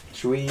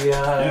Should we...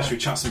 should we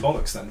chat some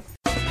bollocks then?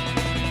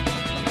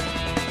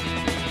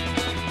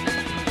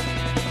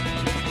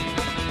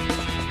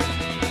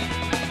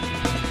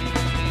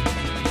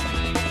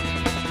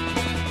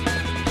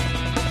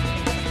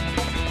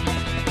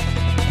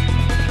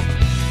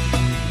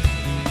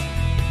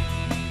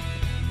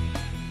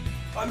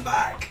 I'm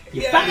back!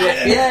 You're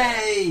back!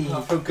 Yay!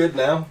 I feel good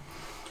now.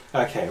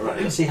 Okay, right.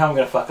 Let's see how I'm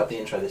going to fuck up the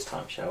intro this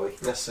time, shall we?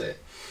 That's it.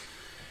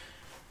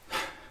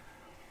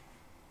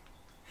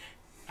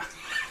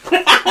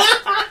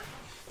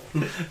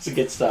 It's a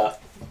good start.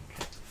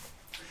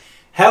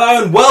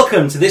 Hello and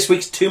welcome to this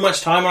week's Too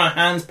Much Time on Our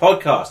Hands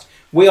podcast.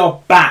 We are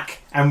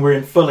back and we're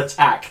in full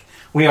attack.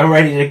 We are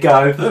ready to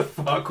go. The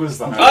fuck was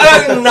that?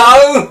 I don't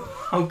know!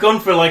 I've gone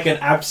for like an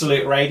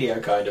absolute radio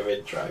kind of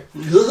intro.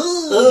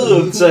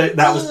 So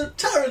that was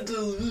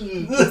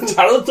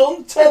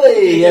Tarleton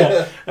Telly.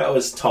 Yeah, that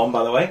was Tom,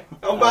 by the way.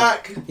 I'm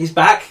back. He's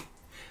back.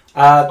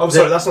 I'm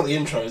sorry, that's not the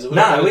intro, is it?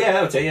 No, yeah,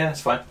 that was it. Yeah,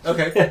 it's fine.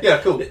 Okay, yeah,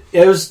 cool.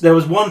 There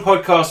was one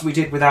podcast we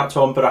did without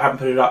Tom, but I haven't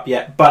put it up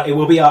yet. But it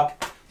will be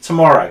up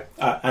tomorrow,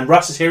 and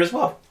Russ is here as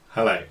well.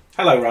 Hello.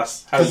 Hello,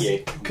 Russ. How are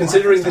you?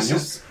 Considering this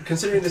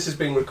is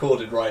being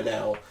recorded right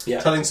now,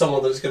 telling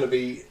someone that it's going to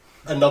be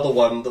another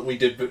one that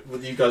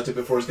you guys did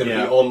before is going to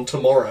be on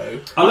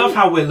tomorrow. I love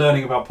how we're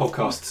learning about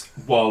podcasts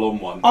while on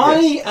one.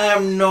 I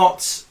am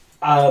not.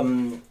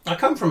 I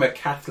come from a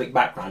Catholic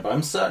background, but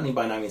I'm certainly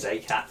by no means a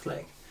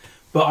Catholic.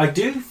 But I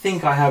do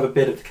think I have a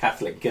bit of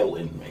Catholic guilt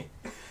in me.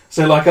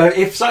 So, like,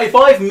 if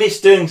I've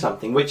missed doing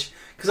something,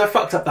 because I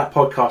fucked up that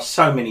podcast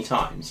so many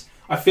times,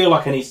 I feel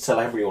like I need to tell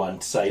everyone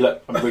to say,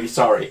 look, I'm really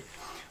sorry.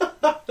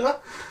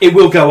 It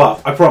will go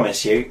up, I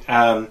promise you.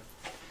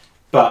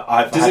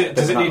 But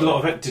does it need a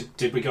lot of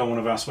did we go on one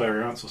of our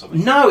sweary rants or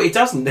something? No, it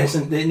doesn't.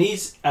 It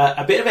needs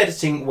a bit of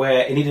editing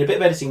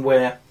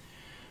where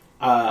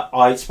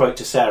I spoke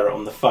to Sarah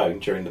on the phone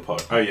during the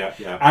pod. Oh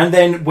yeah. And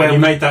then you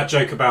made that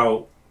joke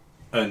about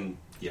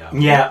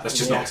that's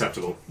just not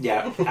acceptable.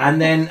 Yeah,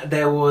 and then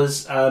there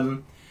was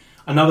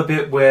another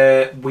bit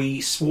where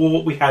we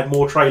swore we had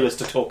more trailers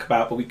to talk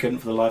about, but we couldn't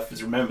for the life of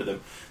us remember them.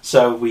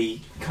 So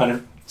we kind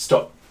of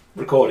stopped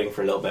recording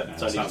for a little bit. Yeah,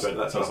 sounds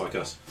like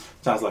us.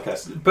 Sounds like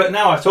us. But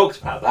now I've talked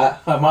about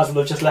that, I might as well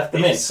have just left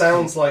them in. It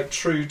sounds like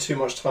true Too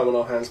Much Time on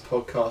Our Hands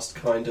podcast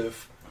kind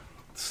of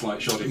slight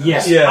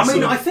shoddiness. Yeah. I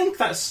mean, I think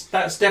that's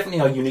definitely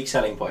our unique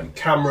selling point.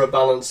 Camera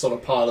balanced on a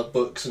pile of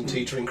books and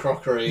teetering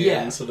crockery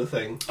and sort of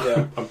thing.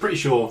 Yeah. I'm pretty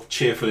sure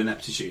cheerful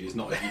ineptitude is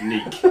not a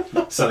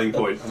unique selling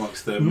point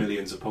amongst the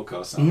millions of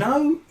podcasts.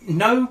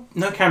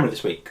 No camera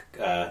this week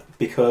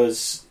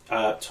because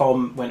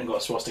Tom went and got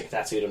a swastika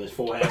tattooed on his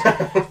forehead,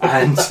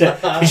 and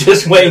we're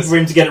just waiting for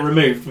him to get it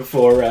removed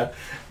before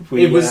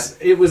we.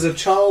 It was a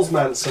Charles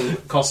Manson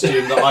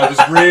costume that I was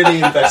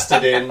really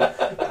invested in.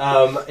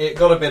 It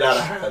got a bit out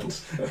of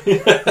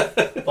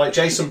hand, like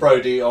Jason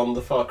Brody on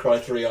the Far Cry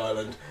 3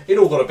 island. It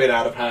all got a bit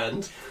out of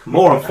hand.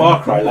 More on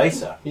Far Cry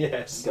later.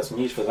 Yes, got some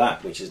news for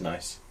that, which is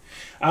nice.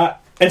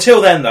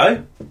 Until then,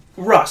 though,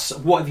 Russ,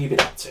 what have you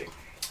been up to?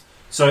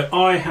 So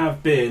I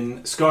have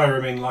been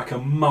Skyrimming like a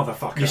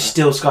motherfucker. You're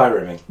still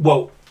Skyrimming?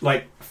 Well,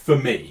 like, for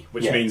me,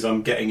 which means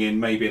I'm getting in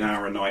maybe an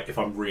hour a night if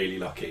I'm really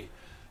lucky.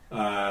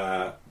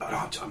 I'm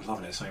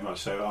loving it so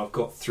much. So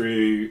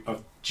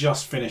I've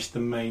just finished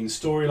the main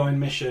storyline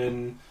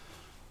mission.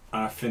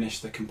 I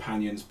finished the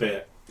companions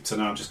bit. So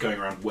now I'm just going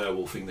around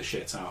werewolfing the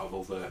shit out of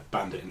all the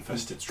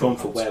bandit-infested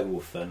strongholds. Gone for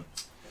werewolf, then?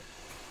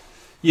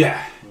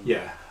 Yeah.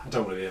 I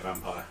don't want to be a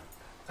vampire.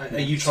 Are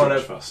you trying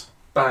to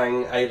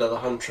bang Ayla the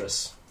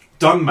Huntress?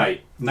 Done,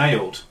 mate.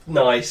 Nailed.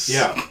 Nice.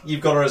 Yeah. You've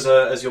got her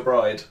as your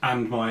bride.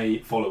 And my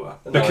follower.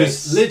 Nice.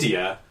 Because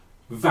Lydia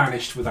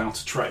vanished without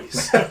a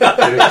trace. In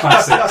a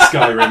classic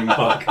Skyrim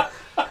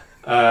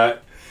bug.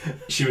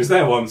 She was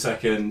there 1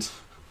 second,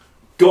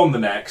 gone the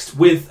next,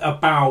 with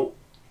about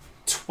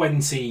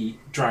 20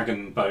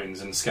 dragon bones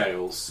and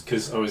scales,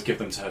 because I always give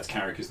them to her to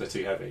carry because they're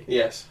too heavy.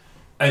 Yes.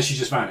 And she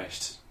just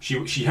vanished.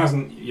 She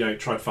hasn't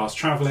tried fast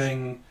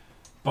travelling,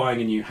 buying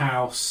a new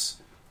house.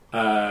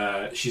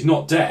 She's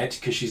not dead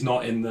because she's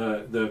not in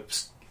the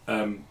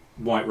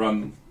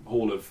Whiterun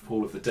Hall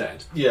of the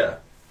Dead. Yeah,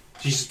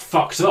 she's just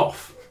fucked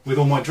off with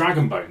all my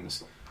dragon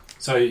bones.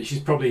 So she's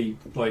probably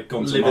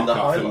gone to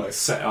Markarth and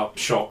set up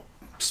shop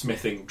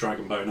smithing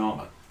dragon bone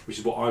armour, which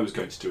is what I was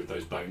going to do with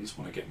those bones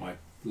when I get my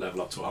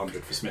level up to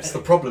 100 for smithing. That's the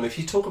problem. If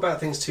you talk about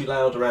things too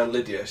loud around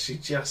Lydia, she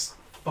just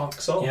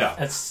fucks off. Yeah.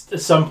 At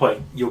some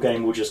point, your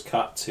game will just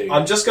cut to...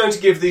 I'm just going to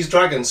give these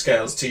dragon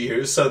scales to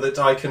you so that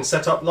I can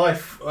set up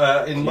life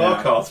in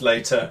Markarth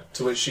later.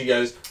 To which she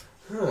goes,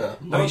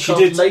 Markarth she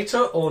did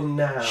later or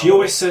now? She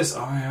always says,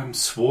 I am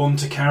sworn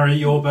to carry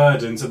your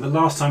burdens. And the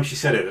last time she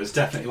said it, there was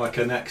definitely like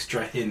an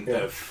extra hint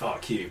of,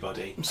 fuck you,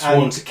 buddy.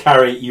 Sworn to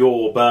carry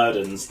your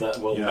burdens that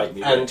will make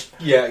me rich.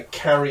 And,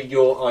 carry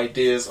your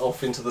ideas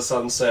off into the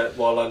sunset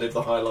while I live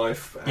the high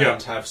life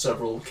and have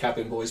several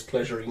cabin boys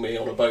pleasuring me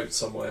on a boat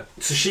somewhere.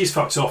 So she's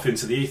fucked off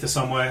into the ether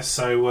somewhere,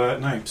 so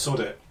no, sod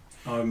it.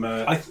 I'm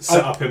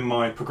set up in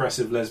my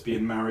progressive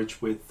lesbian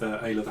marriage with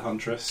Ayla the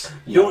Huntress.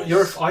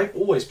 I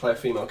always play a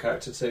female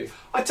character too.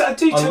 I do I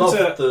tend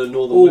love to the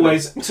Northern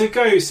always to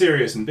go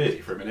serious and beardy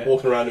for a minute.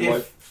 walking around in my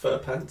fur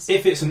pants.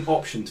 If it's an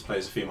option to play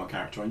as a female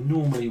character, I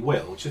normally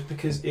will, just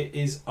because it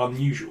is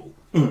unusual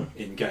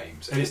in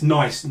games, and it's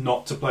nice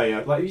not to play.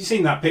 Like, have you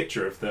seen that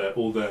picture of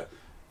all the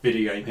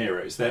video game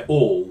heroes? They're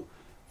all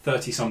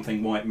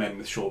 30-something white men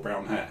with short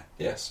brown hair.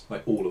 Yes.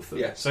 Like all of them.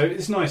 Yes. So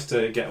it's nice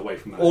to get away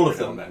from that. All of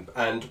every now them.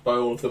 and And by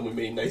all of them we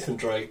mean Nathan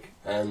Drake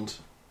and...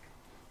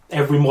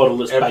 Every model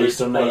that's based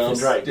on everyone Nathan else.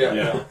 Drake. then.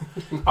 Yeah.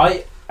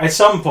 Yeah. At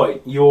some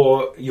point,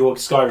 your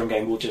Skyrim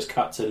game will just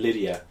cut to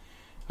Lydia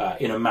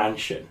in a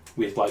mansion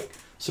with like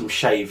some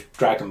shaved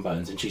dragon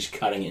bones, and she's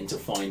cutting it into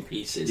fine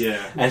pieces.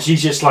 Yeah. And she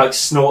just like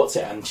snorts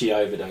it, and she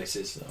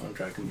overdoses on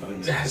dragon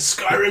bones.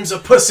 Skyrim's a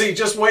pussy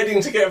just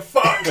waiting to get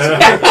fucked.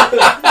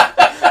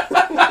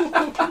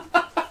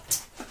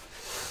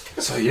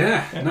 So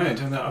yeah, no,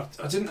 doing that.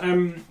 I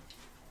didn't.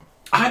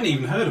 I hadn't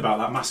even heard about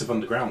that massive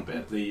underground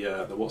bit.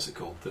 The what's it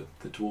called?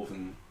 The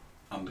dwarven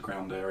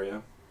underground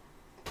area.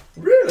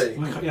 Really? I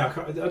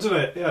don't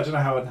know. Yeah, I don't know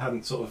how I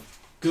hadn't sort of,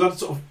 because I'd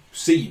sort of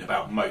seen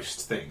about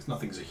most things.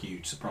 Nothing's a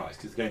huge surprise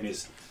because the game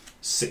is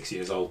 6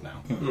 years old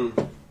now.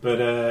 Mm. But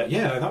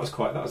that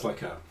was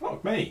like a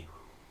fuck me.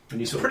 And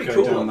you sort Pretty of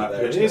go cool down under that.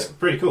 there, It isn't is it?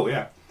 pretty cool.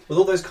 Yeah. With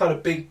all those kind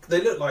of big...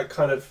 They look like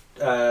kind of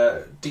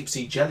deep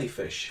sea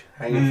jellyfish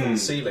hanging from the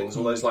ceilings.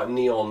 All those like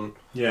neon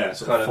Yeah.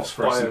 Sort kind of of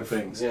phosphorescent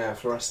things. Yeah,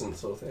 fluorescent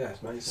sort of thing. Yeah,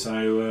 it's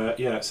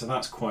amazing. So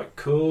that's quite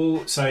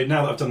cool. So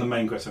now that I've done the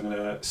main quest, I'm going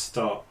to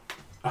start.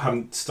 I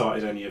haven't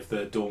started any of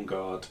the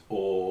Dawnguard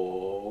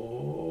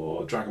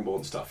or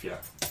Dragonborn stuff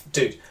yet.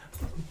 Dude,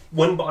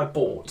 when I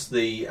bought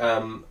the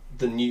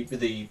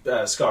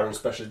Skyrim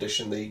Special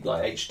Edition, the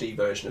like HD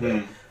version of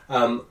it,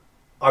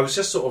 I was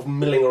just sort of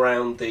milling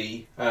around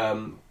the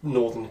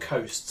northern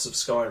coasts of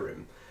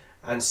Skyrim,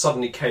 and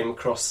suddenly came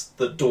across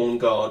the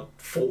Dawnguard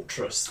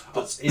fortress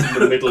that's in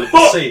the middle of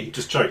the sea.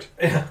 Just choked.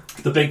 Yeah.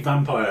 The big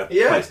vampire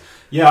Yeah. place.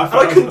 Yeah, And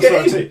I couldn't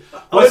get in. Too.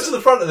 I went to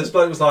the front of this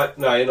bloke, was like,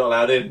 "No, you're not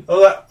allowed in." I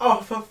was like, "Oh,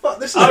 for fuck!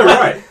 This is Oh, like,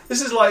 right.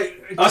 This is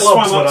like I clubs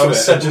swam when up I to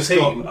was it and just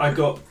 17." I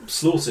got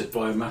slaughtered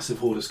by a massive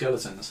horde of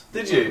skeletons.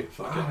 Did you?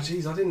 Fuck Oh, it.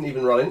 jeez, I didn't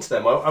even run into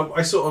them.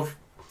 I saw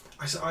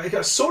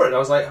it and I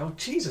was like, "Oh,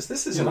 Jesus,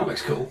 this Yeah, isn't that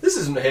looks cool. This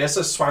isn't here."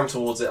 So I swam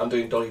towards it. I'm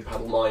doing doggy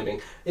paddle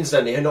miming.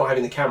 Incidentally, not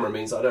having the camera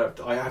means I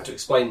have to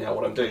explain now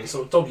what I'm doing.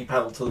 So doggy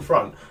paddle to the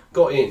front,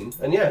 got in,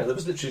 and yeah, there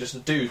was literally just a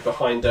dude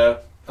behind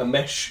a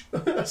mesh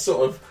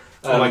sort of.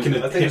 Like in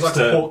a I think it was like a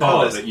hipster bar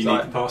portcullis. that you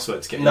Like, need the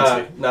password to get No,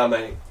 into. no,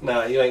 mate,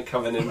 no, you ain't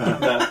coming in.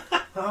 No.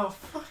 Oh,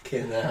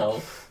 fucking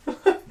hell.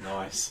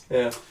 Nice.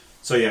 Yeah.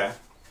 So yeah,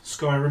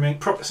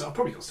 Skyrim. So I've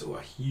probably got still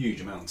a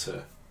huge amount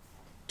to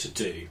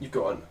do. You've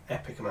got an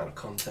epic amount of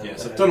content. Yeah,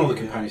 so there, I've done all the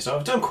haven't you? companion stuff.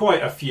 I've done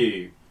quite a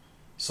few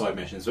side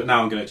missions, but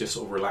now I'm going to just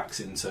sort of relax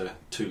into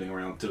tooling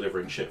around,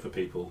 delivering shit for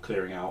people,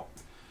 clearing out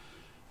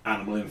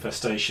animal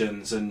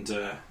infestations, and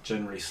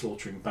generally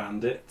slaughtering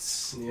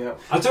bandits. Yeah.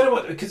 I don't know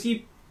what, because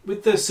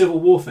with the Civil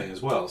War thing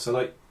as well. So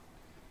like,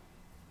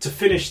 to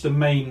finish the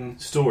main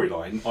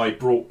storyline, I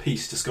brought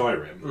peace to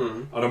Skyrim,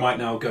 and I might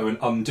now go and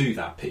undo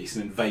that peace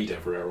and invade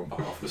everywhere on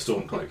behalf of the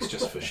Stormcloaks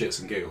just for shits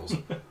and giggles.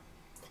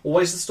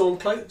 Always the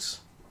Stormcloaks?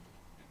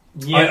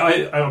 Yeah,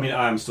 I mean,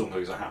 I am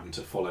Stormcloaks. I happen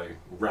to follow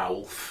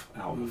Ralph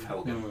out of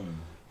Helgen,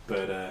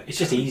 but it's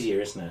just easier,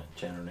 isn't it?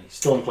 Generally,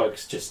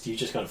 Stormcloaks you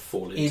just kind of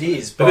fall into It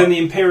is, But then the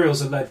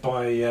Imperials are led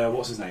by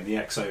what's his name, the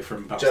Exo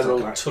from Battlestar General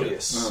Galactica,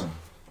 Tullius.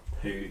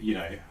 who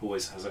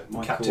always has a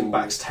Michael, Captain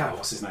Backstab.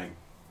 What's his name?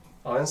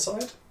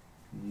 Ironside?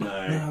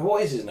 No, No,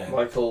 what is his name?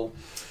 Michael.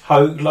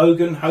 Hogan,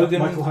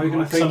 Michael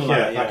Hogan, I think. Something like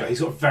that, that guy. He's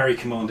got a very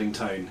commanding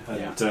tone,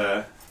 and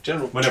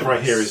General whenever I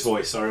Tullius. hear his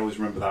voice, I always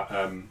remember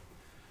that.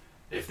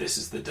 If this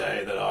is the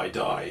day that I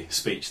die,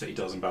 speech that he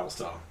does in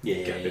Battlestar. Yeah,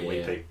 Get a bit yeah,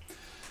 weepy.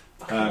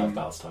 I love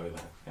Battlestar with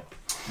that. Yeah.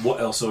 What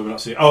else have we been up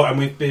to? Oh, and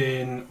we've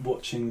been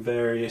watching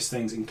various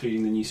things,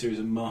 including the new series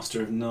of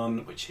Master of None,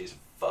 which is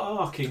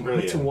fucking I need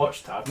brilliant. to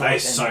watch that. That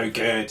is so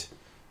good.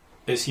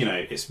 It's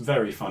it's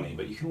very funny,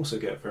 but you can also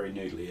get very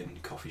noodly in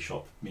coffee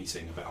shop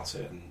meeting about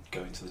it and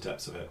go into the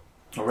depths of it.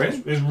 Oh,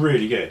 really? It's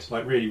really good,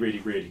 like really, really,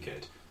 really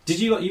good. Did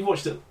you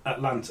watched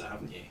Atlanta,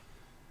 haven't you?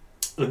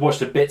 I've watched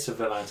the bits of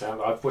Atlanta.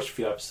 I've watched a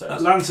few episodes.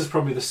 Atlanta's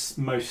probably the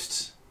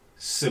most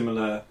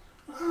similar.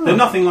 They're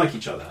nothing like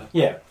each other,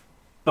 Yeah,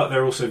 but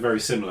they're also very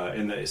similar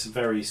in that it's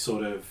very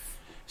sort of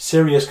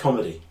serious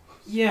comedy.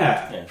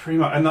 yeah. Pretty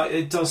much, and like,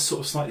 it does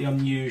sort of slightly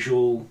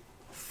unusual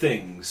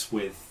things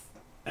with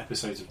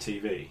episodes of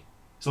TV.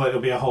 So like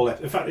there'll be a whole.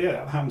 In fact, yeah,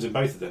 that happens in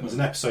both of them. There's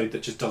an episode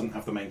that just doesn't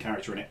have the main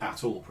character in it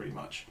at all, pretty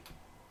much.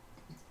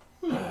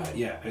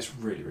 Yeah, it's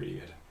really, really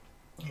good.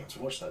 I'll have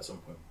to watch that at some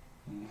point.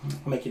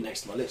 I'll make it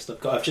next to my list.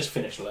 I've just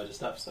finished a load of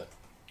stuff, so.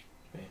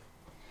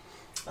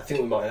 I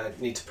think we might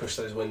need to push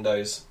those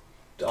windows.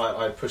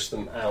 I pushed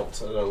them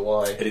out. I don't know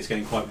why. It is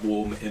getting quite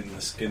warm in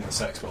the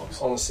sex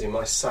box. Honestly,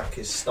 my sack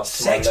is stuck to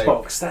Sex my leg.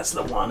 box, that's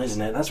the one,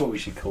 isn't it? That's what we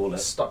should call it.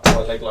 Stuck to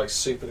my leg like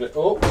super glue.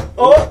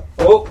 Oh!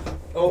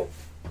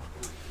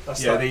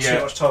 That's Yeah, like too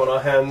much time on our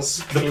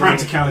hands. The in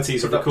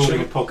practicalities of production.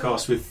 recording a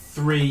podcast with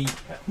 3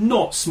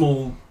 not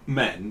small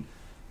men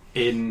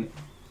in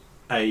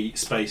a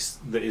space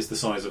that is the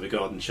size of a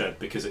garden shed,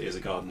 because it is a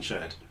garden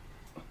shed.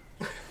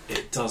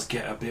 It does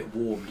get a bit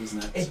warm,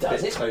 doesn't it? It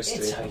does. bit It's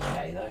toasty.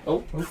 okay though.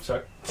 Oh,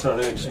 sorry.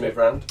 Sorry, just move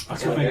round. I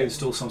could maybe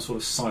install some sort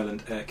of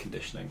silent air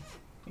conditioning.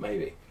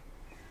 Maybe.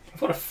 I've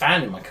got a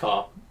fan in my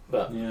car,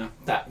 but Yeah.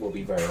 that will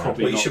be very loud.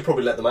 Probably. Well, you not. should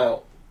probably let them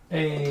out.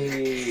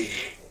 Hey.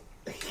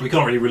 We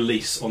can't really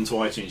release onto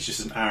iTunes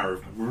just an hour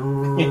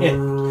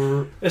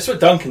of... That's what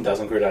Duncan does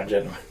on Gridiron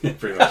Gentlemen.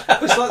 Pretty much.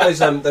 It's like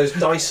those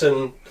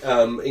Dyson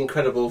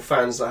incredible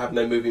fans that have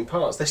no moving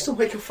parts. They still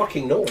make a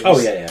fucking noise. Oh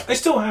yeah, yeah, It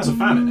still has a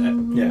fan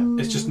in it. yeah.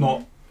 It's just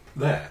not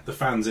there. The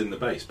fan's in the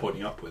base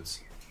pointing upwards.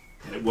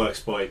 And it works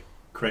by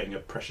creating a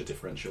pressure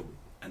differential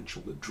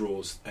that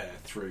draws air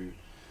through.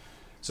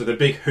 So the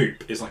big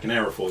hoop is like an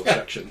aerofoil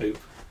section. Hoop.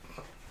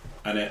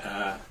 And it,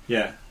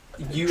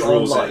 You are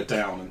draws like it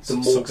down and the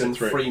sucks Morgan it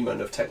through. Freeman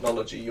of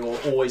technology. You're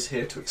always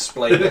here to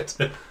explain it.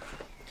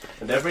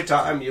 And every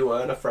time you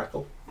earn a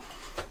freckle.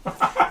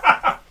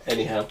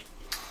 Anyhow.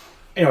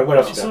 Anyway, what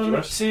else you So done,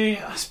 let's Russ? see,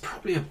 that's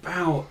probably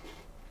about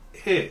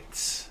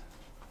it.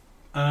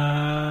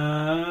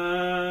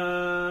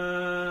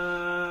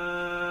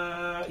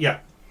 Yeah.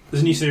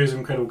 There's a new series of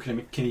Incredible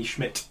Kimmy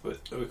Schmidt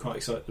that we're quite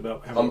excited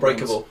about.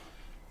 Unbreakable.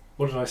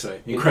 What did I say?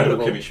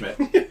 Incredible. Kimmy Schmidt.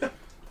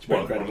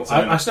 Well, incredible.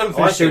 I still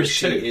haven't I finished think series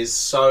she 2. is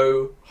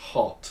so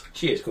hot.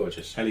 She is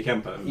gorgeous. Ellie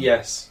Kemper.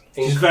 Yes.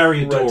 She's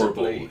very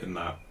adorable Incredibly- in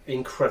that.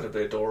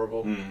 Incredibly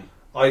adorable. Mm.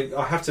 I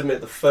have to admit,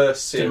 the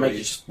first Did it make you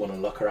series just want to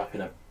lock her up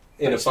in a...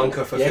 in a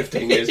bunker for Yeah.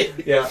 15 years.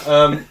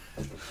 Yeah.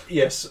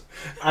 Yes.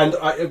 And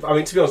I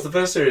mean, to be honest, the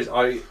first series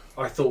I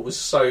thought was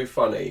so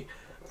funny.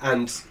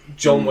 And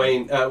John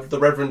Wayne, the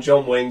Reverend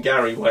John Wayne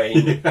Gary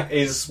Wayne,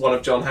 is one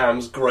of John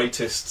Hamm's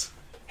greatest.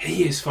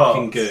 He is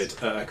fucking Parts.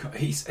 good.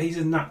 He's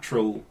a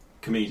natural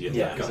comedian.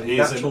 Yeah. that guy. He's a He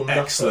is natural an nutter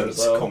excellent as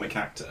well. comic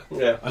actor.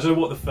 Yeah. I don't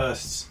know what the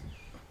first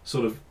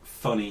sort of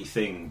funny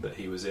thing that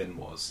he was in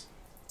was.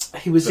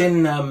 He was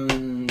in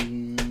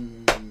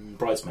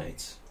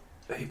Bridesmaids.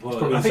 He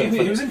probably I think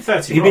in he was in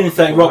 30 He'd Rock. been in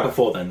 30 Rock that.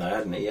 before then, though,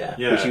 hadn't he? Yeah.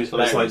 Yeah, Which he was it's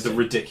like hilarious the in.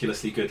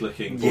 ridiculously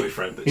good-looking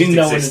boyfriend that Who just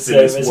no one exists in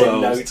has this said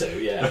world no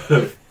to, yeah.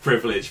 of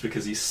privilege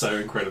because he's so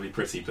incredibly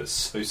pretty but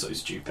so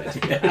stupid.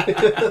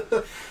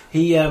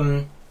 He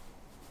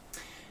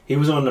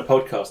was on a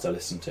podcast I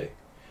listened to,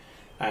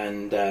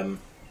 and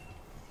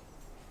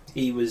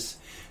he was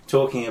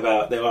talking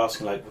about, they were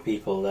asking like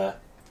people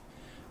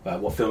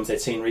what films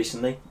they'd seen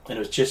recently, and it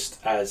was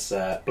just as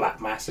Black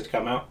Mass had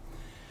come out,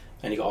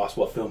 and he got asked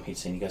what film he'd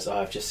seen. He goes,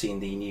 I've just seen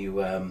the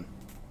new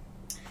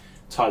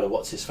Tyler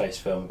What's-His-Face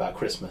film about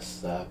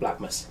Christmas, Black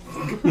Mass.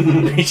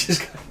 He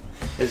just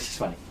it's just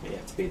funny. You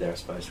have to be there, I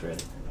suppose, really.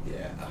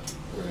 Yeah.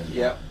 Really.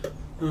 Yeah.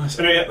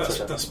 So yeah,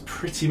 that's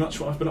pretty much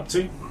what I've been up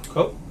to.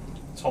 Cool.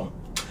 Tom.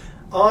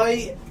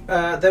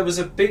 There was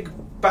a big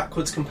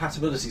backwards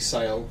compatibility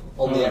sale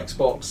on the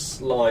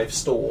Xbox Live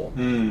store,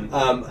 and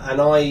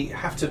I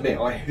have to admit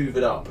I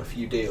hoovered up a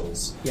few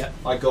deals. Yeah.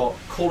 I got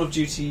Call of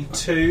Duty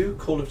 2,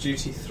 Call of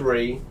Duty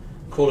 3,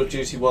 Call of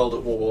Duty World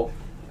at War,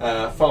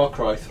 Far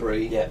Cry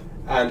 3, Yeah.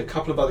 and a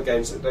couple of other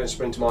games that don't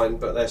spring to mind,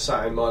 but they're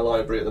sat in my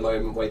library at the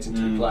moment waiting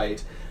to be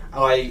played.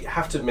 I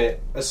have to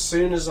admit, as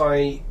soon as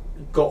I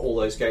got all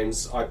those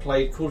games, I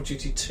played Call of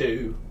Duty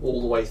 2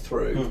 all the way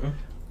through,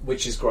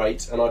 which is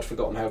great, and I'd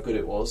forgotten how good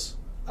it was.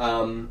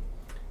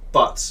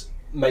 But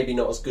maybe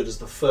not as good as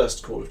the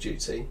first Call of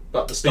Duty.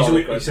 But the start. Are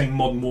you saying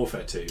Modern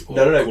Warfare 2? Or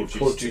No.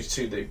 Call of Duty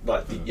 2,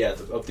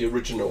 of the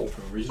original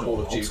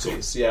Call of old school.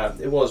 Duties. Yeah,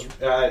 it was,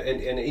 and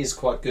it is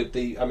quite good.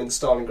 The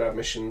Stalingrad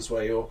missions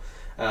where you're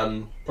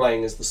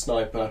playing as the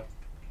sniper,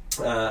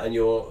 and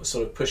you're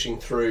sort of pushing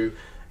through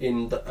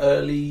in the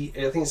early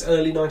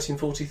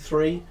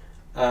 1943.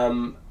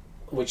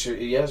 Which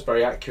is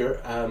very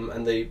accurate,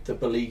 and the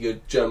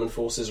beleaguered German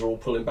forces are all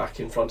pulling back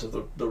in front of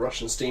the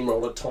Russian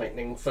steamroller,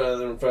 tightening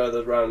further and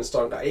further around and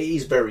starting. It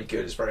is very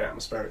good. It's very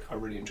atmospheric. I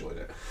really enjoyed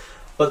it.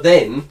 But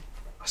then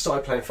I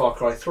started playing Far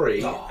Cry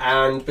 3,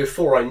 and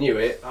before I knew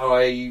it,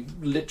 I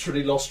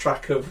literally lost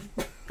track of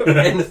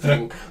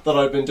anything that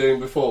I'd been doing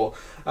before.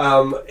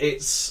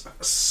 It's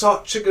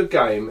such a good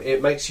game.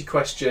 It makes you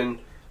question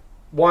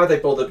why they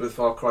bothered with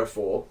Far Cry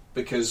 4,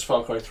 because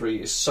Far Cry 3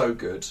 is so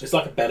good. It's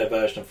like a better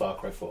version of Far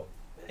Cry 4.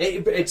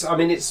 It's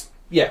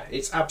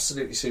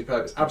absolutely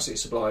superb. It's absolutely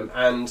sublime,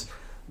 and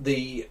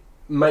the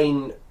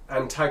main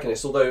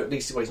antagonist, although at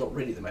least he's not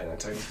really the main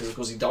antagonist because of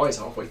course he dies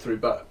halfway through.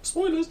 But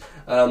spoilers,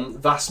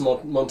 Vas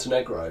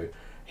Montenegro,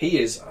 he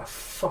is a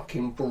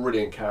fucking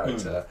brilliant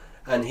character,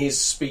 and his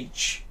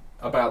speech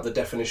about the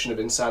definition of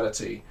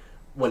insanity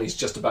when he's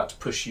just about to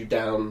push you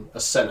down a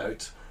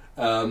cenote.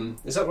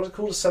 Is that what it's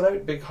called? A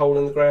cenote? Big hole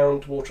in the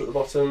ground, water at the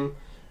bottom.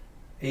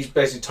 He's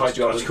basically tied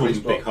you up. Just call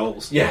them big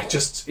holes. Yeah,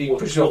 just he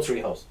pushes you up. Watery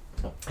holes.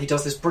 He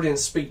does this brilliant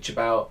speech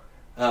about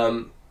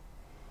have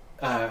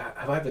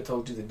I ever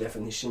told you the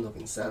definition of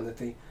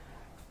insanity?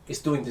 It's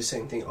doing the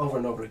same thing over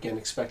and over again,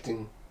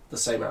 expecting the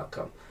same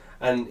outcome.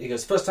 And he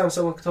goes, first time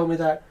someone told me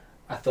that,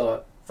 I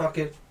thought, fuck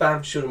it,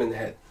 bam, shoot him in the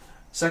head.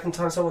 Second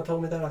time someone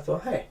told me that, I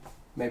thought, hey,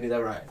 maybe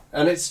they're right.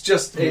 And it's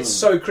just, it's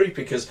so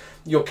creepy because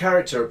your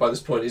character by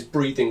this point is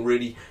breathing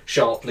really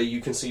sharply.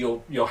 You can see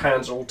your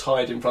hands are all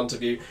tied in front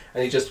of you,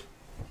 and he just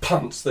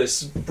punts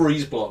this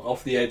breeze block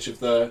off the edge of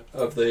the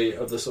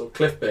sort of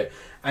cliff bit,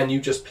 and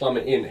you just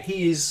plummet in.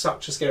 He is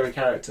such a scary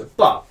character,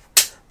 but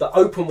the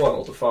open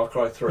world of Far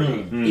Cry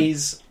 3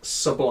 is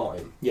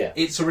sublime. Yeah.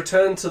 It's a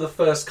return to the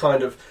first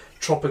kind of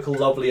tropical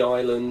lovely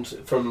island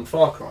from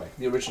Far Cry,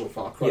 the original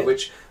Far Cry,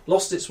 which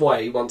lost its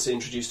way once it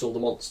introduced all the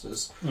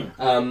monsters.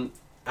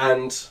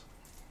 And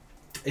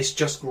it's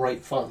just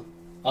great fun.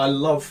 I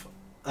love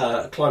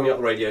climbing up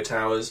the radio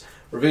towers,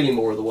 revealing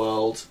more of the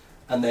world,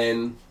 and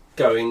then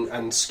going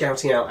and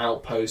scouting out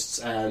outposts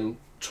and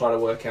trying to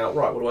work out,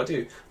 right, what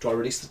do? Do I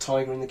release the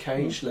tiger in the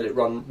cage, let it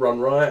run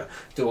riot?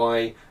 Do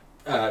I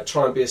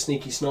try and be a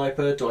sneaky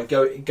sniper? Do I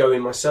go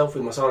in myself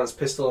with my silenced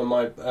pistol and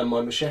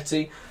my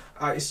machete?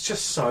 It's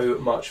just so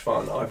much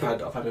fun. I've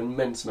had an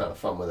immense amount of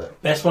fun with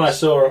it. Best one I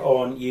saw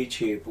on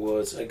YouTube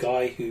was a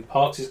guy who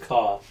parks his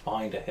car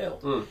behind a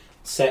hill,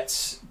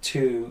 sets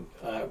two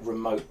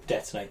remote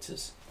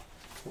detonators,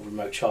 or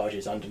remote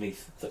charges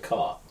underneath the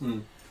car.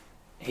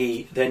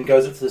 He then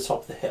goes up to the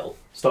top of the hill,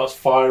 starts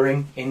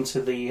firing into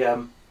the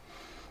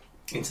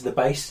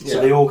base, so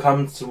they all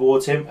come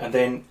towards him, and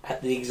then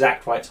at the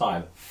exact right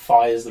time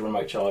fires the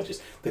remote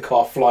charges. The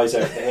car flies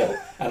over the hill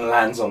and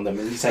lands on them,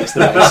 and he takes the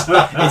base.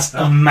 It's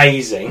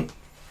amazing.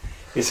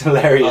 It's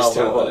hilarious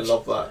to watch. I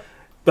love that.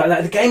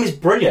 But the game is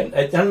brilliant,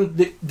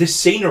 and the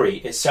scenery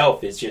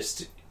itself is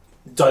just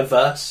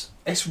diverse.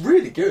 It's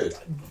really good.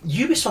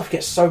 Ubisoft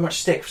gets so much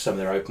stick for some of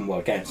their open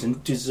world games,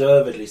 and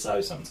deservedly so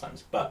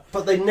sometimes. But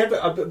they never.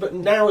 But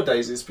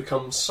nowadays it's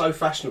become so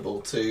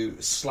fashionable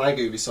to slag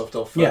Ubisoft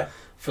off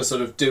for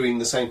sort of doing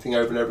the same thing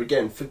over and over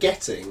again,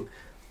 forgetting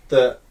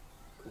that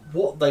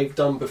what they've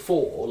done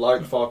before,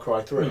 like Far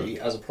Cry 3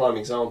 as a prime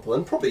example,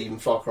 and probably even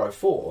Far Cry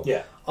 4,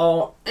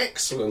 are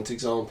excellent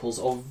examples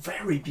of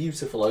very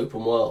beautiful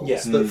open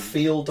worlds that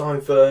feel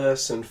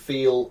diverse and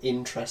feel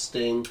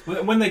interesting.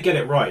 When they get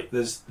it right,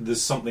 there's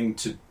something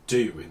to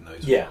do in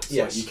those worlds. Yes.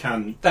 Like you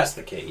can. that's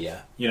the key.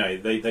 Yeah, You know,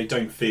 they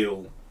don't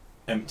feel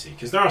empty,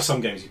 because there are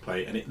some games you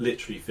play and it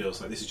literally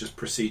feels like this is just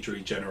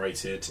procedurally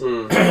generated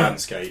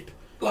landscape.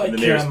 like And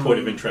the nearest point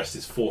of interest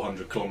is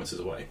 400 kilometres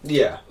away.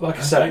 Yeah. like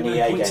a certain no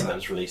EA point to game that. that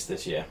was released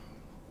this year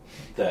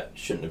that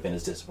shouldn't have been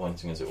as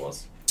disappointing as it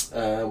was.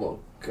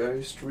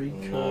 Ghost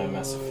Recon? No,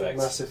 Mass Effect.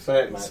 Mass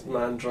Effect,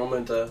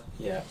 Mandromeda.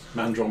 Yeah,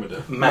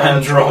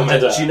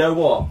 Mandromeda. Do you know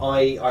what?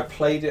 I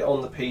played it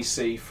on the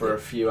PC for a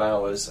few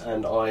hours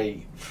and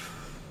I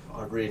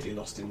really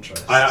lost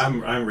interest. I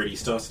haven't really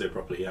started it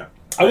properly yet.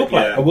 I will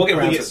play. Yeah. I will get I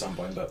around think to it at it's- some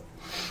point, but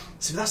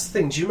See, that's the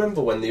thing. Do you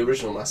remember when the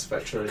original Mass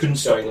Effect trilogy couldn't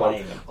was stop going on?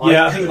 playing them.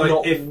 Yeah, I I think, could like,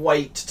 not if-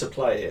 wait to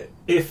play it.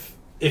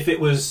 If it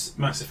was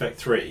Mass Effect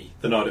 3,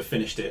 then I'd have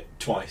finished it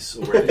twice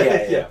already.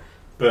 yeah.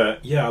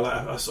 But yeah,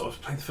 I sort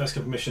of played the first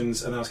couple of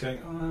missions and I was going,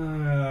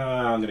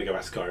 I'm going to go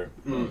back to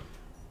Skyrim.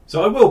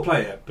 So I will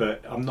play it,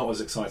 but I'm not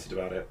as excited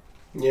about it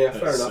Yeah,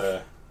 fair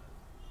enough.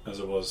 as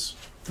I was.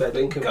 Fair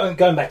dinkum.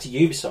 Going back to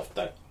Ubisoft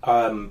though,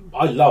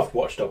 I loved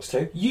Watch Dogs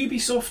 2.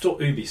 Ubisoft or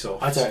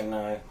Ubisoft? I don't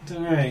know.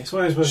 It's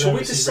one of those words Shall that we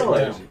obviously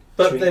written decide? down.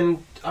 But Should we-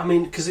 then, I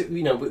mean, because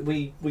we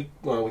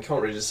can't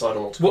really decide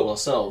on what to call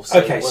ourselves.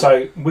 Okay,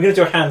 so we're going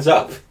to do a hands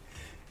up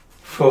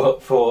for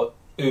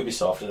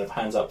Ubisoft and a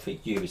hands up for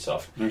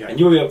Ubisoft, Okay. and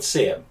you'll be able to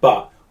see it,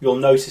 but you'll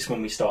notice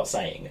when we start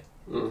saying it.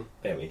 Mm.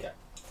 There we go.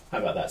 How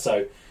about that?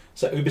 So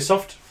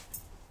Ubisoft,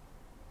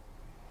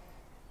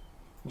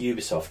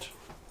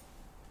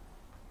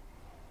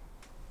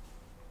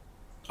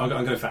 I'm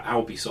going for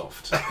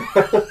Albisoft.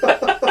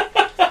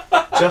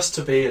 just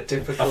to be a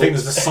typical I think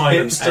there's a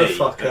silent hipster A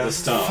fucker. at the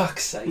start.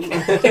 Fuck's sake.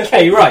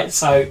 Okay, right.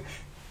 So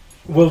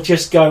we'll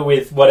just go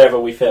with whatever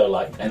we feel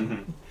like,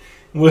 and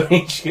we'll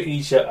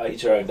each our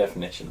own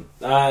definition.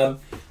 So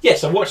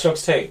Watch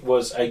Dogs 2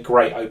 was a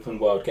great open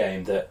world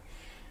game that,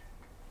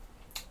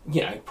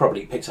 you know,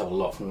 probably picks up a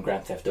lot from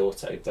Grand Theft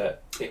Auto,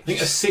 but I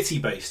think a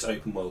city-based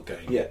open world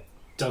game yeah,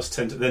 does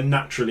tend to... They're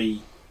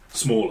naturally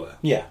smaller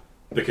yeah.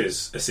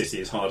 because a city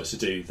is harder to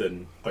do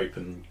than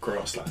open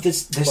grassland.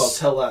 This Well,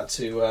 tell that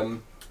to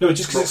No,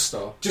 just because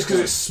Rockstar.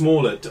 it's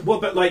smaller. Well,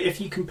 but like if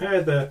you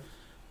compare the...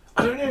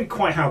 I don't know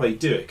quite how they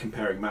do it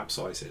comparing map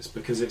sizes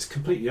because it's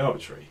completely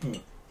arbitrary.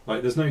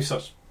 Like there's no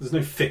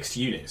fixed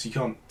units. You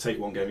can't take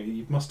one game.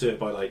 You must do it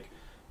by like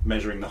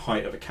measuring the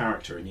height of a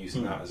character and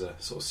using that as a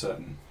sort of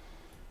certain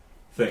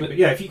thing. But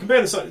yeah, if you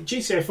compare the size,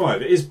 GTA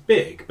 5, it is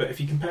big, but if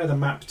you compare the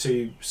map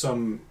to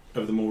some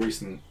of the more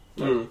recent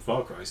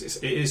Far Cry's,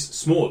 it is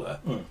smaller,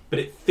 but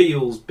it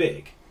feels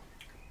big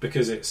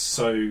because it's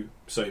so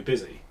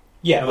busy.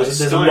 yeah, Like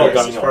there's a Skyrim lot It's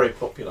going on. very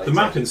populated. The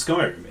map in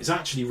Skyrim is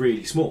actually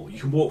really small. You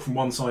can walk from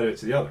one side of it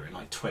to the other in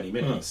like 20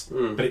 minutes,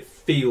 but it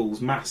feels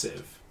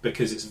massive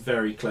because it's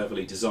very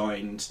cleverly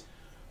designed.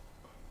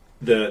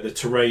 The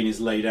terrain is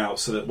laid out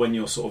so that when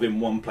you're sort of in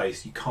one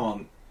place, you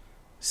can't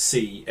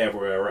see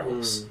everywhere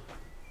else.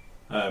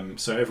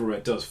 So everywhere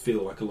does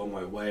feel like a long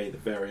way away. The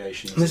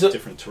variations, There's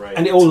different terrain,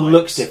 and it all types.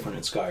 looks different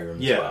in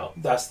Skyrim as well.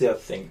 That's the other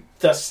thing.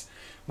 That's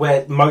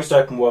where most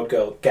open world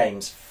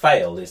games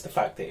fail, is the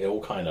fact that it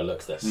all kind of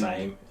looks the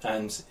same,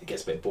 and it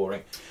gets a bit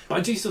boring. But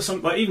I do still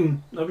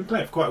even I've been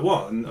playing it for quite a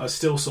while, and I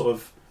still sort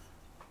of,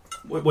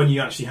 when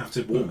you actually have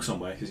to walk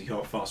somewhere because you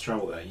can't fast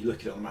travel there, you look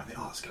at it on the map and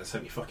think, it's going to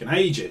take me fucking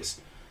ages,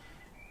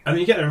 and then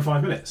you get there in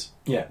 5 minutes.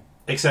 Yeah.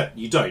 Except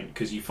you don't,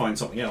 because you find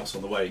something else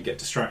on the way and get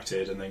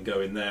distracted, and then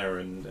go in there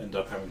and end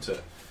up having to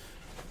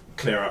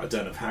clear out a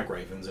den of hag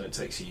ravens, and it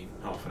takes you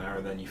half an hour,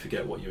 and then you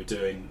forget what you were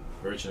doing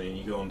originally, and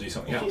you go on and do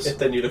something else.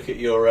 Then you look at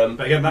your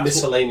But again,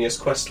 miscellaneous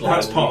quest line.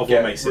 that's part of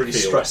what makes it really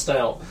feel stressed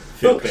out.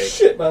 feel big.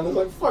 Shit, man! There's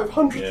like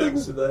 500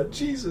 things in there.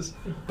 Jesus.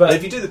 But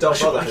if you do the Dark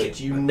Brotherhood,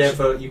 you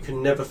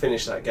can never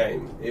finish that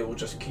game. It will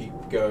just keep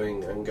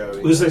going and going.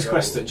 Well, there's those and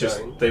quests going that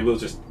and going. they will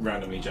just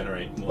randomly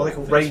generate more. Well, they're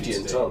called things for you to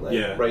Radiant, do. aren't they?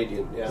 Yeah.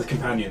 Radiant. Yeah. The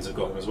companions have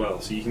got them as well,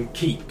 so you can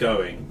keep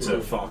going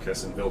to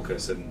Farkas and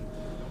Vilkas and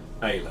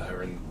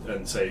Ayla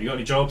and say, you got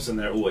any jobs? And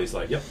they're always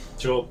like, yep,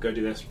 sure, go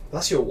do this.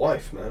 That's your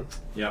wife, man.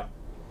 Yeah.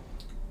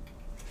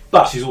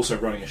 But She's also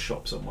running a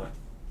shop somewhere,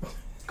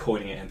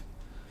 coining it in.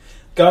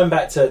 going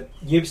back to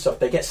Ubisoft,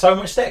 they get so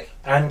much stick,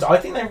 and I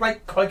think they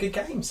make quite good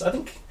games. I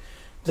think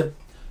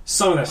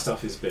Some of their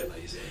stuff is a bit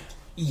lazy.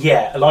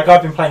 yeah, like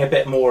I've been playing a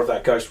bit more of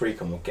that Ghost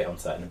Recon. We'll get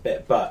onto that in a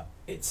bit, but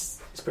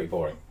it's pretty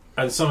boring.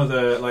 And some of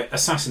the, like,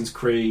 Assassin's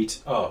Creed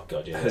Oh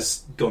god, yeah.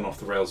 has gone off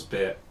the rails a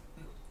bit,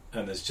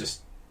 and there's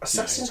just...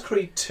 Assassin's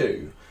Creed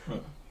 2 Hmm.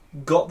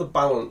 got the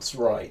balance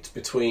right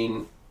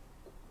between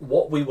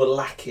what we were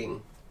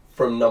lacking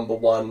from number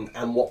one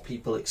and what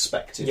people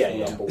expected Yeah, from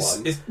yeah. number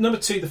one. Is number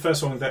 2 the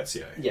first one with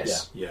Ezio?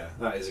 Yes. Yeah,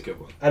 that is a good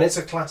one. And it's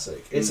a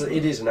classic. It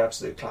is an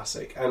absolute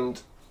classic. And,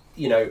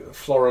 you know,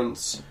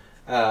 Florence,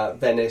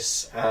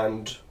 Venice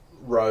and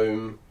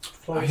Rome.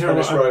 Florence,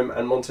 Venice, Rome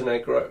and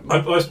Montenegro. I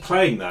was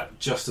playing that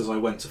just as I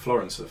went to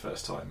Florence for the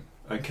first time.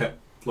 I kept,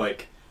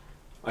 like...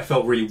 I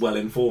felt really well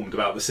informed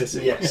about the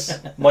city. Yes.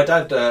 my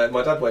dad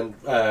went,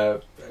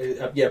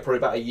 probably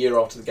about a year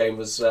after the game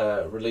was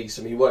released.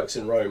 I mean, he works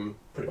in Rome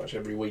pretty much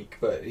every week,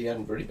 but he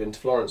hadn't really been to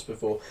Florence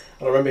before.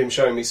 And I remember him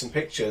showing me some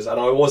pictures, and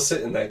I was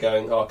sitting there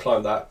going, I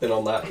climbed that, been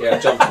on that,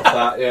 jumped off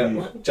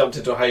that, jumped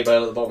into a hay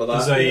bale at the bottom of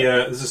that.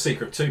 There's a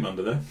secret tomb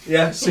under there.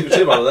 Yeah, Super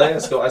Tomb under there.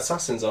 It's got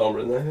assassin's armour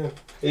in there.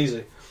 Yeah.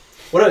 Easy.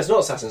 Well, no, it's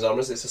not assassin's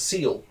armour. It's a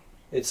seal.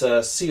 It's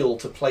a seal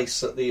to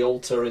place at the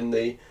altar in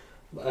the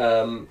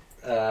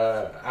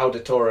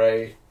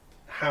Auditore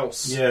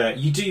house. Yeah,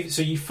 you do.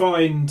 So you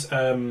find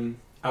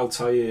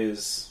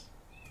Altair's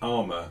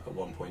armour at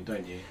one point,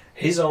 don't you?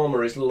 His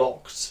armour is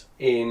locked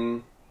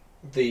in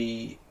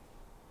the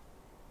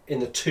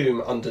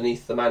tomb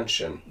underneath the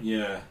mansion,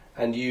 Yeah.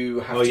 and you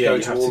have Oh, to yeah, go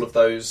you to have all to of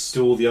those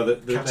Do all the other...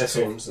 They're, sort of,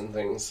 catacombs and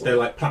things. they're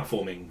like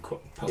platforming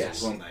puzzles,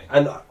 Yes. aren't they?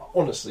 And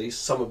honestly,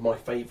 some of my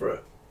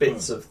favourite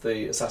bits of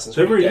the Assassin's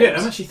They're Creed really good.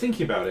 games. I'm actually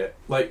thinking about it.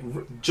 Like,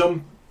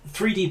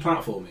 3D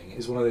platforming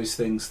is one of those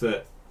things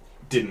that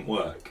didn't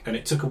work, and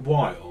it took a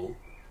while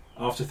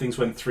after things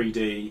went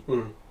 3D.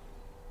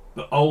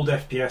 But old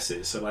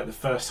FPSs, so like the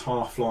first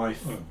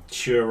Half-Life,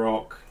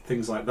 Turok,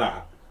 things like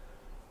that,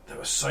 there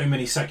were so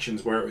many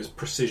sections where it was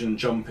precision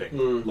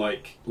jumping,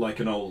 like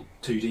an old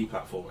 2D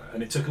platformer,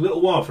 and it took a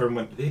little while for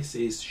everyone went, this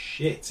is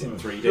shit in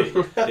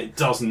 3D. It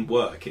doesn't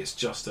work. It's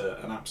just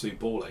an absolute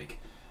ball ache.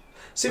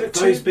 See, the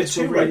Those Tomb bits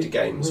were Raider really-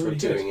 games were were really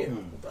doing it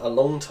a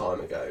long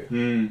time ago,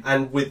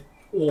 and with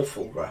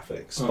awful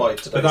graphics by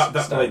today's But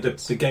like,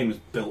 standards. the game was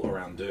built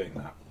around doing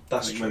that.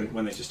 That's Like, true.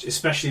 when they just,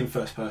 especially in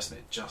first person,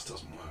 it just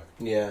doesn't work.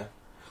 Yeah.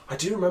 I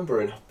do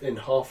remember in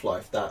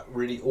Half-Life that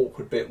really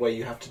awkward bit where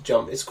you have to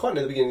jump. It's quite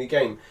near the beginning of the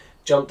game.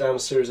 Jump down a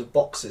series of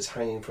boxes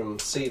hanging from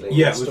the ceiling.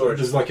 Yeah, in storage.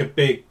 there's like a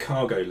big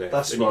cargo lift,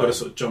 That's and you've got to right.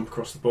 sort of jump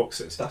across the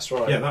boxes. That's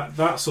right. Yeah,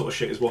 that sort of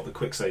shit is what the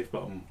quick save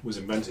button was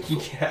invented for.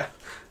 Yeah.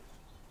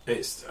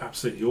 It's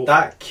absolutely awful.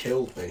 That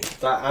killed me.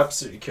 That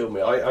absolutely killed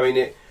me. I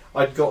mean,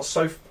 I'd got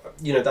so...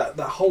 You know, that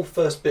whole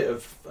first bit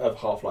of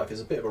Half-Life is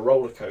a bit of a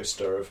roller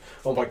coaster of,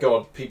 oh my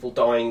god, people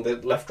dying the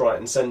left, right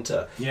and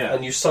centre. Yeah.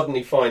 And you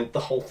suddenly find the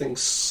whole thing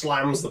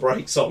slams the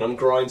brakes on and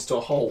grinds to a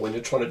halt when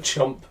you're trying to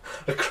jump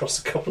across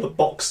a couple of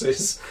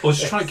boxes. Or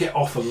just trying to get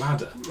off a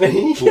ladder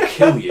will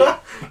kill you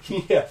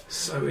Yeah.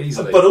 so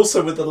easily. But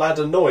also with the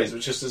ladder noise,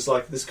 which is just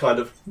like this kind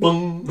of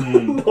boom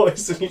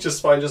noise, and you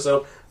just find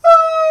yourself...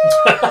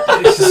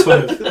 It's just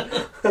sort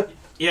of,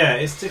 yeah,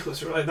 it's difficult.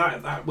 So like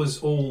that was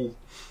all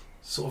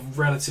sort of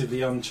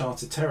relatively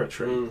uncharted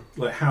territory.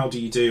 Like, how do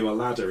you do a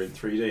ladder in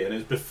 3D? And it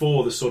was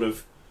before the sort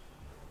of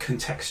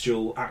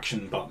contextual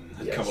action button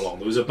had come along.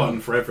 There was a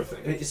button for everything.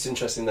 It's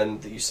interesting then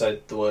that you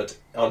said the word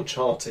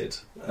uncharted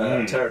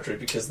territory,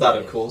 because that,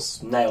 of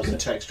course, Nails it.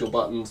 contextual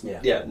buttons,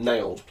 Yeah.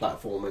 nailed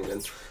platforming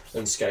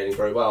and scaling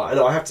very well. And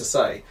I have to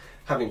say,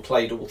 having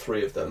played all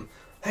three of them,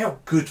 they are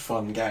good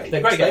fun games. They're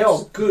great They games.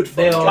 are good fun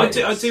They are- games.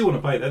 I do want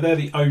to play it. They're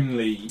the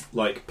only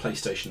like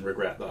PlayStation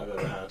regret that I've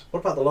ever had. What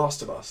about The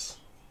Last of Us?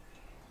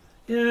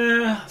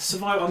 Yeah,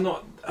 survival. I'm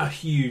not a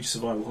huge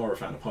survival horror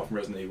fan, apart from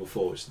Resident Evil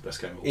 4, which is the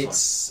best game of all time.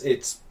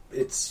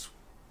 It's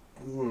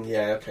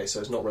Yeah, okay, so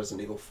it's not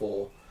Resident Evil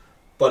 4,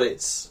 but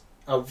it's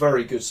a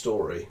very good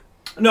story.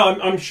 No,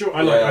 I'm sure.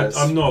 Yeah,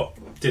 I'm not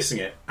dissing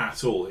it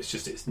at all. It's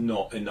just it's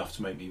not enough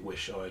to make me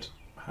wish I'd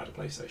had a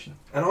PlayStation.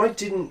 And I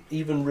didn't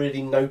even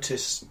really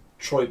notice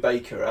Troy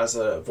Baker as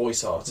a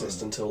voice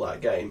artist until that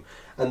game,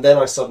 and then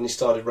I suddenly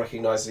started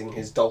recognising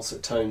his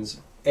dulcet tones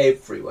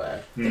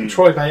everywhere.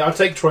 Troy Baker. I'd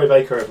take Troy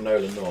Baker over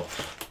Nolan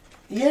North.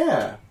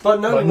 Yeah,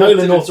 but Nolan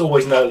North's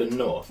always Nolan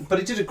North. But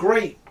he did a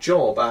great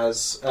job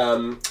as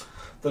the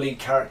lead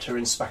character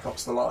in Spec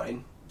Ops: The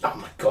Line. Oh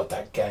my god,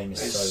 that game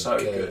is It's so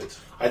so good. good.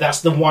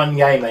 That's the one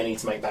game they need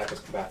to make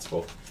backwards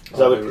compatible.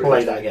 So I would really play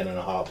do. that again in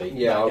a heartbeat.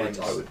 Yeah, That I game would, is-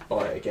 I would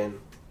buy it again,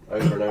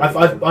 over and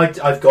over again.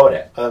 I've got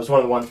it. It was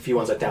one of the few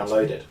ones I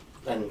downloaded,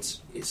 and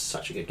it's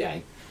such a good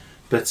game.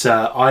 But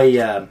I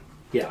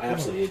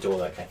absolutely adore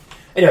that game.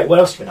 Anyway, what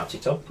else have you been up to,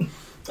 Tom?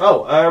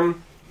 Oh,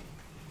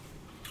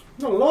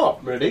 not a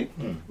lot, really.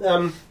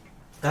 I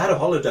had a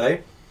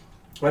holiday.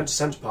 Went to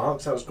Centre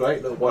Parks. That was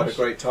great. We had a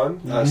great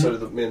time. So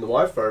did me and the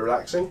wife. Very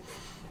relaxing.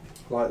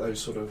 Like those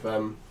sort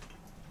of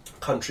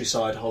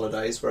countryside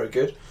holidays. Very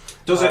good.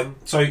 Does it?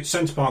 So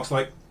Centre Park's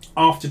like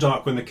after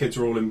dark when the kids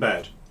are all in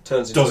bed.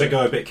 Turns into Does it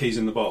go a bit keys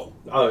in the bowl?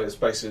 Oh, it's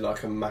basically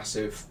like a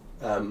massive.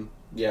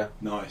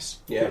 Nice.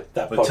 Yeah.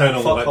 That But turn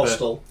on Fuck like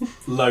hostel. the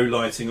low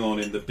lighting on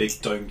in the big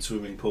domed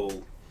swimming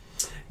pool.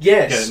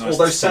 Yes, Yeah, nice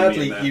although to see me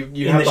sadly in there.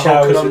 you in have the the whole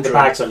showers with the conundrum.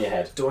 bags on your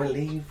head. Do I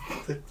leave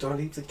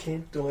the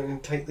kid? Do I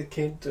take the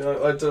kid?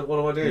 What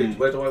do I do?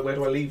 Where do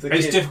I leave the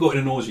It's kid? difficult in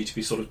an orgy to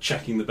be sort of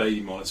checking the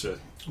baby monitor.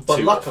 But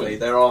too luckily often.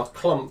 there are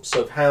clumps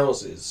of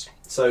houses,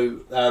 so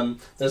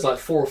there's like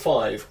 4 or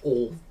 5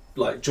 all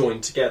like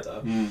joined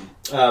together.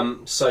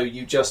 So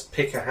you just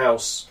pick a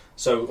house.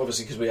 So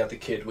obviously because we had the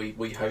kid, we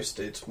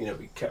hosted. You know,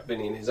 we kept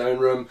Vinny in his own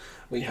room.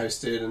 We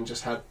hosted and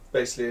just had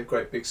basically a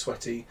great big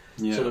sweaty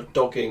sort of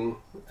dogging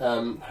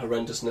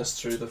horrendousness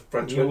through the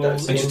French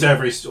windows. And just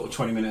every sort of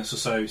 20 minutes or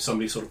so,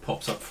 somebody sort of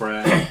pops up for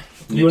air.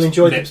 You will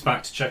enjoy nips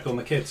back to check on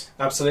the kids.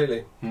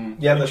 Absolutely.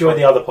 Yeah, that's enjoy right.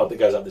 the other pod that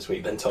goes up this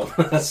week, then, Tom.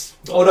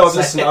 Oh no, I've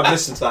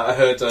listened to that. I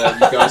heard you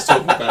guys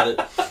talking about it.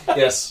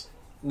 Yes.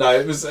 No,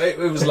 it was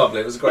lovely.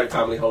 It was a great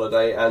family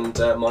holiday, and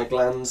my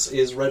glands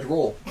is red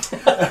raw.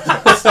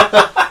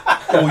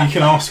 All you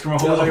can ask from a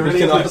holiday, All we really.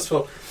 can isn't it? ask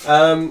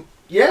for.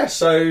 Yeah,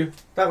 so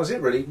that was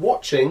it really.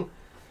 Watching,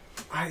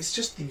 it's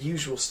just the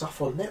usual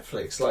stuff on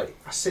Netflix. Like,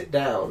 I sit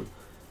down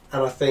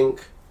and I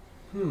think,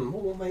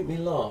 what will make me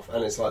laugh?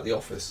 And it's like The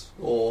Office,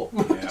 or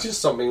just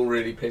something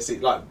really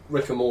pissy, like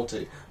Rick and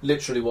Morty.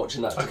 Literally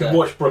watching that I today. could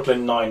watch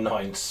Brooklyn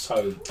Nine-Nine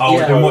so... Oh, Yeah.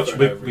 we've been over watching. and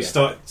We over again.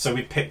 started. So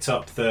we picked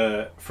up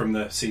from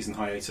the season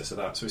hiatus of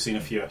that. So we've seen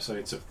a few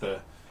episodes of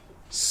the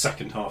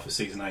second half of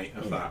season 8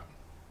 of that.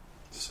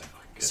 So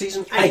fucking good.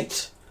 Season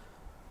 8.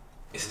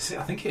 Is it,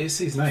 I think it is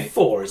season 8.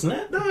 4, isn't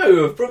it?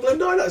 No, Brooklyn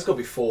Nine-Nine. It's got to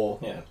be 4.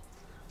 Yeah.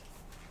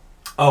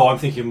 Oh, I'm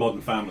thinking of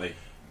Modern Family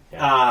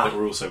Ah. that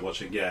we're also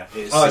watching. Yeah.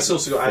 It's Oh, it's season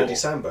also got 4. Andy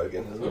Samberg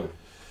in, hasn't it?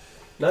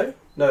 No?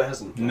 No, it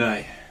hasn't.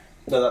 No,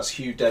 No, that's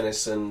Hugh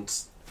Dennis and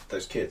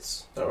those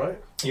kids. All right.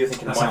 You're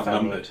thinking that's of My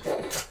Family.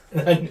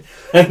 Outnumbered.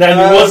 and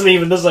then it wasn't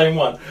even the same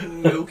one.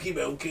 Milky.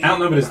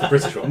 Outnumbered is the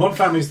British one. Modern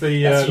Family is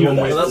the That's one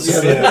you, with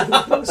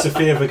that's-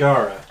 Sofia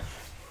Vergara.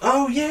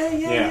 Oh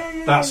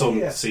yeah. That's on.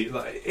 yeah. See,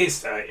 like,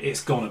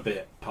 it's gone a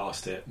bit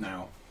past it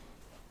now.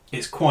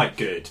 It's quite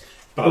good,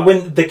 But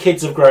when the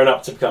kids have grown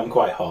up to become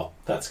quite hot,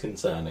 that's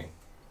concerning.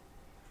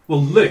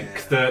 well,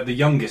 Luke, the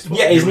youngest one,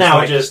 Yeah, he he's was now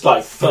like just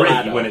like full 3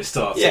 adult. when it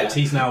started. Yeah.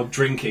 He's now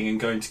drinking and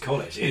going to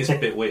college. It is a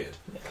bit weird.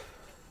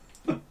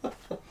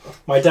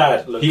 My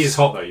dad looks. He is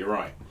hot though. You're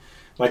right.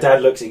 My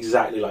dad looks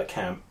exactly like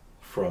Cam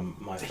from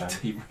My Family.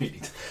 He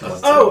really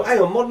does. Oh, hang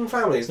on. Modern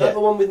Family. Is that Yeah. the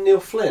one with Neil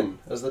Flynn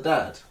as the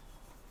dad?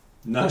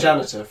 No, The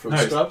janitor from no,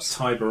 it's Scrubs.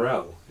 Ty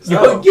Burrell.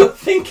 You're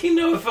thinking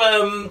of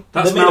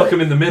That's the middle. Malcolm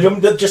in the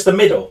Middle. Just the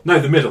middle. No,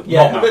 the middle.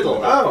 Yeah. not The Malcolm middle.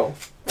 in the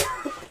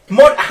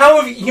Oh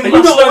How have you? Are you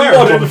must not know aware of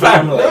Modern Modern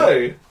Family?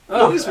 Family.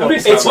 no. What is Modern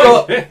It's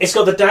Family?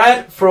 got the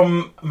dad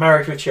from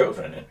Married with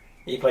Children in.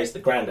 He plays the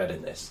granddad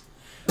in this.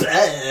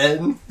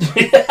 Ben. Is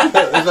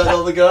that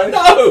not the guy?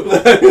 No,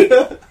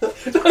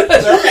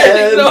 that's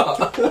really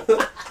not.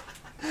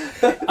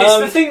 It's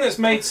the thing that's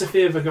made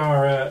Sofia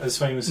Vergara as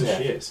famous as Yeah.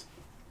 she is.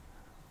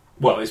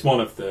 Well, it's one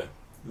of the.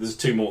 There's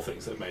 2 more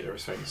things that have made her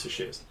as famous as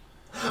she is.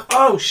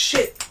 Oh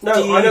shit!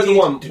 No, I know the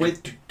one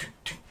with.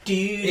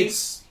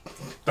 It's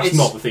That's It's-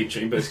 not the theme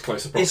tune, but it's a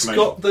close it's approximation.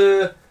 got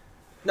the.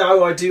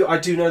 No, I do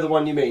know the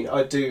one you mean.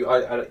 I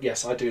do.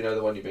 Yes, I do know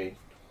the one you mean.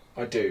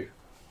 I do.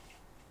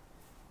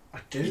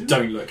 You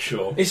don't look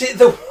sure. Is it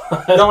the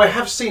No, I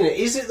have seen it.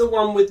 Is it the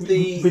one with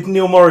the? with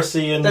Neil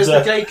Morrissey and There's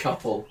the gay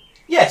couple.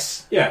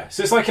 yes, Yeah,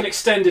 so it's like an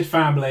extended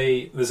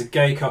family. There's a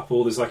gay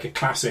couple. There's like a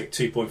classic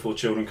 2.4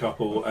 children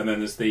couple, and then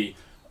there's the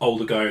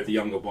older guy with the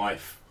younger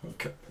wife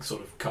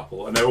sort of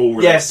couple, and they're all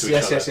related Yes, to each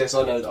yes, other. yes.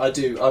 I know. I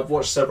do. I've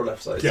watched several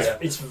episodes. Yeah. Yeah.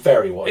 it's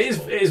very It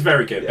watchable. is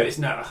very good, Yeah. but it's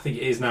now. I think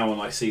it is now on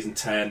like season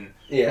 10,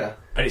 Yeah.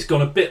 and it's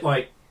gone a bit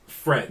like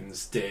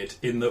Friends did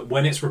in that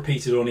when it's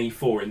repeated on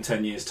E4 in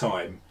 10 years'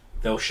 time,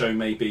 they'll show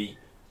maybe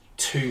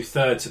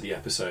 2/3 of the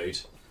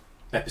episodes,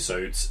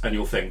 and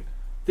you'll think,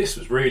 this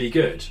was really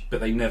good, but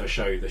they never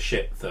show the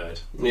shit third.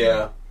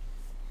 Yeah.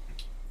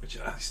 Which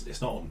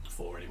it's not on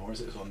 4 anymore, is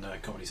it? It's on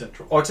Comedy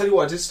Central. Oh, I tell you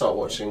what, I did start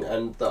watching,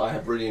 and that I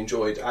have really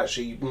enjoyed.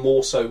 Actually,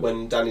 more so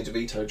when Danny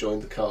DeVito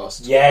joined the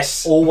cast.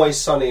 Yes. Always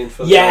Sunny in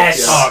Philadelphia.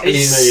 Yes! Oh,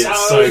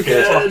 It's so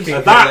good.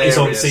 Fucking That is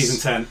on hilarious. season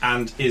 10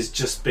 and is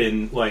just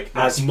been like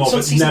It's on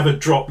it's season- never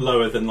dropped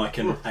lower than like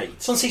an 8.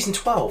 It's on season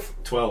 12.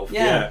 12.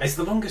 Yeah. Yeah. It's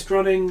the longest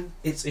running.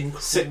 It's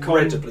Sitcom.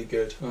 incredibly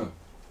good.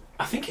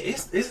 I think it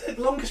is. Is it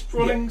the longest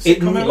running Yeah.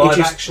 sitcom It ever? Live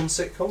just- action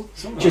sitcom.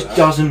 Something Just like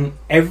that. doesn't.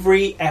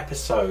 Every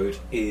episode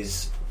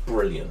is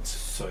brilliant.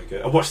 So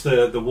good. I watched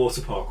the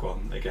water park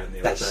one again the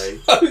other day.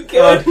 So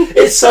good.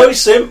 It's so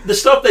simple. The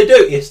stuff they do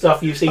is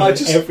stuff you've seen I in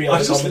just, every other I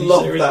just comedy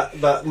love series.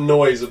 that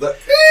noise of that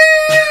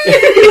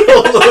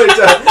all the way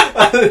down,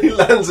 and then he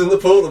lands in the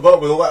pool at the bottom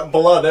with all that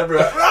blood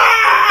everywhere.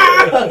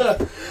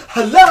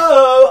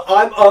 Hello,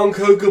 I'm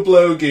Uncle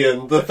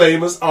Goblogian, the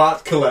famous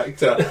art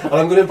collector, and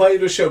I'm going to invite you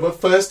to a show. But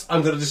first,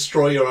 I'm going to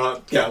destroy your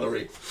art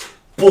gallery.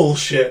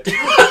 Bullshit,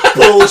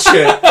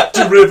 bullshit,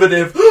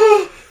 derivative.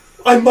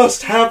 I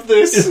must have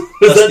this.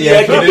 That's the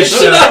air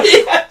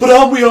conditioner. But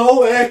aren't we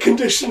all air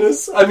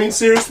conditioners? I mean,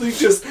 seriously,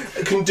 just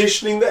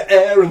conditioning the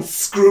air and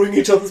screwing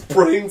each other's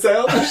brains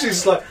out. And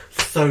she's like,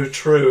 so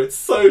true. It's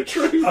so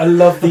true. I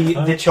love the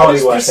And Charlie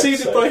it's Work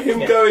preceded episode. by him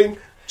Yeah. going,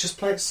 just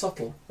play it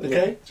subtle,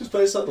 okay? Just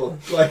play it subtle.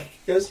 Like,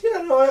 he goes,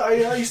 yeah, no,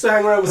 I used to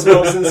hang around with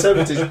girls in the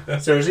 70s.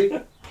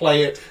 Seriously,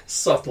 play it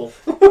subtle.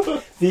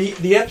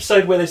 The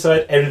episode where they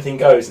said everything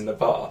goes in the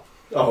bar.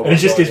 Oh, And it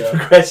just my gets God, yeah.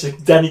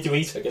 progressive. Danny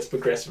DeVito gets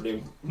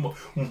progressively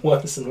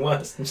worse and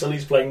worse until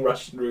he's playing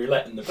Russian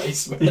roulette in the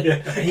basement.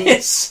 Yeah.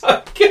 It's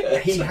so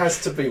good. He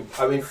has to be,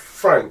 I mean,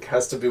 Frank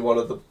has to be one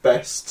of the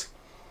best.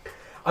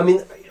 I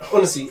mean,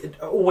 honestly,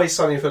 Always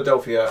Sunny in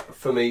Philadelphia,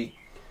 for me,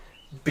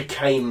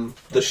 became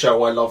the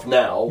show I love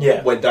now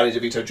Yeah. when Danny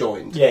DeVito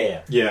joined.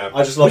 Yeah. Yeah.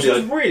 I just love Which the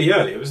was really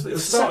early. It was the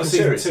start of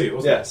season 2,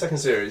 wasn't Yeah, it? second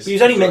series. He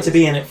was only meant to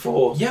be in it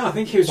for. Yeah, I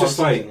think he was One just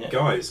like, season, yeah.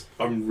 guys,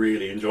 I'm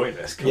really enjoying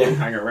this. Come Yeah. on,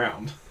 hang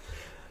around.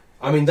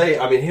 I mean,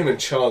 him and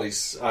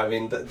Charlie's. I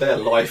mean, their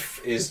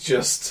life is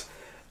just.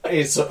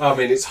 It's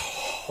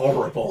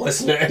horrible,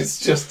 isn't it?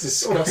 It's just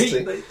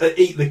disgusting. They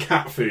eat the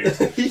cat food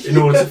in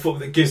order to fall.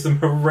 That gives them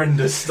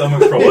horrendous stomach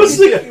problems. What's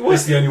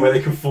It's the only way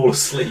they can fall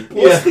asleep.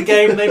 What's the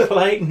game they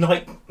play?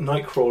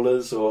 Night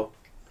crawlers or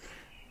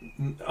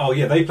Oh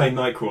yeah, they play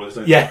Nightcrawlers,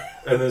 don't yeah.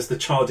 they? And there's the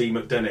Charlie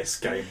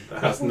McDennis game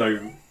that has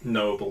no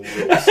knowable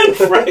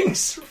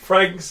rules.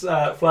 Frank's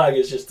flag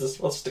is just a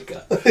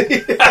swastika.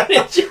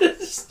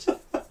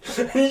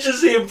 And you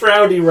just see him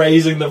proudly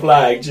raising the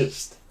flag.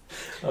 Just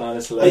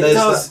that's It there's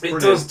hilarious. that it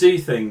brilliant- does do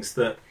things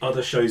that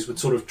other shows would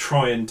sort of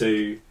try and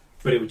do,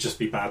 but it would just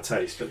be bad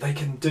taste. But they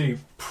can do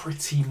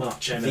pretty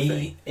much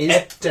anything. Is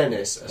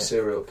Dennis a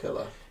serial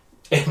killer?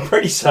 I'm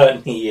pretty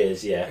certain he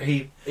is. Yeah.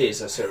 He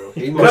is a serial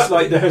killer. He Well, must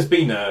like there has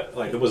been there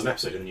was an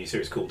episode in the new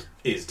series called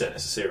 "Is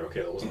Dennis a Serial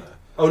Killer?" Wasn't there?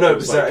 Oh no, It it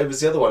was was, like- it was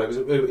the other one. It was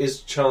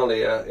Is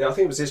Charlie. I think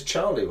it was Is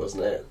Charlie,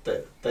 wasn't it?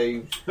 That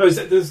they. No,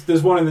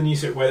 there's one in the new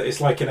series where it's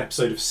like an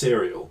episode of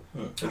Serial,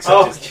 except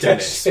Oh, it's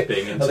Dennis yes.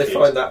 being Oh, they interviewed.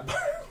 find that.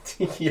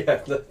 Yeah,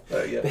 yeah.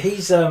 But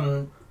he's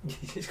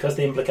it's because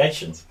the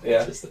implications.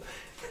 Yeah. It's just-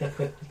 I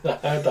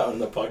heard that on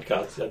the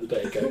podcast the other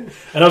day ago,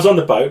 and I was on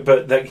the boat,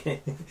 but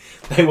they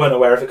weren't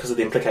aware of it because of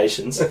the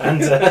implications.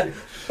 And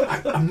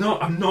I'm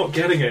not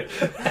getting it.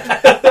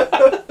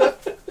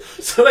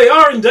 So they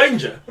are in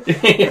danger.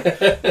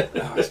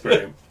 Oh, it's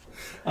brilliant,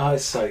 oh,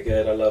 it's so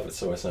good. I love it.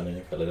 So it's only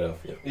in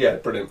Philadelphia. Yeah,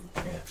 brilliant.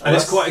 Yeah. and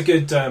it's quite a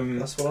good.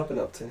 That's what I've been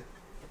up to.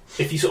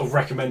 If you sort of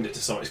recommend it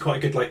to someone, it's quite a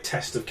good like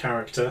test of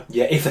character.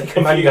 Yeah, if they come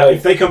If, back and go,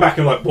 if they come back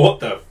and like,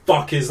 what the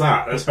fuck is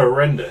that? That's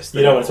horrendous.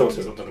 You don't want to talk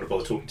to I'm not going to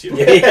bother talking to you.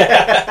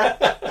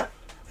 yeah.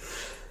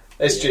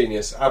 It's Yeah.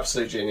 genius,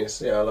 absolute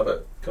genius. Yeah, I love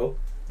it. Cool.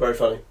 Very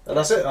funny. And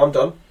that's it. I'm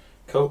done.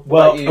 Cool.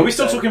 Well, Like you Are we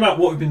still said. talking about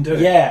what we've been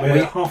doing? Yeah, we're we-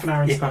 half an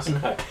hour into yeah, this.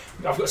 no.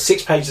 I've got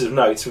 6 pages of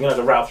notes. We're going to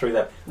have to rattle through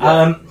them.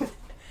 Yeah.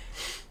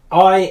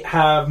 I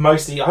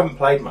haven't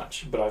played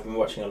much, but I've been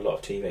watching a lot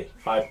of TV.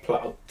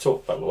 I'll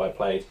talk about what I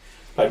played.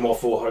 Played more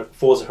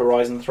Forza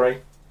Horizon 3,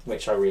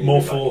 which I really More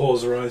like. Four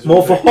Horse Horizon.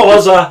 More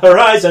Forza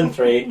Horizon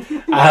 3,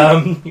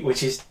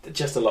 which is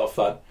just a lot of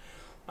fun.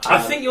 I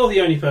think you're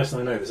the only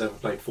person I know that's ever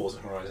played Forza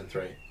Horizon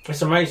 3.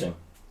 It's amazing.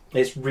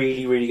 It's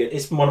really, really good.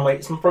 It's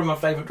probably my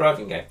favourite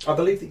driving game. I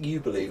believe that you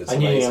believe it's I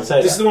knew you were amazing. gonna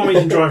say This is the one where you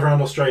can drive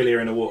around Australia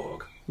in a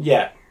warthog.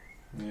 Yeah,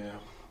 Yeah.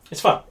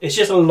 it's fun. It's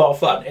just a lot of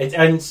fun. And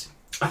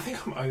I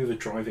think I'm over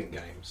driving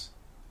games.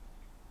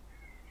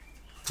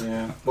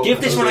 Yeah. Well,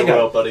 Give this because one a of go. the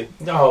world, buddy.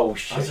 oh I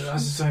shit,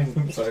 was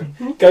saying. So,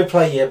 go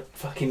play your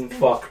fucking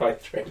Far Cry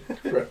 3.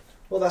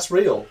 well, that's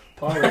real.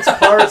 Pirates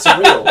are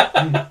real.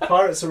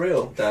 Pirates are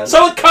real, Dan.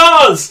 So are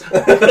cars.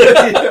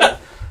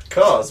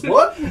 Cars,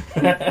 what?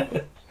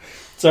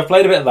 So I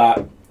played a bit of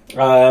that.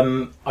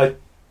 I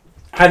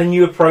had a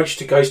new approach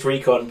to Ghost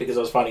Recon because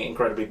I was finding it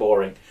incredibly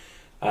boring,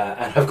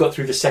 and I've got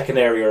through the second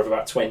area of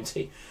about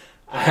 20,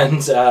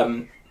 and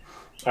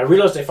I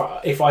realised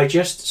if I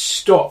just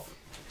stop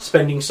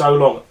spending so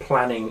long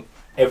planning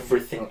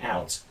everything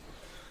out,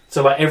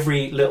 So like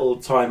every little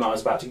time I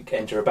was about to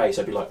enter a base,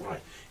 I'd be like,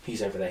 right,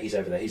 he's over there, he's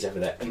over there, he's over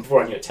there. And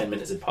before I knew it, 10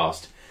 minutes had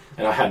passed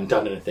and I hadn't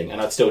done anything,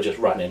 and I'd still just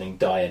run in and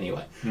die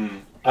anyway.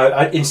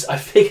 I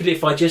figured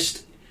if I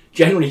just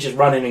generally just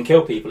run in and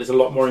kill people, it's a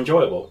lot more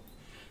enjoyable.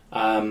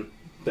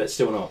 But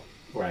still not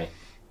great.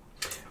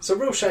 It's a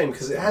real shame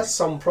because it has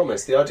some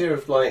promise. The idea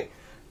of like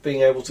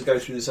being able to go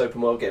through this open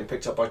world, getting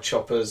picked up by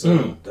choppers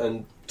and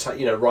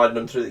riding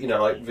them through,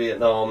 like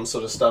Vietnam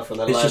sort of stuff, and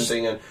then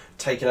landing and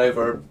taking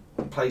over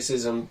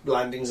places and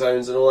landing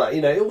zones and all that.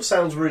 It all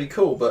sounds really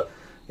cool, but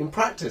in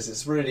practice,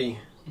 it's really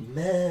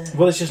meh.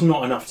 Well, it's just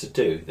not enough to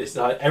do. It's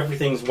like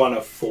everything's one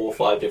of 4 or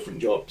 5 different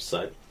jobs,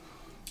 so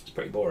it's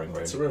pretty boring,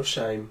 really. It's a real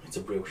shame. It's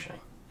a real shame.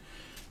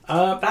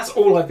 That's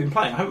all I've been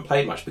playing. I haven't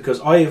played much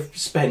because I have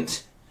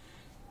spent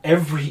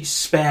every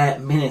spare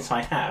minute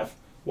I have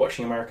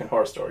watching American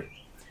Horror Story.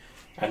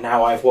 And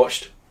now I've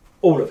watched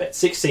all of it.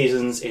 6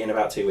 seasons in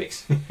about 2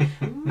 weeks.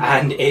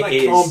 And it that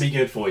is... can't be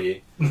good for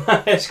you.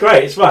 It's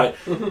great, it's fine.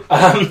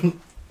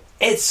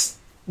 It's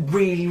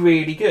really,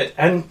 really good.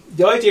 And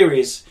the idea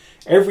is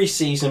every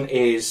season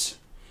is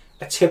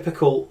a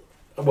typical,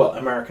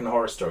 American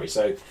Horror Story.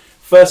 So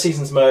first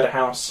season's Murder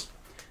House,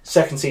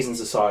 second season's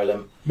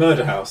Asylum.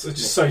 Murder House, it's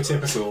just so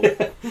typical.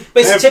 But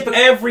it's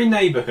every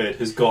neighbourhood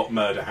has got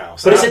Murder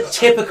House. But it's a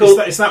typical...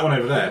 It's that one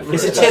over there.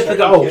 It's a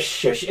typical... Oh,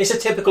 shush. It's a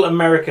typical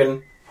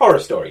American horror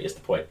story, is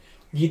the point.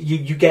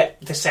 You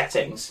get the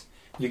settings.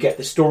 You get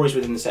the stories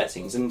within the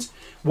settings. And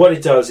what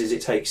it does is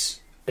it takes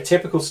a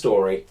typical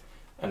story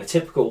and a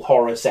typical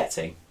horror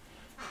setting,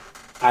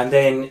 and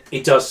then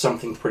it does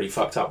something pretty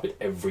fucked up with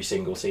every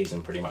single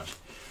season, pretty much.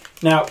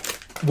 Now,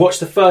 watch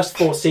the first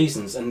 4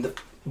 seasons, and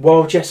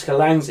while Jessica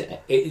Lange's in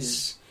it, it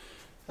is...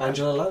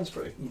 Angela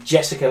Lansbury?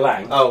 Jessica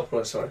Lange. Oh,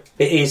 right, sorry.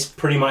 It is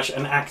pretty much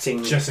an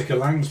acting... Jessica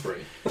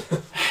Langsbury.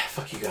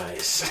 Fuck you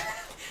guys.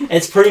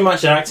 It's pretty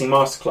much an acting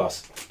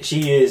masterclass.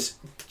 She is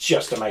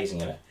just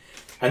amazing in it.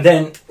 And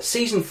then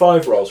season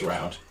 5 rolls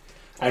around,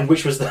 and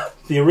which was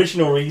the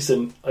original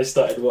reason I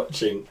started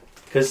watching,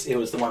 because it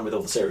was the one with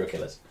all the serial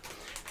killers.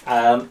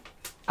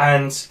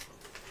 And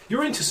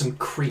you're into some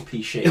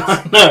creepy shit.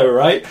 I know,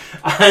 right?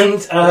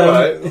 And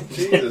right.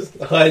 Jesus,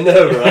 I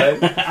know,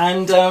 right?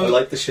 And I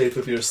like the shape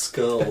of your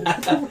skull.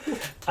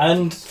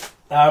 And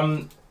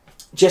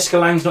Jessica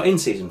Lange's not in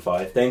season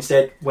 5. They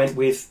instead went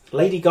with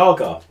Lady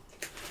Gaga.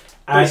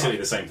 Basically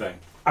the same thing.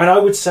 And I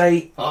would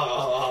say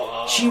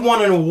she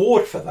won an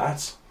award for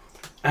that.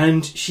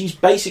 And she's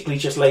basically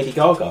just Lady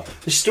Gaga.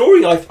 The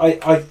story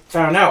I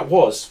found out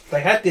was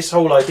they had this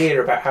whole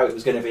idea about how it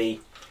was going to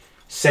be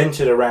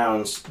centred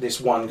around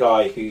this one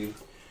guy who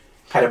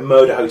had a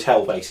murder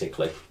hotel,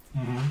 basically.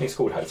 Mm-hmm. It's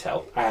called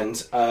Hotel. And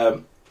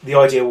the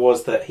idea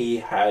was that he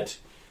had,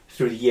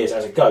 through the years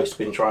as a ghost,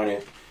 been trying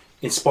to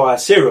inspire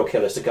serial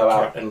killers to go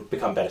out and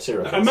become better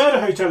serial killers. A murder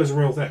hotel is a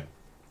real thing.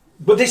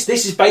 But this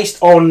is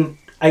based on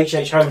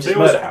H.H. Holmes'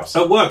 Murder House.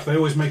 At work, they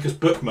always make us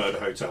book murder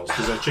hotels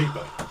because they're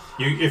cheaper.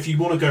 If you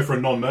want to go for a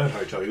non-murder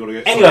hotel, you got to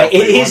get... Anyway,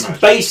 it is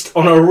based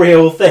on a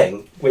real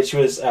thing, which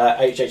was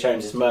H.H.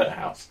 Holmes' Murder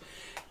House.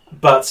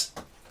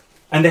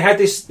 And they had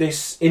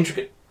this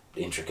intricate,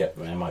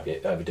 I might be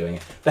overdoing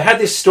it. They had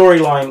this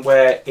storyline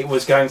where it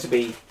was going to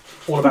be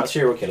all about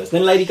serial killers.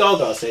 Then Lady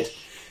Gaga said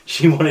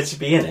she wanted to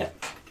be in it.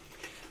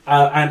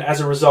 And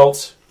as a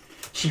result,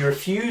 she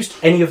refused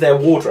any of their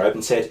wardrobe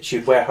and said she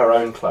would wear her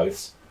own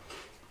clothes.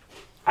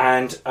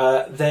 And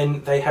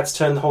then they had to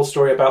turn the whole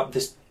story about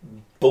this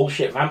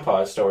bullshit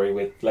vampire story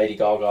with Lady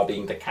Gaga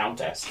being the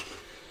Countess.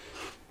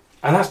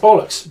 And that's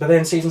bollocks. But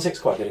then season 6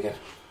 quite good again.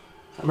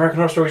 American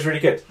Horror Story is really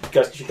good. You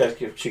guys should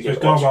give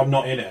it a watch. Gaga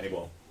not in it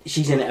anymore.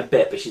 She's in it a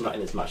bit, but she's not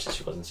in as much as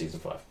she was in season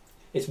 5.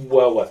 It's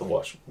well worth a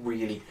watch.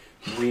 Really,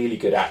 really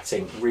good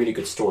acting. Really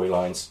good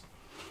storylines.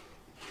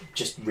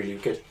 Just really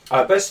good.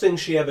 Best thing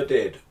she ever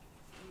did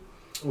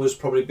was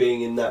probably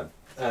being in that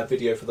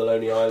video for the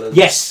Lonely Island.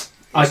 Yes,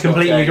 I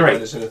completely agree.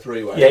 It's in a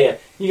 3-way. Yeah.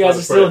 You guys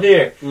are still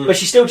here. But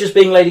she's still just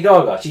being Lady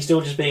Gaga. She's still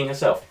just being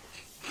herself.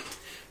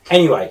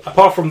 Anyway,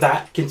 apart from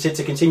that,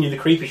 to continue the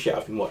creepy shit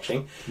I've been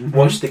watching,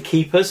 watch The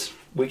Keepers,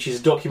 which is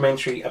a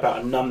documentary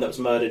about a nun that was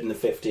murdered in the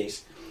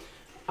 50s.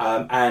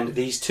 And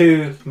these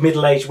 2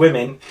 middle-aged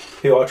women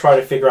who are trying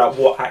to figure out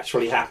what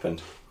actually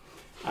happened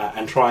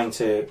and trying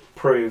to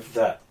prove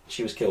that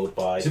she was killed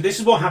by... So this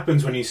is what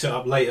happens when you sit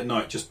up late at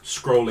night just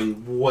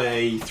scrolling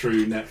way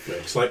through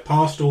Netflix, like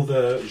past all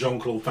the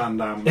Jean-Claude Van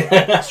Damme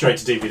straight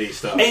to DVD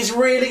stuff. It's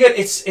really good.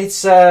 It's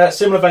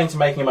similar vein to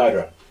Making a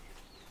Murderer.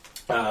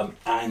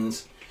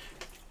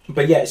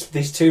 But yeah, it's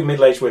these 2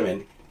 middle-aged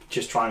women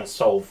just trying to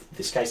solve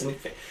this case. And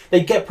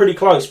they get pretty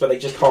close, but they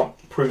just can't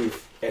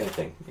prove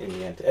anything in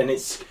the end. And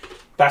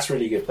that's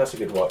really good. That's a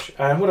good watch.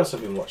 And what else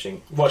have I been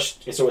watching?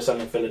 Watched It's Always Sunny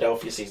in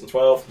Philadelphia, season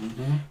 12.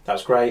 Mm-hmm. That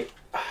was great.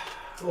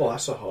 Oh,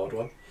 that's a hard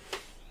one.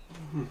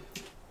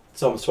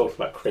 Someone's talking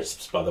about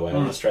crisps, by the way. I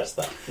want to stress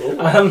that.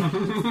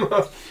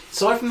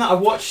 Aside from that, I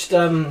watched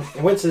a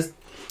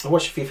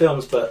few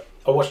films, but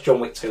I watched John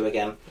Wick 2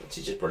 again, which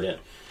is just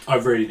brilliant. I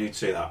really need to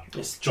see that.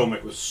 John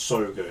Wick was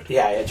so good.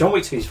 Yeah, John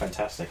Wick 2 is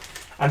fantastic.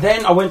 And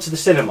then I went to the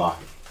cinema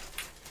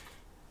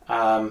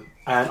and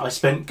I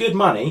spent good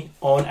money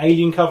on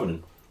Alien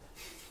Covenant,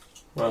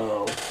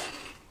 Wow.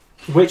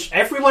 which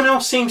everyone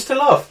else seems to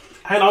love.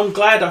 And I'm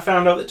glad I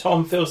found out that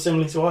Tom feels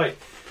similarly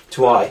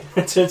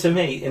to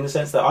me, in the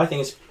sense that I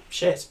think it's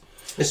shit.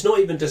 It's not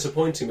even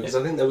disappointing because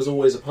I think there was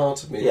always a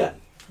part of me Yeah.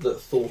 that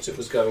thought it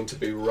was going to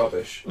be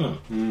rubbish.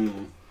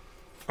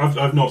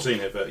 I've not seen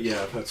it, but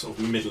yeah, I've had sort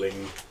of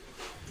middling.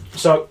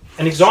 So,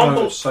 an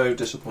example... So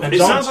disappointing. It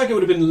sounds like it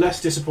would have been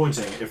less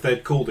disappointing if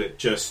they'd called it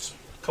just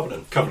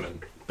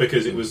Covenant.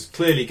 because it was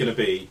clearly going to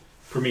be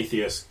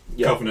Prometheus,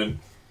 Yeah. Covenant,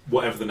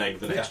 whatever the name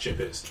of the next chip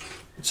is.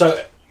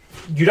 So,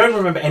 you don't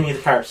remember any of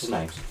the characters'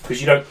 names, because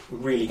you don't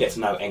really get to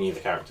know any of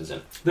the characters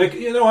in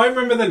it. I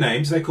remember their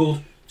names. They're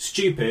called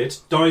Stupid,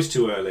 Dies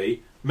Too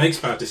Early, Makes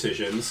Bad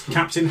Decisions,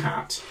 Captain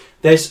Hat,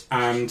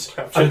 and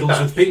Fiddles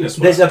with Penis.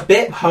 There's a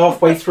bit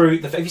halfway through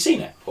the... Have you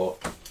seen it? Or?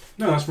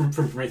 No, that's from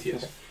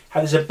Prometheus.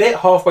 There's a bit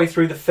halfway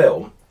through the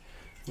film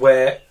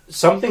where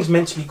something's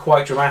meant to be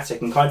quite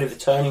dramatic and kind of the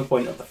turning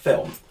point of the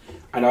film,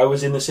 and I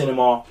was in the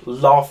cinema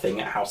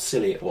laughing at how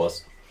silly it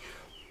was.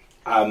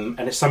 And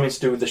it's something to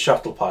do with the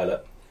shuttle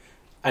pilot.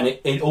 And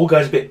it all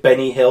goes a bit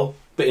Benny Hill,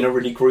 but in a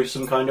really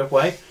gruesome kind of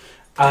way.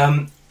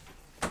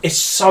 It's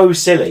so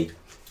silly.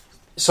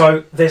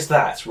 So there's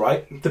that,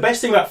 right? The best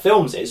thing about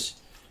films is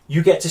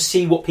you get to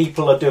see what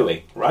people are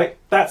doing, right?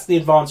 That's the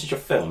advantage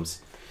of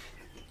films.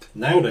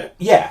 Nailed it.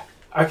 Yeah.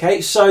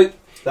 Okay, so...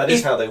 That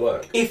is how they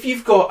work. If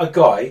you've got a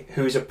guy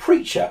who is a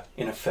preacher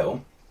in a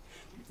film,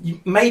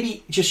 you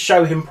maybe just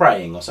show him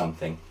praying or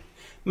something.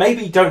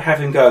 Maybe don't have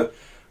him go,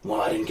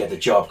 well, I didn't get the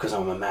job because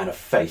I'm a man of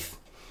faith.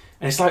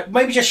 And it's like,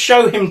 maybe just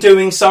show him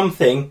doing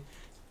something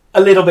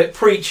a little bit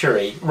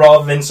preachery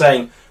rather than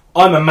saying,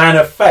 I'm a man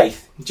of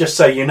faith, just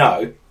so you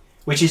know,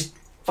 which is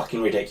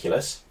fucking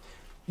ridiculous.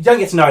 You don't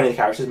get to know any of the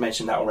characters,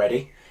 mentioned that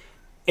already.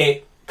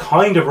 It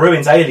kind of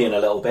ruins Alien a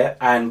little bit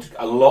and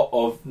a lot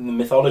of the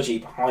mythology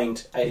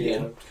behind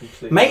Alien.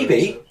 Yeah,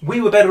 maybe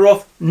we were better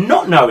off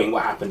not knowing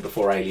what happened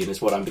before Alien,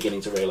 is what I'm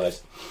beginning to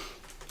realise.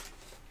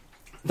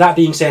 That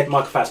being said,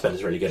 Michael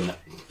Fassbender's really good in it.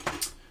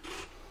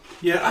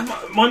 Yeah, and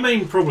my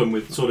main problem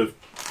with sort of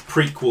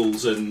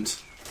prequels and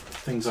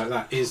things like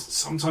that is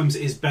sometimes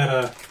it is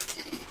better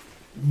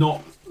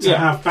not to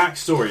have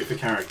backstory for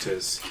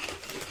characters.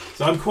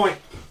 So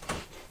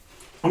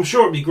I'm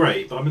sure it'd be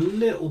great, but I'm a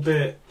little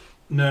bit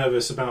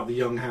nervous about the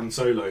young Han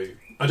Solo.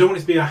 I don't want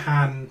it to be a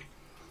Han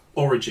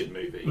origin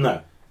movie.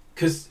 No.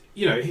 Because,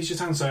 he's just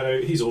Han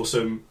Solo, he's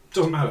awesome,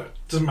 doesn't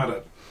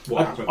matter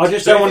what happens. I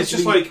just don't want it's it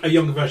to just be... like a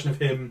younger version of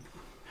him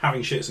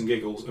having shits and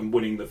giggles and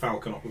winning the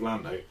Falcon off of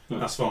Lando.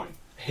 That's fine.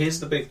 Here's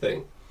the big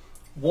thing.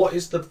 What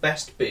is the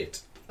best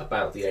bit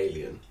about the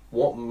alien?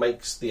 What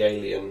makes the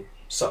alien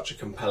such a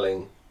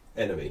compelling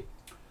enemy?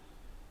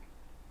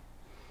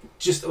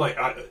 Just like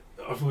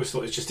I've always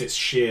thought, it's just its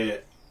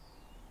sheer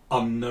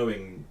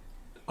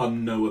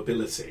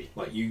unknowability.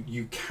 Like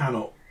you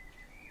cannot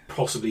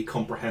possibly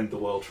comprehend the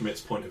world from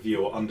its point of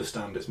view or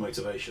understand its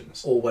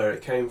motivations, or where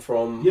it came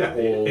from. Yeah,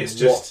 or it's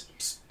just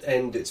what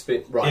end it's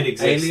been. Right, it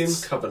exists. Alien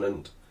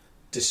Covenant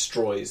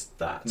destroys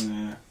that,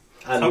 Yeah.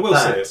 and I will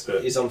that say it,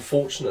 but... is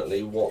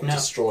unfortunately what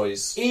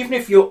destroys. Even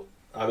if you're...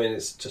 I mean,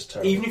 it's just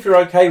terrible. Even if you're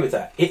okay with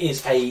that, it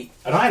is a...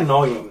 And I had an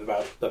argument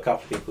about a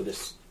couple of people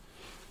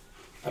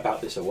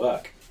about this at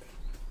work.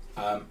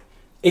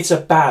 It's a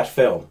bad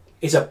film.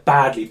 It's a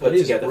badly put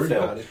together really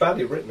film. bad. It's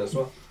badly written as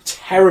well.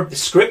 Terrible. The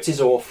script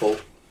is awful.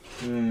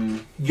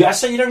 I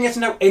say you don't get to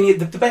know any...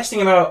 The best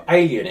thing about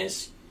Alien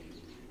is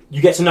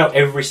you get to know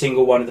every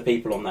single one of the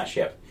people on that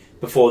ship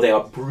before they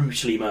are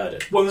brutally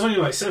murdered. Well, there's only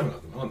like 7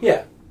 of them, aren't there?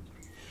 Yeah.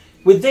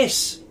 With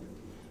this,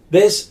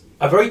 there's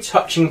a very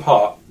touching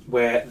part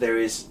where there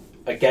is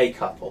a gay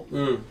couple.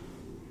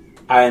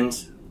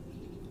 And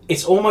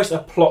it's almost a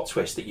plot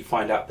twist that you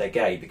find out they're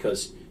gay,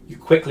 because you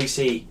quickly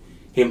see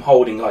him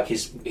holding like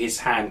his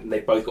hand and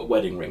they've both got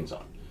wedding rings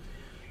on.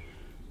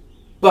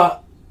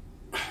 But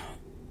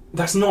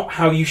that's not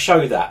how you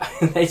show that.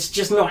 It's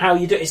just not how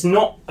you do it. It's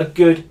not a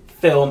good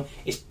film.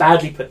 It's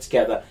badly put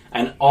together,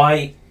 and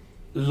I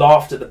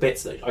laughed at the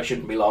bits that I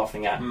shouldn't be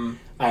laughing at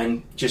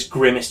and just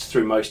grimaced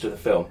through most of the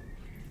film.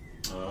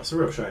 It's a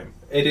real shame.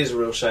 It is a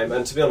real shame,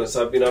 and to be honest,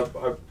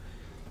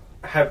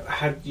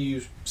 had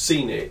you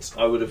seen it,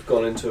 I would have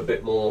gone into a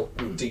bit more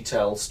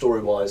detail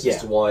story-wise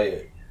as to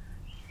why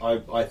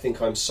I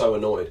think I'm so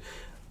annoyed.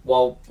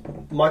 While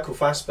Michael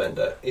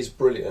Fassbender is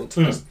brilliant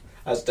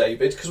as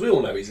David, because we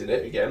all know he's in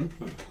it again.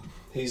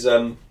 He's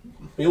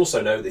we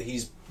also know that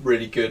he's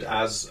really good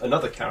as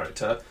another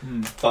character,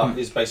 but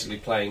is basically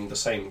playing the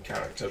same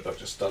character but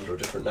just under a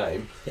different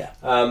name. Yeah.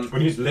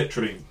 When he's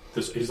literally,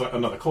 he's like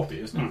another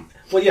copy, isn't he?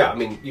 Well, yeah, I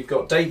mean, you've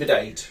got David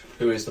 8,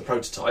 who is the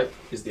prototype,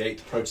 is the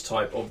 8th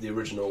prototype of the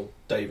original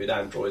David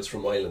androids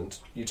from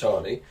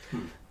Weyland-Yutani.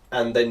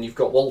 And then you've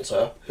got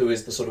Walter, who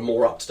is the sort of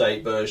more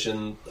up-to-date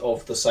version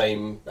of the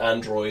same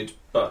android,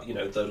 but,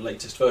 the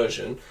latest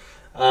version.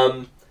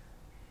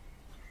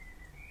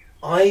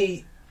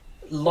 I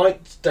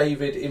liked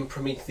David in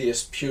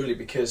Prometheus purely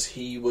because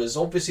he was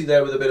obviously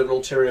there with a bit of an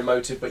ulterior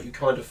motive, but you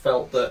kind of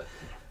felt that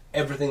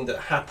everything that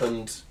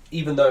happened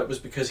even though it was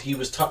because he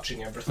was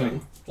touching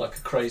everything like a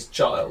crazed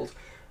child,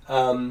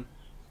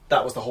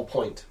 that was the whole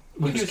point.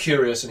 He was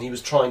curious and he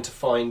was trying to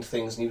find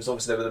things, and he was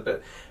obviously there with a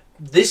bit.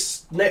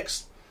 This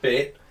next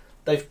bit,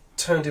 they've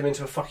turned him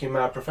into a fucking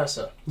mad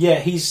professor.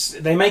 Yeah,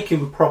 they make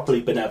him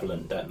properly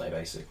benevolent, don't they?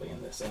 Basically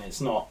in this, and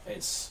it's not.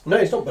 No,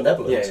 he's not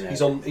benevolent. Yeah,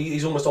 no.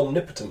 He's almost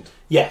omnipotent.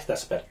 Yeah,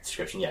 that's a better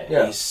description.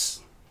 Yeah.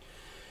 He's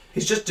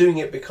just doing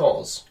it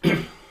because.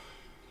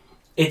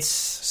 It's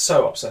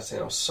so upsetting.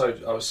 I was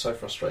so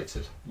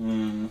frustrated.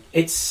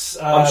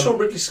 It's. I'm sure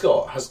Ridley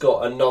Scott has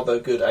got another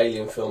good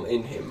Alien film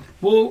in him.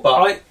 Well,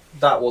 but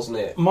that wasn't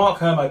it. Mark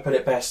Kermode put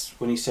it best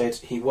when he said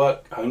he's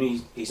at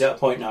a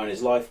point now in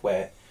his life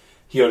where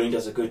he only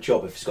does a good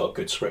job if he's got a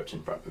good script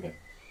in front of him.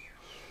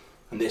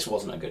 And this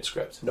wasn't a good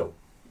script. No,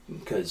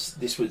 because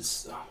this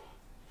was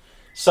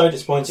so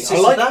disappointing.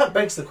 That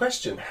begs the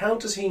question: how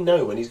does he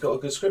know when he's got a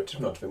good script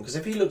in front of him? Because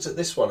if he looked at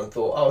this one and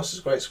thought, "Oh, this is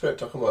a great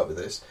script, I can work with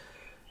this,"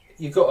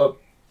 you've got to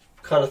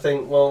kind of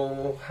think,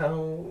 well,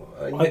 how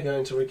are you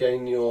going to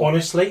regain your...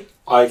 Honestly,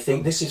 I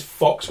think this is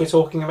Fox we're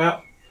talking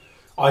about.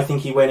 I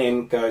think he went in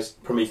and goes,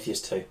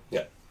 Prometheus 2.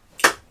 Yeah.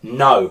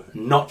 No,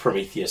 not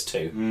Prometheus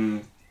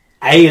 2.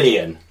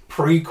 Alien,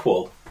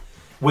 prequel,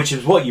 which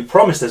is what you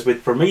promised us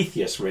with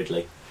Prometheus,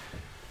 Ridley.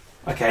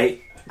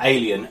 Okay,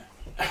 Alien.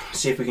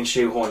 See if we can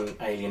shoehorn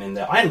Alien in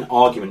there. I had an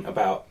argument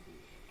about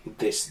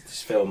this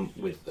film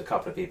with a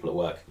couple of people at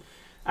work.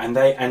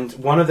 And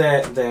one of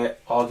their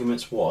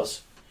arguments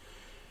was,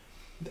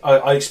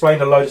 I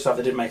explained a load of stuff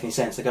that didn't make any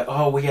sense. They go,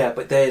 oh well, yeah,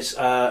 but there's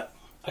a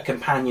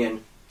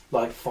companion,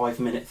 like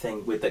 5-minute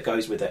thing that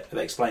goes with it that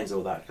explains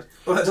all that.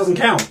 Well, that doesn't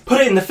count. Put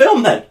it in the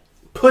film then.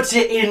 Put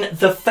it in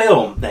the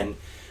film then,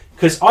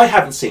 because I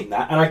haven't seen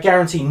that, and I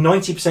guarantee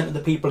 90% of the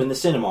people in the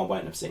cinema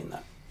won't have seen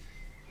that.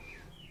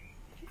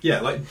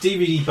 Yeah, like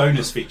DVD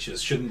bonus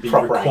features shouldn't be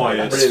Proper required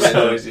angle.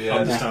 to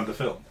understand the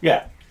film.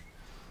 Yeah.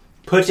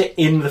 Put it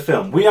in the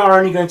film. We are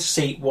only going to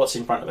see what's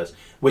in front of us,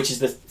 which is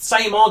the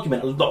same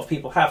argument a lot of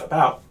people have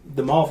about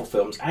the Marvel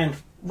films, and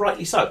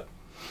rightly so.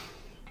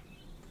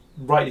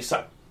 Rightly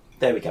so.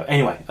 There we go.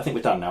 Anyway, I think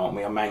we're done now, aren't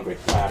we? I'm angry.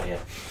 We're out of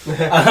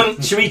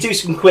here. Should we do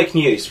some quick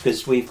news?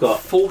 Because we've got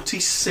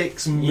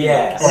 46 minutes.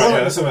 Yeah. All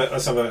right,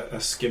 let's have a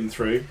skim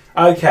through.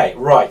 Okay,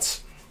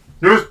 right.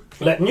 News!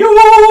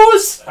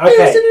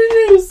 Okay.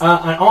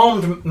 An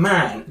armed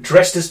man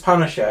dressed as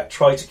Punisher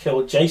tried to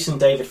kill Jason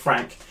David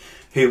Frank,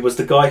 who was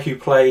the guy who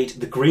played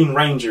the Green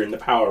Ranger in the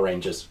Power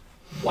Rangers.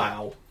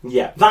 Wow.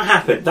 Yeah, that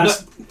happened.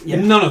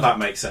 None of that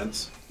makes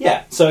sense.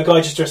 Yeah, so a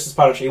guy just dressed as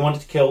Punisher. He wanted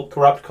to kill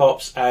corrupt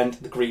cops and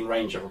the Green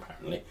Ranger,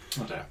 apparently.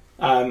 Oh dear.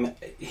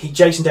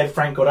 Jason David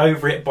Frank got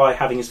over it by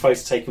having his photo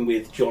taken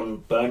with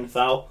John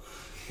Bernthal,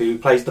 who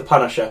plays the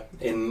Punisher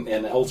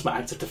in Ultimate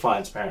Act of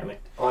Defiance, apparently.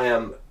 I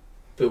am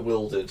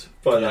bewildered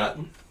by that.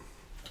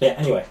 Yeah,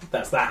 anyway,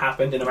 that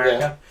happened in America.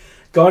 Yeah.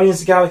 Guardians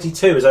of the Galaxy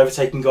 2 has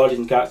overtaken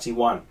Guardians of the Galaxy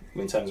 1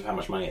 in terms of how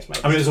much money it's made.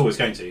 I mean, it's always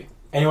going to.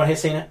 Anyone here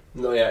seen it?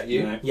 Not yet.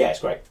 You? No. Yeah, it's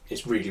great.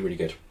 It's really, really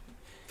good.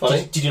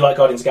 Funny? Did you like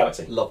Guardians of the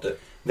Galaxy? Loved it.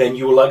 Then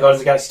you will like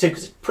Guardians of the Galaxy 2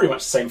 because it's pretty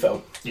much the same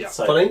film. Yeah.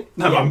 So, funny?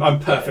 No, yeah. I'm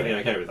perfectly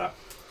okay with that.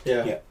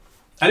 Yeah.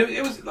 And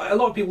it was like, a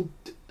lot of people.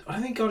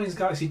 I think Guardians of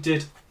the Galaxy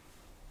did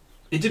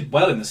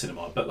well in the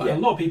cinema, but a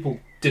lot of people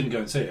didn't go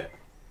and see it.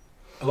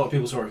 A lot of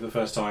people saw it for the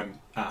first time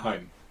at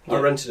home. I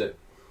rented it.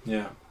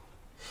 Yeah.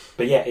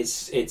 But yeah,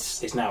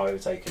 it's now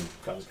overtaken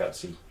Guardians of the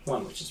Galaxy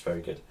 1, which is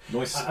very good.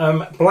 Nice.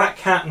 Black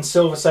Cat and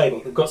Silver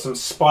Sable. We've got some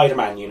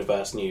Spider-Man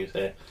universe news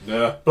here.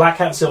 Yeah. Black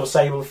Cat and Silver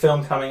Sable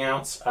film coming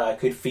out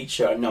could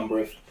feature a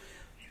number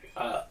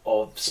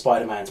of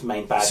Spider-Man's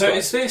main bad guys. So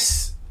is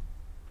this...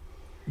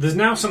 There's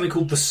now something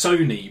called the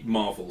Sony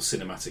Marvel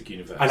Cinematic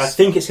Universe. And I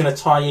think it's going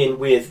to tie in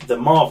with the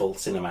Marvel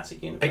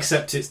Cinematic Universe.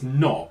 Except it's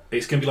not.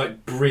 It's going to be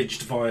like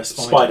bridged via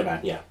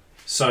Spider-Man, yeah.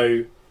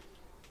 So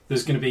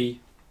there's going to be...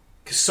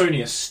 Because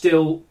Sony are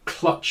still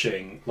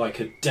clutching like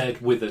a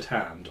dead, withered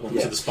hand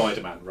onto the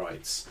Spider-Man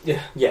rights.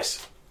 Yeah.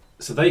 Yes.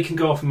 So they can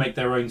go off and make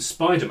their own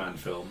Spider-Man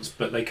films,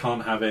 but they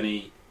can't have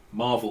any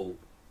Marvel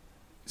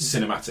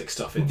cinematic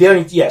stuff in.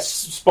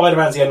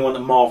 Spider-Man's the only one that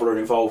Marvel are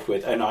involved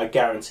with, and I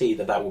guarantee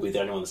that will be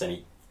the only one that's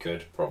any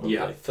good, probably.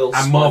 Yeah.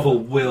 And Marvel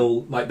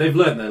will, like, they've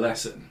learned their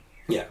lesson.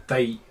 Yeah.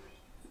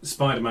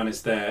 Spider-Man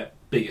is their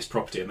biggest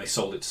property, and they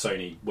sold it to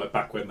Sony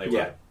back when they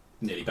were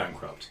nearly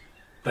bankrupt.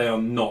 They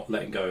are not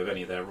letting go of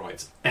any of their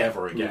rights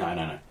ever again.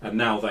 No. And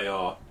now they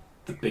are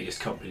the biggest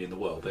company in the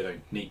world. They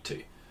don't need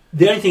to.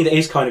 The only thing that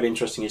is kind of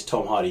interesting is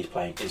Tom Hardy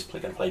is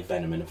going to play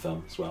Venom in a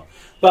film as well.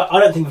 But I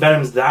don't think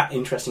Venom's that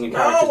interesting a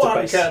character no to one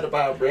base. cared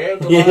about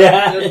Red.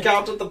 Yeah.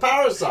 Encountered the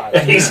parasite.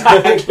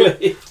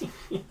 Exactly.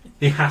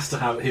 He has to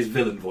have his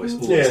villain voice.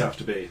 Always have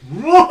to be.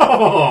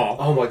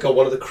 Oh my god!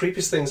 One of the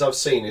creepiest things I've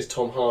seen is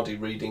Tom Hardy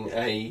reading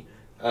a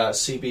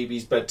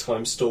CBeebies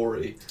bedtime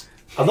story.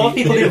 A lot of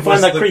people didn't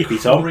find that creepy,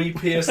 Tom.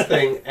 Creepiest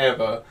thing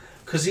ever.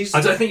 Because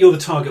I don't think you're the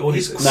target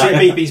audience.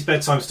 CBeebies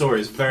bedtime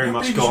story is very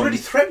much It was gone. really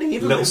threatening.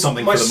 Even little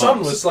something my for the son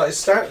mums. was like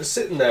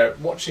sitting there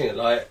watching it,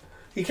 like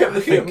He kept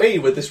looking at me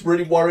with this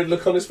really worried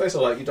look on his face.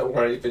 I'm like, you don't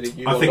worry, Vinny,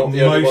 you I are think not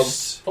the only one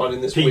most finding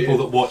this people weird.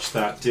 that watched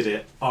that did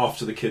it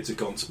after the kids had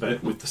gone to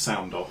bed with the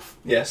sound off.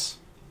 Yes.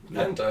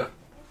 Yeah. And a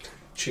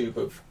tube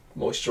of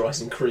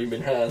moisturising cream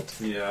in hand.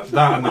 Yeah,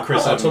 that and the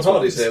Chris Evans Tom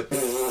Hardy's ones.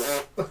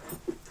 here.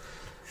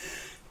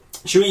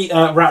 Should we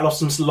rattle off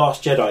some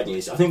Last Jedi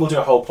news? I think we'll do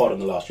a whole pod on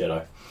The Last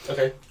Jedi.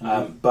 Okay.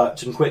 But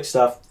some quick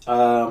stuff.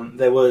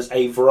 There was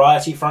a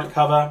Variety front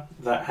cover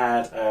that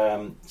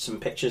had some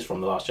pictures from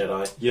The Last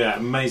Jedi. Yeah,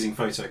 amazing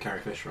photo of Carrie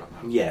Fisher on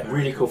that. Yeah, Very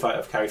really cool photo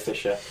of Carrie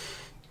Fisher.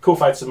 Cool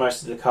photos of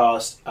most of the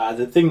cast.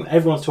 The thing that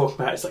everyone's talking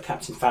about is that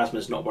Captain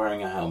Phasma's not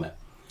wearing a helmet.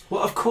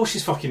 Well, of course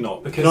she's fucking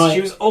not, because Can I-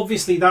 she was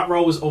obviously, that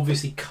role was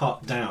obviously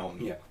cut down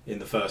Yeah. in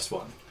the first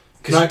one. Can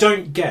Because I- you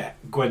don't get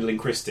Gwendolyn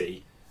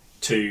Christie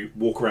to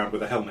walk around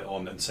with a helmet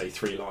on and say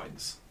 3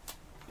 lines.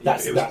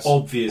 It was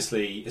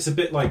obviously, it's a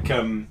bit like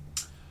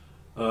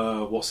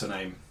what's her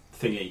name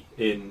thingy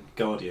in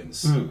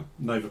Guardians,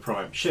 Nova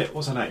Prime. Shit,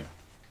 what's her name?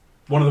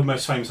 One of the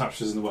most famous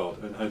actresses in the world,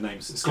 and her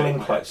name's Glenn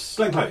Close.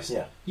 Glenn Close.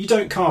 Yeah. You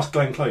don't cast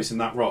Glenn Close in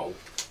that role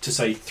to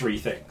say 3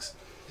 things.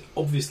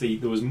 Obviously,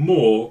 there was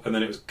more, and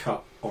then it was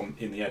cut on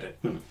in the edit.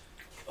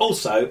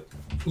 Also,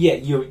 yeah,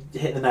 you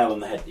hit the nail on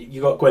the head.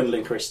 You got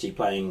Gwendolyn Christie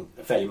playing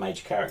a fairly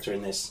major character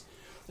in this.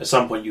 At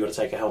some point, you got to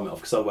take a helmet off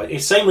because otherwise,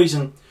 it's the same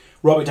reason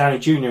Robert Downey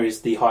Jr.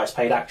 is the highest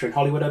paid actor in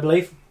Hollywood, I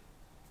believe.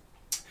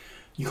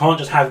 You can't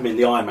just have him in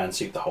the Iron Man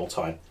suit the whole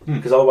time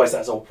because otherwise,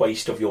 that's a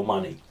waste of your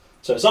money.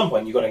 So at some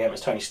point, you've got to get him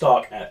as Tony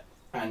Stark, and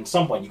at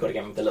some point, you've got to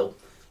get him with the little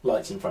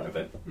lights in front of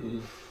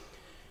him.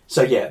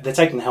 So yeah, they're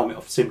taking the helmet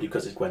off simply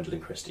because it's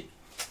Gwendolyn Christie.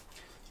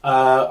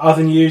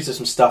 Other news, there's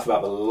some stuff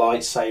about the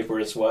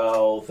lightsaber as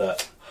well,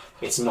 that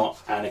it's not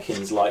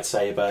Anakin's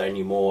lightsaber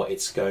anymore,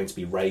 it's going to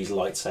be Rey's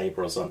lightsaber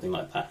or something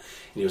like that.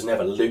 And it was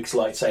never Luke's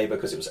lightsaber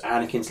because it was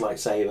Anakin's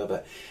lightsaber,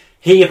 but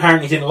he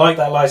apparently didn't like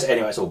that lightsaber.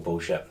 Anyway, it's all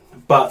bullshit.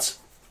 But,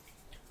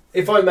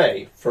 If I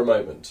may, for a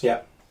moment.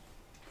 yeah,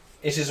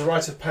 It is a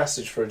rite of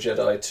passage for a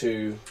Jedi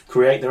to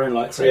create their own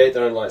lightsaber. create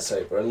their own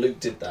lightsaber, and Luke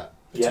did that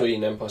Yeah.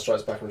 between Empire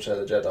Strikes Back and Return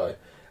of the Jedi.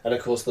 And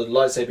of course, the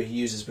lightsaber he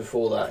uses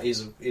before that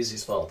is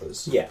his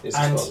father's. Yeah, Is his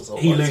and father's old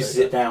he loses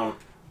lightsaber. it down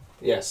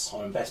Yes.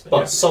 on Bespin.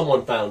 But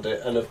someone found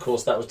it, and of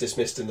course that was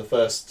dismissed in the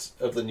first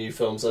of the new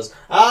films as,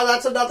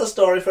 that's another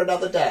story for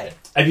another day.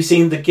 Have you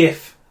seen the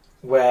GIF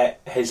where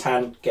his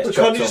hand gets But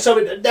chopped can't you off? just tell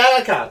me? No,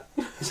 I can't.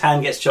 His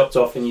hand gets chopped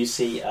off, and you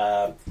see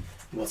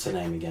what's her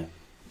name again?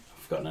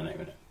 I've forgotten her name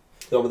in it.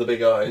 The one with the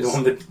big eyes. The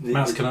one with the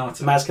Maz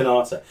Kanata. Maz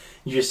Kanata.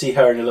 You just see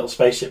her in a little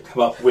spaceship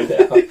come up with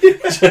it,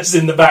 just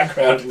in the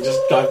background, and just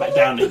dive back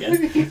down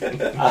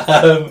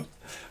again.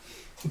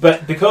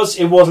 But because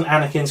it wasn't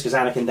Anakin's, because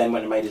Anakin then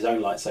went and made his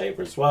own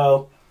lightsaber as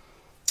well.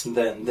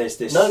 Then there's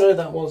this. No,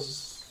 that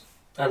was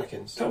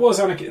Anakin's. That was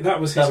Anakin.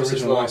 That was his That was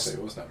his original last- lightsaber,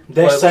 wasn't it?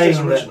 They're Well, it was saying his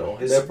that.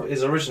 original.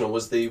 His original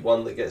was the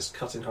one that gets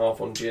cut in half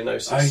on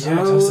Geonosis. Oh,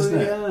 yeah, it does, doesn't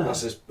it? yeah.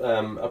 That's his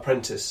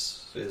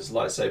apprentice's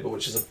lightsaber,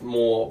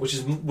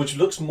 which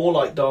looks more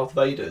like Darth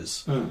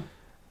Vader's. Mm.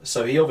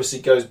 So he obviously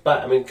goes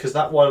back. I mean, because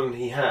that one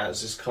he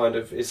has is kind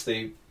of it's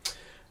the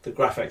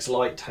Graphex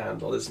light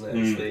handle, isn't it?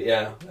 It's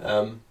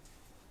the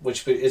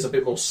which is a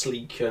bit more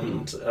sleek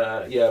and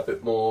a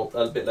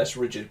bit less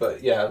rigid.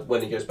 But yeah,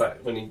 when he goes back,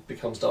 when he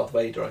becomes Darth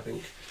Vader, I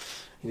think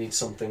he needs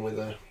something with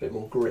a bit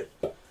more grip.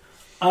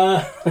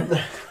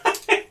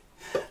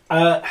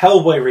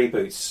 Hellboy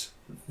reboots.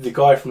 The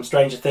guy from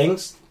Stranger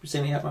Things. Have you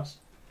seen it yet, Russ?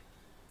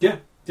 Yeah,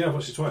 I've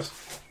watched it twice.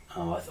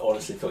 Oh, I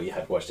honestly thought you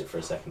had watched it for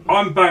a second.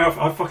 I'm bang off.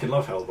 I fucking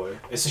love Hellboy.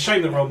 It's a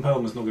shame that Ron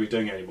Perlman's not going to be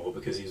doing it anymore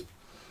because he's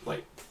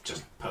like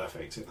just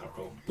perfect in that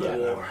role. But,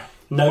 Yeah.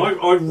 No,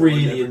 I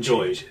really never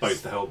enjoyed changes.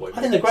 both the Hellboy. I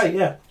think they're great.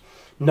 Yeah.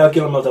 No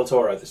Guillermo del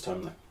Toro this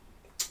time though.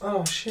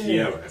 Oh shit!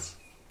 Yeah.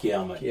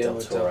 Guillermo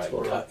Guillermo del Toro. del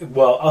Toro.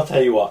 Well, I'll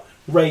tell you what.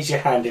 Raise your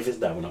hand if it's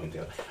no. We're not going to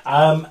do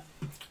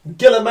it.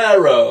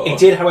 Guillermo. It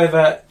did,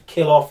 however,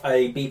 kill off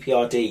a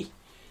BPRD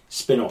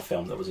spin-off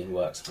film that was in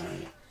works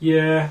apparently,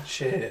 Yeah.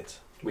 Shit.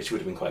 which would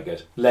have been quite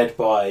good. Led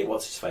by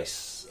what's his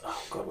face?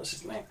 Oh God, what's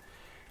his name?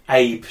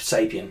 Abe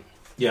Sapien.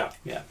 Yeah.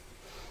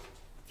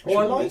 Oh,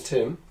 I liked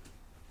him.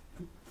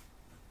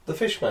 The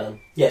Fishman.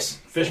 Yes.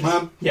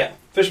 Fishman. Yeah.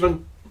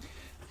 Fishman.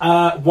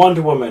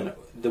 Wonder Woman.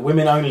 The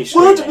women-only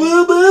screening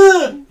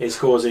Woman. is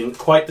causing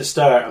quite the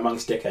stir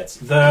amongst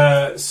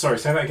dickheads. Sorry,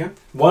 say that again.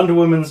 Wonder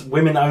Woman's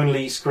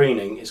women-only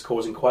screening is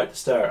causing quite the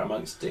stir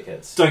amongst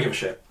dickheads. Don't give a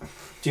shit.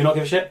 Do you not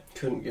give a shit?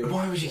 Couldn't give.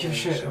 Why would you give a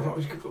shit?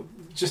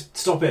 Just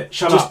stop it.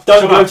 Shut Just up.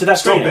 don't Shut go up. to that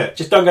Stop screening. it.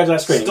 Just don't go to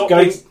that screening. Stop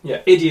Go. being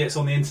Yeah. idiots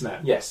on the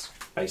internet. Yes.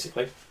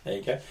 Basically. There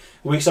you go. Are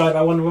we excited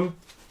about Wonder Woman?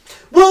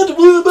 Wonder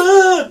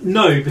Woman.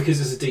 No,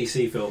 because it's a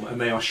DC film and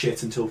they are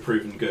shit until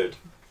proven good.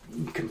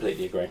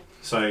 Completely agree.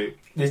 So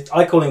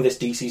I'm calling this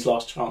DC's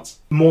last chance.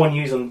 More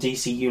news on the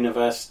DC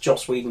Universe.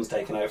 Joss Whedon's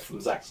taken over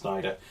from Zack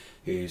Snyder,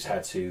 who's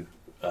had to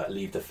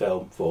leave the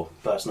film for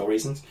personal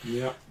reasons.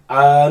 yeah.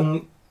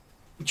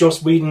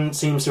 Joss Whedon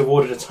seems to have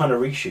ordered a ton of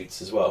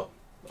reshoots as well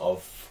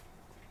of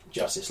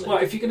Justice League. Well,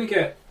 if you're going to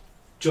get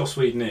Joss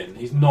Whedon in,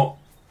 he's not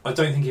I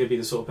don't think he'd be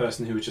the sort of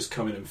person who would just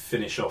come in and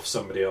finish off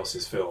somebody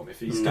else's film. If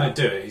he's going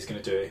to do it, he's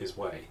going to do it his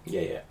way.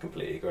 Yeah,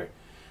 completely agree.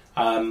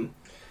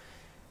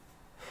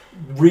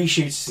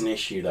 Reshoots is an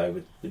issue though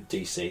with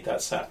DC.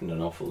 That's happened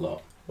an awful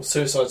lot. Well,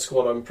 Suicide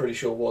Squad, I'm pretty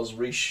sure, was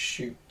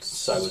reshoots.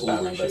 So was All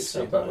Batman reshoots vs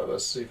of Batman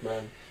vs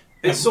Superman.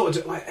 It's sort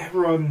of like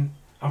everyone.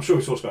 I'm sure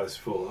we've talked about this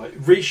before. Like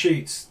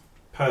reshoots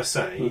per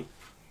se,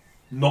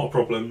 not a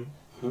problem.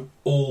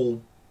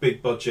 All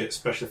big budget,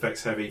 special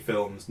effects heavy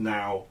films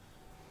now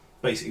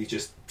basically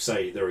just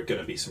say there are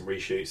going to be some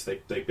reshoots.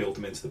 They build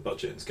them into the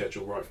budget and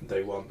schedule right from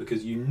day one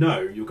because you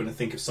know you're going to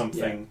think of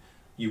something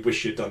you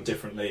wish you'd done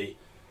differently,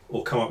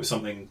 or come up with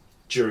something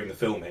during the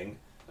filming.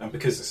 And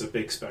because it's a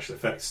big special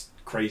effects,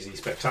 crazy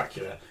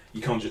spectacular,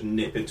 you can't just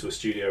nip into a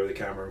studio with a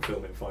camera and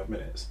film it in 5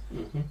 minutes.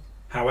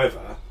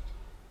 However,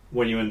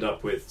 when you end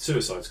up with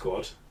Suicide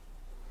Squad,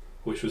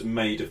 which was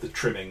made of the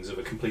trimmings of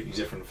a completely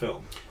different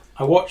film,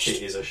 it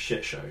is a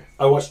shit show.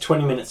 I watched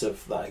 20 minutes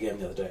of that again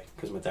the other day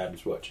because my dad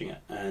was watching it,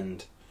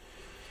 and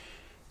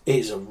it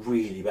is a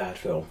really bad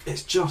film.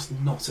 It's just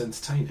not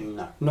entertaining.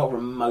 No, not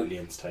remotely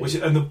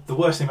entertaining. And the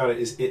worst thing about it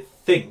is it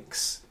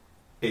thinks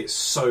it's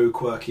so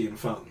quirky and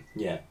fun.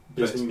 Yeah.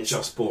 But it's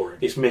just boring.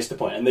 It's missed the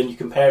point. And then you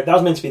compare it. That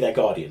was meant to be their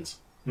Guardians.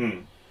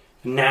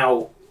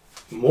 Now,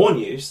 more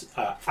news.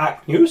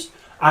 Aquaman. News!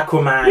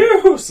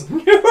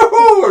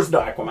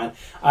 Not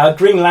Aquaman.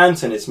 Green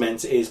Lantern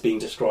is being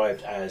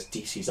described as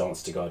DC's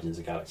answer to Guardians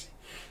of the Galaxy.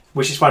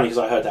 Which is funny because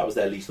I heard that was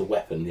their lethal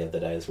weapon the other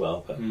day as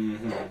well. But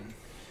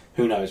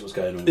who knows what's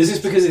going on. Is this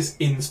because it's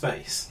in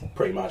space?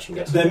 Pretty much, I'm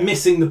guessing. They're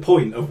missing the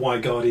point of why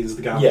Guardians of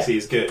the Galaxy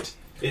is good.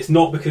 It's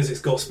not because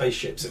it's got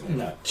spaceships in it.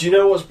 No. Do you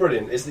know what's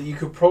brilliant? Is that you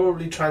could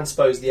probably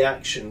transpose the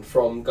action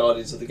from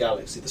Guardians of the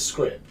Galaxy, the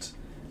script.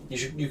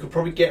 You could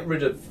probably get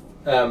rid of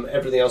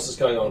everything else that's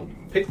going on.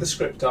 Pick the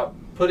script up,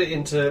 put it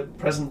into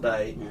present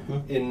day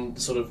in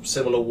sort of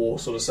similar war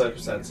sort of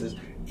circumstances.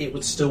 It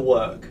would still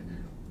work.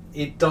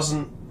 It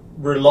doesn't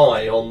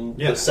rely on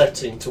the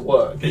setting to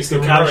work. It's the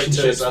the characters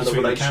relationships and the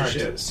between the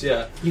relationships. characters.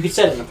 Yeah. You could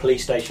set it in a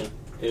police station.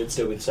 It would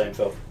still be the same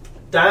film.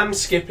 Damn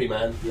Skippy,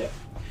 man. Yeah.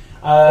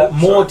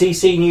 More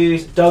DC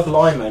news. Doug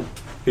Liman,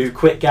 who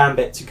quit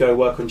Gambit to go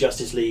work on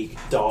Justice League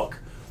Dark,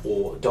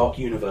 or Dark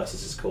Universe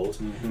as it's called,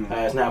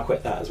 has now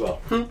quit that as well.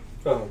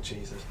 Oh,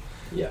 Jesus.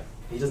 Yeah.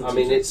 He doesn't. I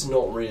mean, it's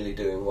not really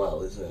doing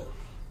well, is it?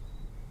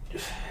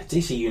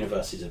 DC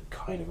Universe is a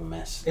kind of a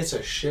mess. It's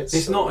a shit.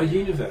 It's not a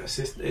universe.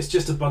 It's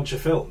just a bunch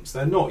of films.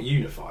 They're not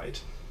unified.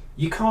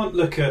 You can't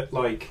look at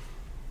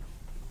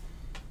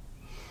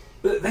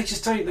they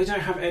just don't. They don't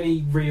have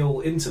any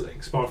real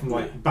interlinks apart from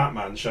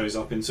Batman shows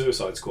up in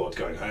Suicide Squad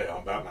going, "Hey,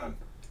 I'm Batman,"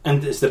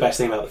 and it's the best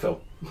thing about the film.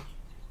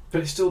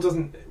 But it still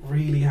doesn't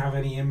really have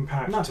any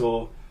impact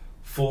or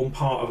form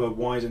part of a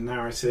wider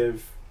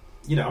narrative.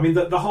 You know, I mean,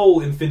 the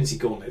whole Infinity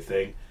Gauntlet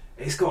thing.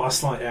 It's got a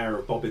slight air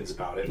of Bobbins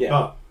about it,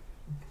 but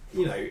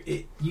you know,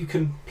 you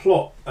can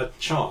plot a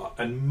chart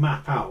and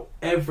map out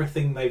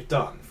everything they've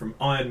done from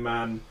Iron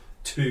Man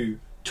to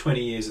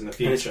 20 years in the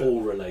future, and it's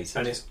all related,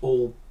 and it's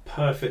all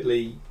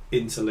perfectly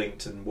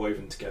interlinked and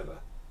woven together.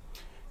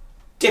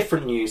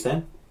 Different news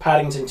then.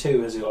 Paddington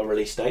 2 has got a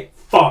release date.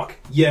 Fuck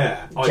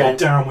yeah, I'm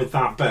down with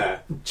that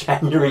bear.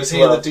 January 12th. Is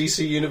he in the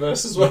DC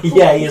universe as well?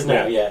 Yeah, he is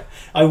now. Yeah,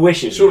 I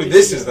wish it. Surely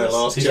this is their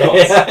last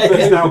chance.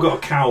 He's now got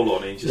a cowl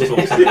on. He just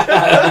talks in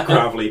a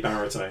gravelly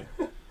baritone.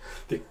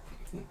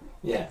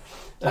 Yeah,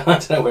 I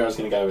don't know where I was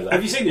going to go with that.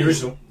 Have you seen the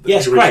original?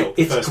 Yes, the great.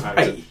 It's first great.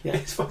 Paddington? Yeah.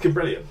 It's fucking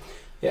brilliant.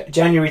 Yeah,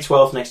 January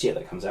 12th next year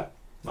that comes out.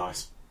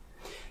 Nice.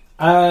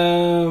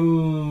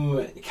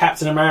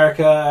 Captain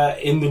America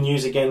in the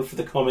news again for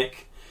the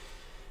comic.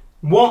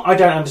 What I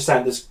don't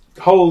understand, this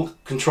whole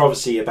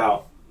controversy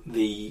about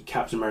the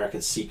Captain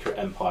America's Secret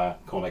Empire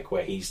comic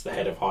where he's the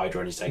head of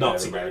Hydra and he's taking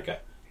over America.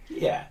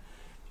 Yeah.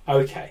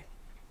 Okay.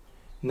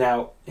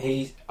 Now,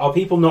 are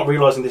people not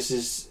realising this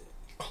is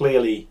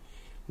clearly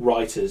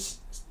writers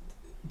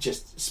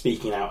just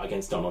speaking out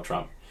against Donald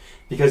Trump?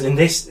 Because in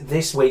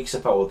this week's,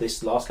 or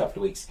this last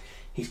couple of weeks,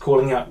 he's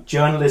calling out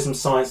journalism,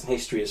 science and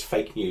history as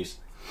fake news.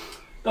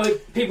 No,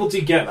 people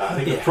do get that. I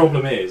think the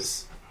problem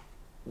is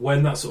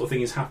when that sort of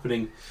thing is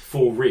happening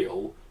for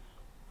real,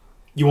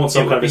 you want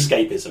some kind of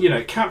escapism. You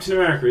know, Captain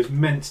America is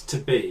meant to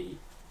be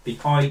the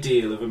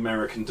ideal of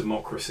American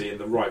democracy and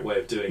the right way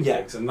of doing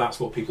things, and that's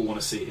what people want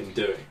to see him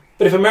doing.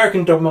 But if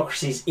American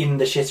democracy is in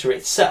the shitter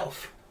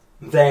itself,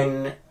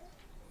 then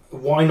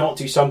why not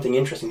do something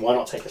interesting? Why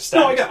not take a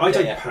stand? No, I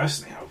don't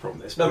personally have a problem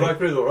with this. No, but I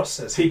agree with what Ross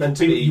says.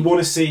 You want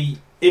to see,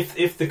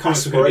 if the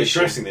comics were going to be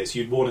addressing this,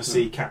 you'd want to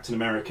see Captain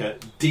America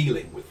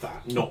dealing with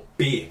that, not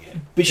being it.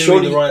 But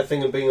doing the right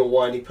thing and being a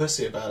whiny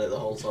pussy about it the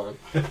whole time.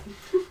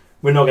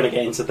 We're not going to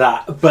get into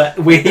that, but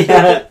we...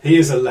 he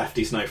is a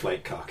lefty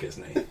snowflake cuck,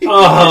 isn't he?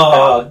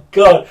 Oh,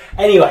 God.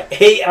 Anyway,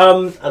 he...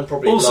 and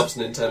probably also loves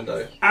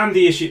Nintendo. And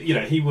the issue, you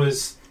know, he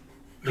was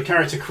the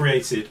character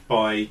created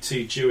by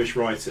two Jewish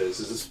writers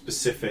as a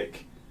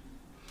specific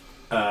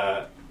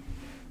way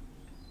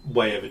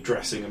of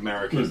addressing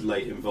America's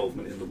late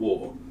involvement in the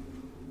war,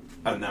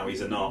 and now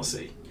he's a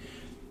Nazi.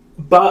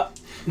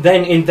 But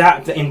then in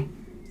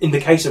in the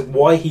case of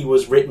why he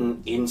was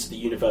written into the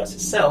universe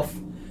itself,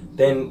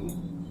 then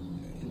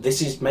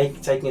this is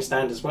taking a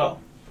stand as well.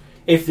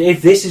 If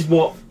this is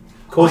what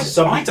causes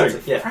some people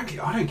frankly,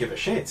 I don't give a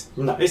shit.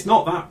 No. It's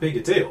not that big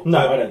a deal. No,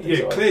 But, I don't think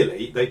so.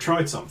 Clearly, they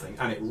tried something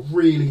and it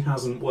really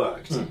hasn't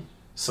worked.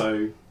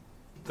 So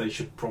they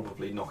should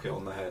probably knock it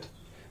on the head.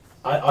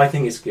 I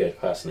think it's good,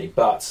 personally,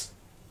 but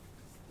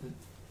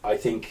I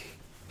think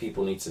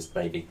people need to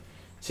maybe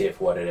see it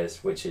for what it is,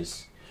 which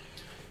is...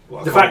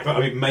 Well, The fact- but, I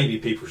mean, maybe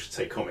people should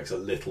take comics a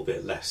little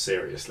bit less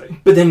seriously.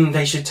 But then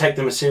they should take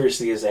them as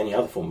seriously as any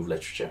other form of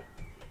literature.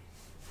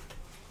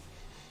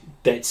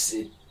 That's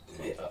it.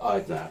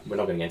 No, we're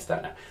not going to get into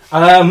that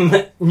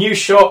now. New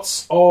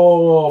shots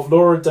of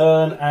Laura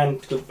Dern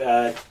and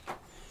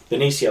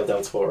Benicio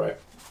del Toro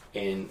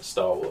in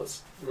Star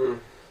Wars.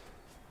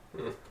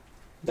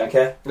 Don't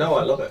care? No,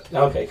 I love it.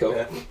 Okay, cool.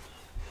 Yeah.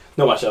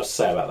 Not much else to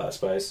say about that, I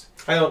suppose.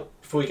 Hang on,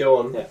 before we go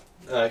on,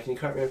 Yeah. can you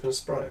crack me open a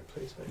Sprite,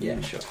 please? Mate?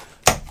 Yeah, sure.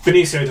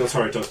 Benicio del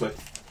Toro does look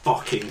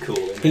fucking cool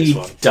in this He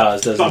one.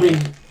 does, But doesn't I he?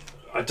 mean,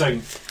 I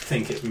don't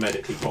think it's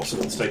medically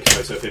possible to take a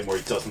photo of him where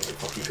he doesn't look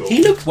fucking cool.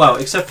 He looked Well,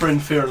 except for in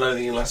Fear and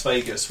Loathing in Las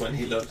Vegas when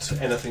he looked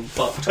anything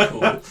but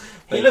cool. He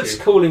Thank looks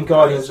you. cool in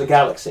Guardians of the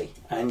Galaxy,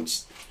 and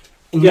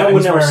Yeah, no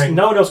he's wearing-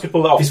 one else could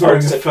pull that off. He's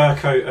wearing a except, fur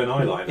coat and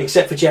eyeliner.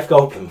 except for Jeff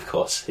Goldblum, of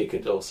course, who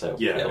could also.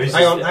 Yeah, yeah,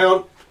 Hang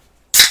on.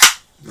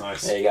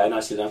 Nice. There you go,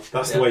 nicely done.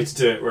 That's the way to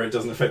do it, where it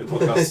doesn't affect the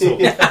podcast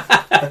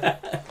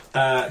at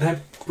all.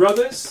 They're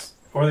brothers,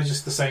 or are they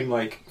just the same,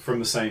 like from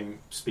the same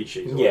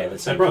species? Or Yeah, they're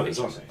same brothers,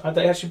 species. aren't they? Are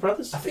they actually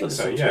brothers? I think thought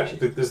so. they're the Yeah. same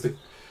species. There's the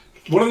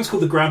one of them's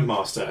called the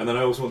Grandmaster, and then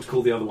I always want to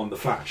call the other one the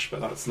Flash,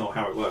 but that's not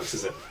how it works,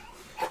 is it?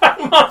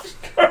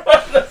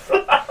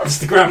 It's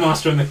the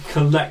Grandmaster and the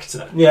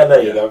Collector. Yeah,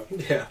 there you go.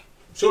 Yeah.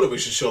 Surely we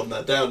should shorten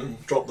that down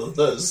and drop the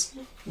 "thes."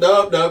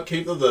 No,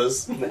 keep the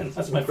 "thes."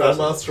 That's my first.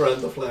 Grandmaster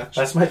and the Flash.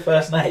 That's my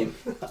first name.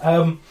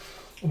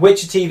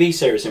 Which TV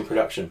series in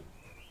production?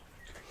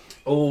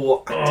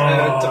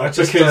 I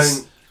just because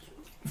don't.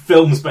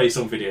 films based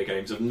on video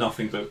games have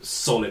nothing but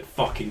solid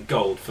fucking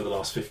gold for the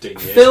last 15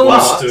 years. Films-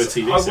 Let's do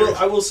a TV series.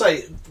 I will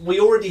say, we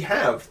already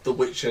have the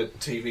Witcher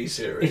TV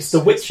series. It's The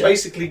Witcher.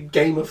 basically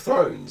Game of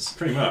Thrones.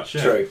 Pretty much,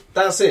 yeah. True.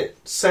 That's it.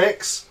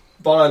 Sex,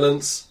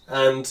 violence,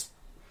 and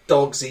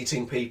dogs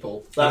eating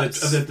people. And That's,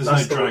 there's no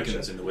that's The dragons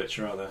Witcher. in The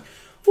Witcher, are there?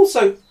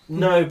 Also,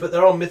 No, but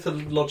there are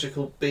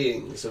mythological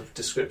beings of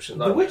description,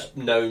 The like Witch-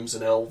 gnomes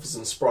and elves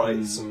and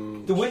sprites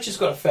and The Witcher's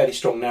got a fairly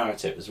strong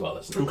narrative as well,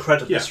 hasn't it?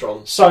 incredibly Yeah.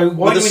 strong. So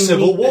why With do a we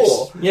civil need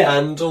war this? Yeah.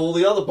 and all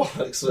the other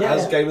bollocks that Yeah.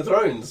 has Game of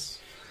Thrones.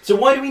 So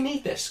why do we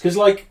need this? Because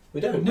like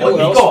We don't what know you've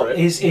else got for it.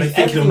 is They think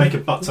it'll everything- make a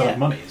butt ton yeah. of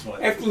money as well.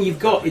 Everything you've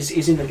got is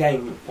in the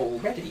game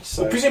already.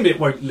 So Presumably it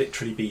won't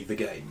literally be the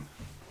game.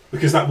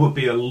 Because that would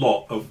be a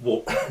lot of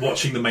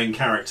watching the main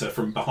character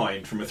from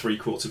behind, from a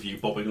three-quarter view,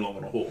 bobbing along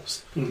on a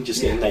horse. you can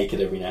just get naked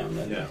every now and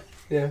then.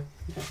 Yeah.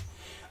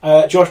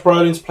 Yeah, Josh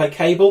Brolin's played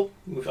Cable.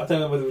 I don't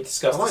know whether we I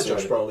discussed like this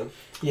Josh already. Brolin.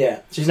 Yeah,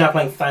 so he's now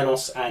playing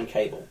Thanos and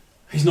Cable.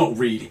 He's not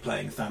really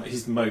playing Thanos.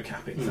 He's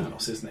mocapping Mm.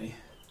 Thanos, isn't he?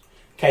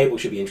 Cable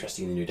should be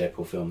interesting in the new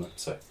Deadpool film. Then.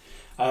 So,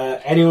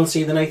 anyone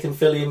see the Nathan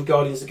Fillion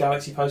Guardians of the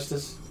Galaxy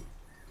posters?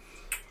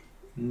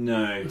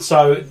 No.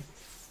 So,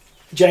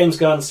 James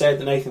Gunn said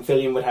that Nathan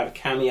Fillion would have a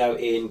cameo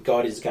in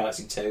Guardians of the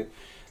Galaxy 2,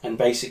 and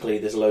basically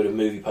there's a load of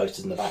movie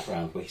posters in the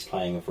background where he's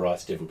playing a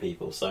variety of different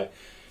people. So,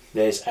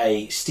 there's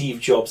a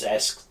Steve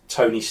Jobs-esque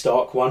Tony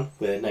Stark one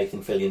where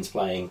Nathan Fillion's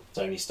playing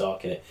Tony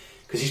Stark in it,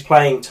 because he's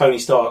playing Tony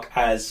Stark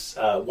as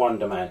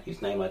Wonder Man,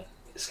 whose name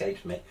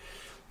escapes me.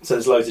 So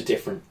there's loads of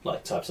different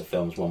like types of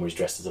films. One where he's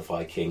dressed as a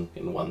Viking,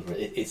 and one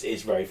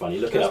it's very funny.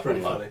 Look it That's up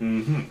pretty online.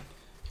 funny.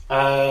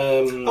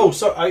 Mm-hmm. Oh,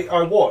 so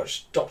I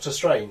watched Doctor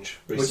Strange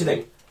What do you recently.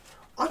 think?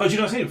 Oh, did you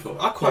not see it before?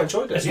 I quite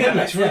enjoyed it. Yeah,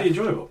 it's really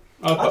enjoyable.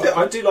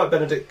 I do like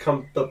Benedict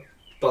Cumberbatch.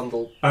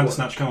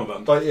 Bandersnatch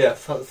Cumberbund. But yeah,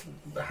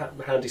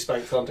 Handy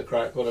Spank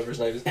Thundercrack, whatever his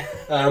name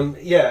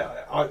is.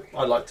 Yeah,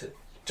 I liked it.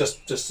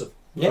 Just to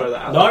throw that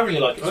out. No, I really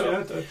like it. Oh, as well. yeah,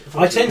 I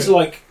thought I it tend was to good.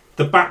 like.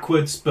 the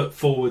backwards but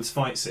forwards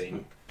fight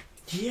scene.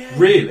 Yeah.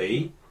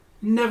 Really,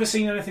 never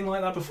seen anything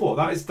like that before.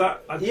 I Yeah.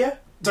 don't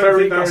Very,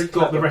 think that's very got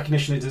the clever.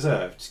 recognition it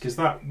deserved, because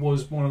that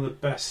was one of the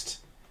best.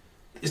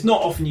 It's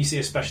not often you see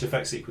a special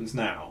effects sequence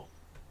now,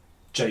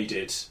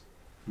 jaded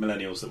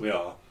millennials that we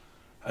are,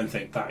 and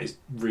think that is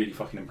really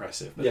fucking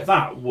impressive. But Yeah.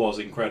 that was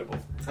incredible.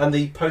 And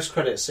the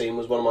post-credit scene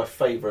was one of my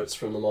favourites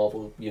from the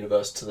Marvel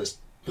universe to this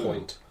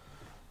point.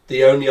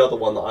 The only other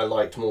one that I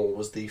liked more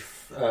was the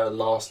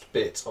last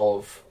bit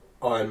of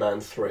Iron Man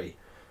 3.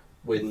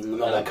 With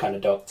Not that kind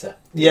of doctor.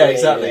 yeah,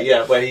 exactly.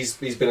 Yeah, where he's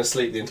been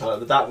asleep the entire.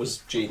 But that was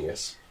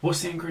genius.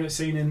 What's the end credit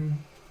scene in?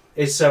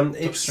 It's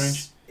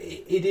Strange?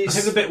 It I think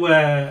is. the bit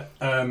where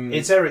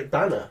It's Eric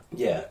Banner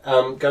Yeah.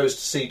 goes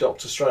to see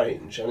Doctor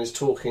Strange and is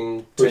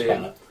talking to Bruce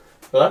Banner.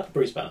 What?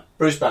 Bruce Banner.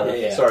 Bruce Banner.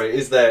 Yeah, yeah. Sorry,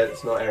 is there?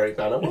 It's not Eric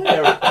Banner. Why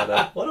Eric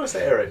Banner? Why do I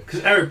say Eric? because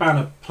Eric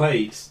Banner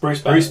plays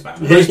Bruce Banner.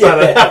 Bruce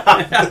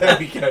Banner. There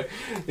we go.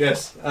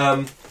 Yes.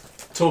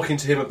 Talking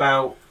to him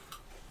about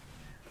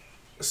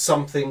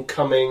something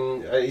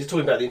coming. He's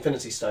talking about the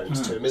Infinity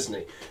Stones to him, isn't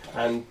he?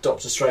 And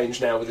Doctor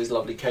Strange now with his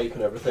lovely cape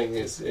and everything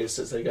is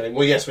sits there going,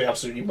 well, yes, we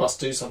absolutely must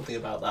do something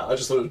about that. I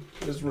just thought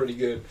it was really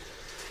good.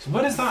 So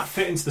where does that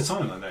fit into the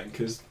timeline then?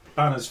 Because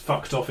Banner's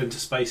fucked off into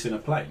space in a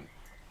plane.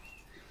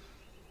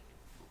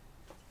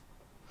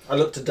 I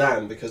looked to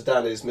Dan because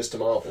Dan is Mr.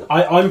 Marvel.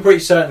 I'm pretty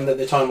certain that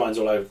the timeline's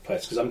all over the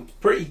place because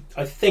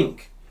I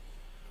think.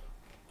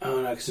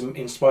 Oh no, because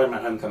in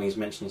Spider-Man: Homecoming he's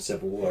mentioning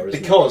Civil War,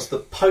 isn't Because the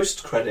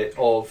post-credit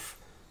of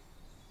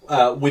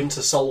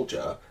Winter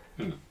Soldier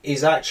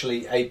is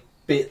actually a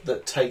bit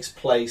that takes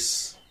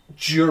place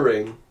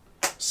during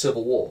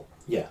Civil War,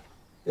 it? Yeah.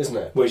 isn't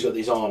it? Where he's got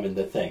his arm in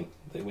the thing,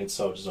 the Winter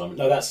Soldier's arm.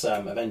 No, that's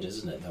Avengers,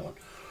 isn't it? That one.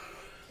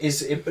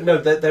 Is it? But no,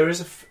 there is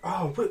a.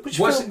 Which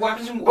film? What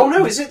happens in, Oh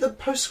no, is it the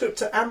postscript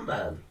to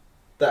Ant-Man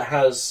that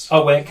has?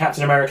 Oh, where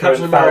Captain America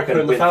Captain and America Falcon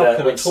and the with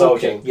Falcon Winter are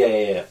Soldier. talking.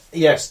 Yeah.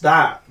 Yes,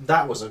 that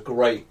was a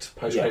great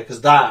post-credit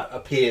because that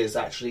appears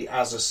actually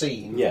as a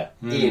scene Yeah.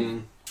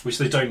 in Which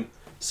they don't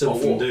Civil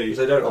often War. do. Because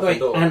they don't By the often way,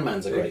 do.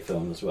 Ant-Man's a great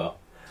film as well.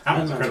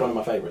 Ant-Man's Ant-Man's one of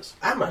my favourites.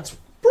 Ant-Man's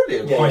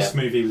brilliant. Yeah. Heist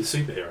movie with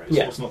superheroes.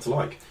 Yeah. What's not to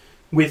like?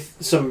 With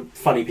some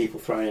funny people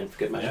thrown in for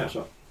good measure Yeah. as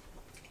well.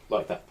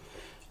 Like that.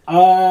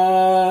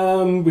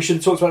 We should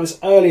have talked about this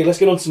earlier. Let's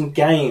get on to some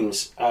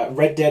games.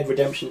 Red Dead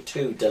Redemption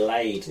 2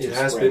 delayed. It to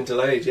has spring. been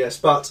delayed, yes,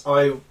 but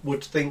I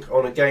would think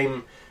on a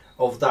game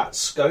of that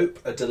scope,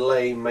 a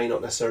delay may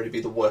not necessarily be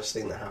the worst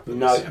thing that happens.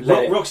 No. Yeah,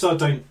 let it-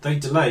 Rockstar they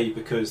delay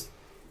because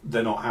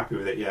they're not happy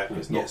with it yet.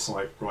 It's not Yes.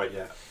 quite right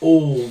yet.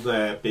 All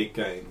their big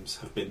games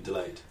have been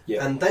delayed.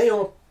 Yeah. And they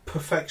are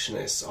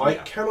perfectionists. I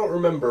Yeah. cannot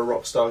remember a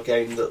Rockstar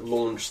game that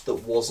launched that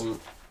wasn't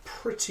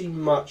pretty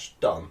much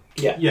done.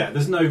 Yeah. Yeah,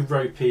 there's no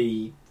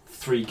ropey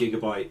 3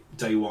 GB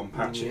day one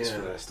patches Yeah.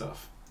 for their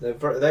stuff. Their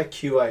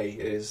QA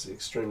is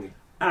extremely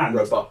And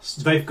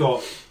robust. they've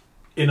got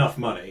enough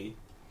money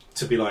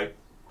to be like,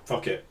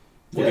 fuck it,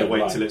 we're Yeah, going to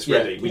wait right. till it's Yeah.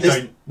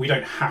 ready. We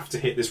don't have to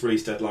hit this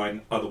release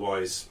deadline,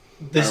 otherwise.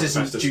 This Our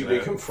isn't investors Duke gonna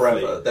Nukem Forever.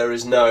 flee. There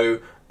is no,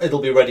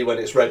 it'll be ready when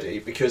it's ready,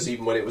 because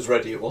even when it was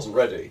ready, it wasn't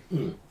ready.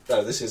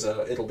 No, this is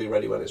it'll be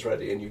ready when it's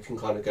ready, and you can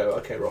kind of go,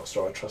 okay,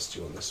 Rockstar, I trust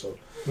you on this one.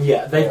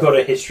 Yeah, they've Yeah. got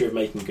a history of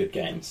making good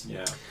games.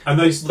 Yeah, and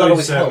those That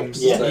always those,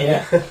 helps. Yeah, doesn't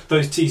it? yeah.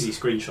 those teasy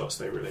screenshots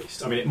they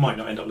released. I mean, it might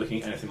not end up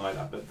looking anything like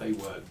that, but they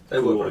were They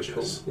were very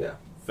gorgeous. cool. Yeah,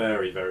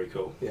 Very, very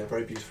cool. yeah,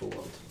 very beautiful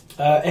ones.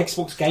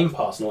 Xbox Game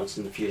Pass launched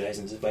in a few days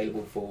and is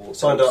available for...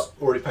 Signed up,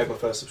 already paid my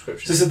first So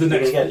subscription. this is the You're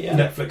next gonna get it,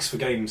 yeah? Netflix for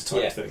games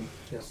type Yeah. thing.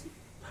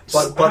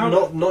 but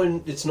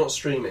How- it's not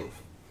streaming.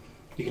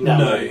 You can download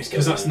No, it,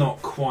 because that's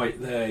not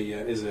quite there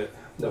yet, is it?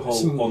 The No, whole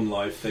it's-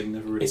 OnLive thing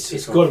never really. It's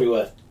took got to off. be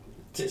worth...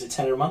 Is it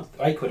 £10 a month?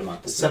 £8 a month?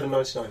 It's isn't it?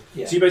 $7.99.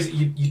 Yeah. So you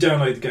basically you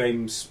download the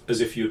games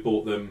as if you had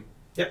bought them.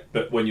 Yep.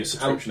 But when your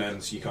subscription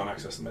ends, you can't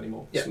access them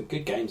anymore. Yeah. Some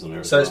good games on there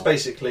as So well. it's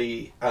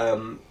basically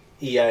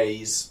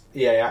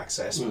EA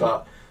access,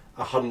 but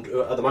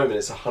 100 at the moment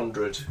it's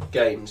 100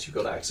 games you've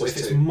got Well, access if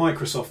it's to.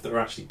 Microsoft that are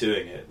actually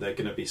doing it, there are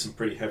going to be some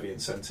pretty heavy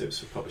incentives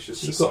for publishers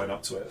So to you've got- sign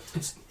up to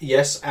it.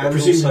 Yes, I and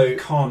presume also you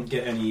can't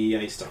get any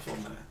EA stuff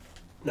on there.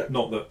 No.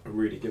 Not that I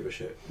really give a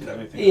shit. No. I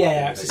don't think EA I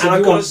access. can and if I've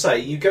you got to want- say,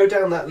 you go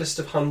down that list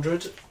of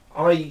 100.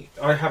 I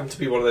happen to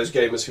be one of those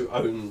gamers who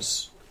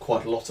owns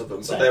quite a lot of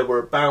them, Same. but there were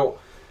about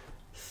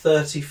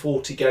 30,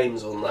 40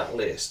 games on that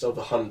list of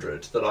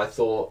 100 that I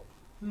thought,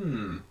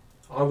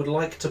 I would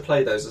like to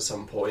play those at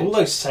some point. All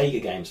those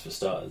Sega games for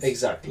starters.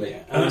 Exactly.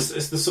 Yeah. And that's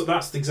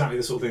exactly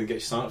the sort of thing that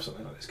gets you signed up for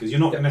something like this, because you're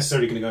not Yeah.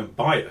 necessarily going to go and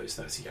buy those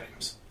 30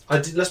 games.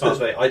 Let's put it this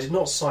way: I did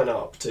not sign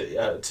up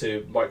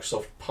to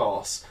Microsoft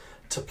Pass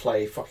to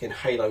play fucking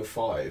Halo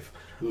 5.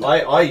 No.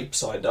 I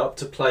signed up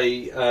to play,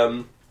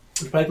 You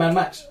played Mad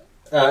Max?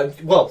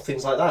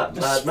 things like that.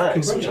 That's Mad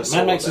fucking Max. which I brilliant. saw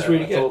Mad Max there. is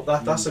really I good.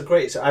 thought that's a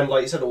great, and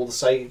like you said, all the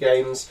Sega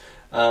games,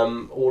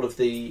 all of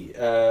the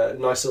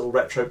nice little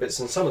retro bits,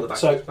 and some of the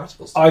So, backwards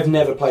stuff. I've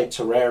never played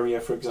Terraria,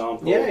 for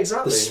example. Yeah,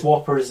 exactly. The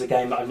Swapper is a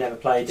game that I've never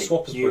played. That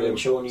Swapper's you brilliant. and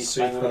Sean used to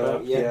play Superb.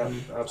 about. Yeah.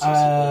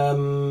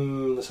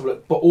 Absolutely. Let's have a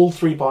look. But all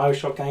 3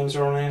 Bioshock games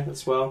are on here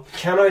as well.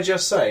 Can I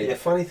just say, Yeah. the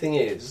funny thing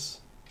is,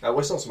 well,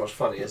 it's not so much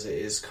funny as it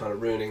is kind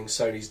of ruining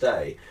Sony's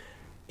day.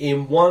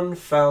 In one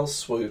foul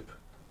swoop,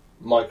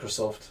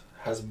 Microsoft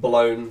has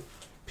blown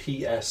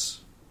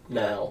PS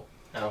Now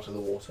out of the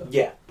water.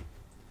 Yeah.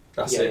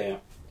 That's yeah, it. yeah.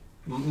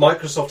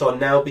 Microsoft are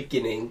now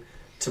beginning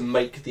to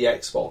make the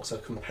Xbox a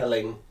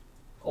compelling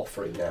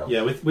offering now.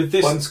 Yeah, with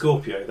this One- and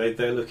Scorpio,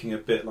 they're looking a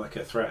bit like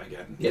a threat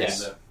again.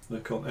 Yes.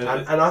 And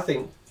I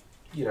think,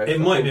 it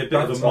might be a bit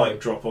of a about time.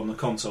 mic drop on the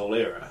console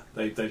era.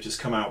 They've just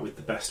come out with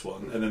the best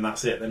one, and then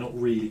that's it. They're not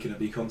really going to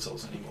be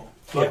consoles anymore.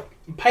 Yeah.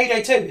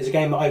 Payday 2 is a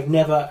game that I've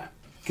never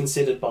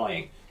considered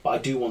buying, but I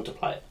do want to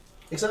play it.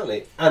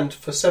 Exactly. And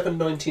for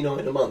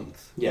 $7.99 a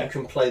month, Yeah. you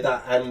can play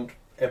that and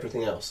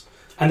everything else.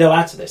 And they'll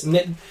add to this.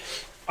 And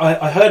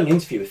I heard an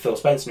interview with Phil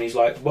Spencer, and he's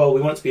like, well, we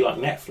want it to be like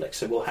Netflix,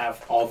 so we'll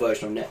have our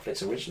version of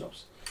Netflix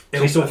originals.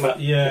 So he's talking about...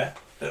 yeah.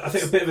 I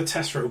think a bit of a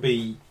test for it will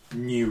be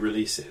new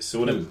releases. So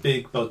when a Mm.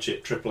 big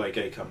budget AAA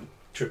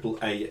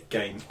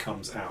game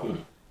comes out,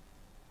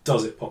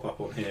 does it pop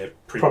up on here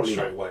pretty much Probably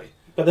straight not. away?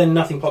 But then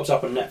nothing pops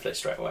up on Netflix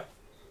straight away.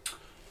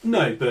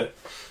 No, but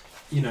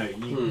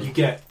you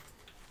get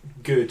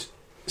good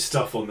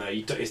stuff on there.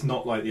 It's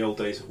not like the old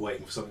days of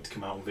waiting for something to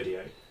come out on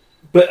video.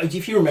 But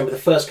if you remember the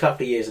first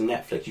couple of years of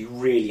Netflix, you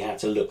really had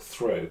to look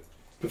through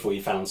before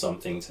you found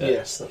something to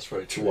Yes, that's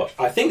very to true. watch.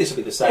 I think this will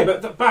be the same. Yeah,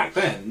 but back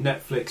then,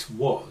 Netflix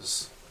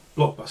was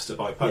Blockbuster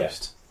by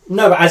post.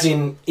 No, but as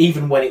in,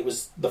 even when it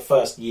was the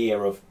first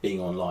year of being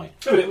online.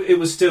 No, but it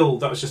was still,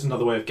 that was just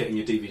another way of getting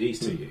your DVDs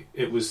to you.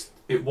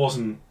 It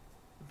wasn't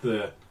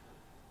the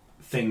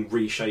thing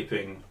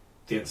reshaping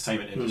the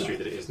entertainment industry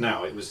that it is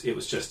now. It was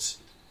just,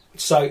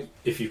 So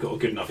if you've got a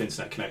good enough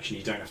internet connection,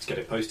 you don't have to get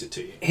it posted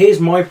to you. here's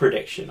my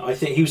prediction. I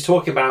think he was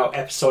talking about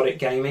episodic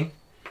gaming.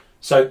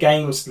 So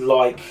games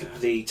like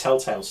the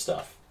Telltale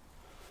stuff.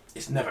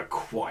 It's never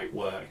quite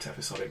worked,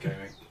 episodic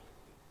gaming.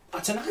 I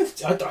don't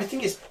know. I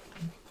think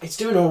it's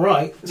doing all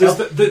right.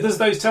 There's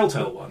those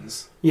Telltale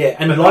ones. Yeah,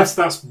 and But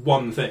that's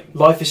one thing.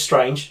 Life is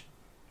Strange.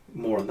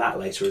 More on that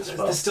later as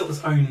well.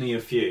 There's only a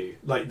few.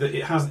 Like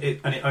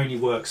it only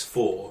works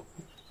for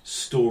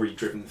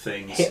story-driven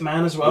things.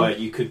 Hitman as well. Where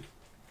you could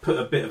put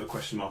a bit of a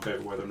question mark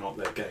over whether or not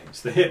they're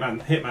games. The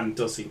Hitman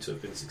does seem to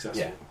have been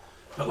successful. Yeah.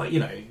 But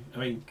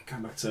going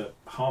back to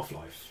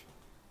Half-Life,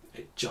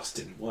 it just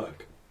didn't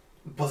work.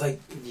 Well, they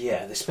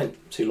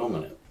spent too long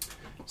on it.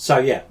 So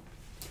yeah,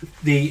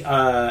 the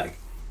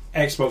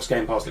Xbox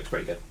Game Pass looks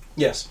pretty good.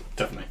 Yes,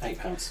 Definitely.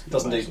 £8.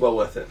 does indeed. Well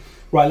worth it.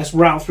 Right, let's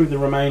rattle through the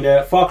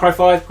remainder. Far Cry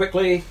 5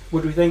 quickly.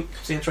 What do we think?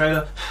 See the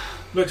trailer?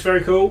 Looks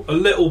very cool. A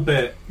little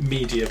bit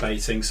media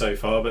baiting so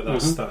far, but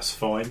that's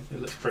fine. It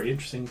looks a pretty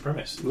interesting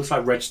premise. It looks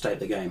like Red State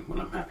the game,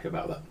 and I'm happy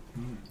about that.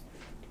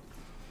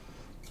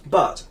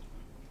 But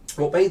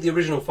what made the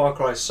original Far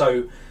Cry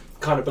so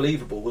kind of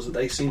believable was that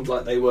they seemed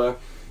like they were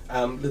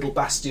little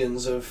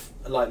bastions of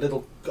like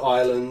little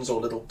islands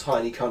or little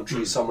tiny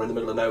countries somewhere in the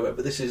middle of nowhere.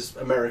 But this is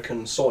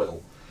American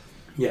soil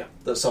Yeah.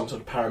 that some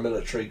sort of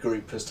paramilitary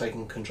group has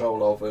taken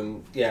control of,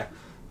 and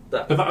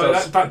But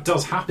that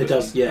does happen. It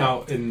does, yeah.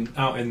 Out in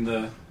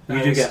the You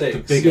do get the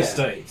States. bigger Yeah.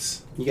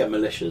 states, You get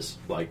militias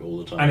like all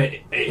the time. and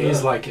it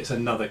is like it's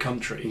another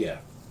country. yeah.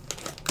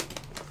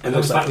 And there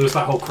was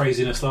that whole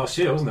craziness last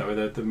year, wasn't there,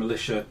 where the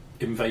militia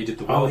invaded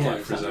the Oh, yeah, wildlife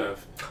exactly.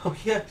 reserve.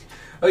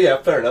 Oh yeah,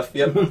 fair enough.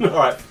 Yep. All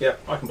right. Yeah,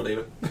 I can believe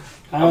it.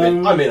 I'm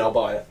in. I'll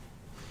buy it.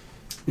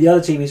 The other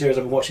TV series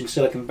I've been watching,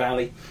 Silicon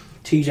Valley.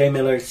 TJ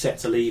Miller is set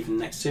to leave in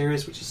the next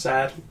series, which is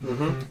sad.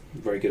 Mm-hmm.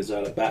 Very good as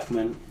Alec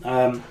Bachman.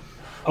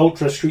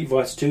 Ultra Street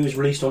Fighter 2 is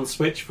released on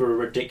Switch for a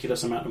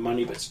ridiculous amount of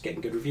money, but it's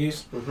getting good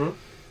reviews. Mm-hmm.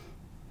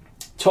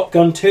 Top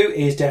Gun 2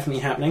 is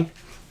definitely happening.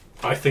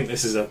 I think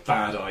this is a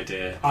bad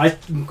idea.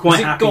 I'm quite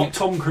Has it happy. got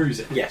Tom Cruise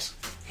in? Yes.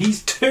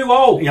 He's too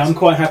old. Yeah, I'm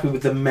quite happy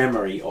with the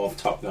memory of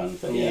Top Gun.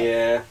 But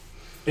Yeah.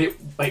 It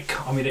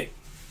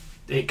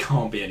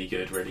can't be any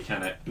good, really,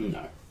 can it?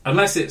 No.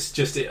 Unless it's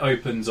just it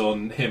opens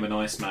on him and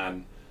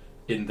Iceman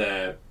in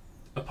their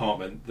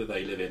apartment that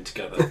they live in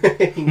together.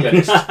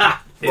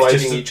 Riding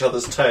just each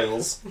other's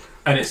tails.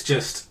 and it's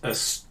just a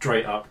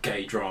straight up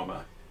gay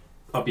drama.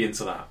 I'll be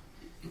into that.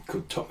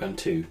 Called Top Gun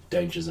 2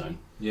 Danger Zone.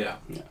 Yeah.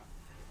 Yeah.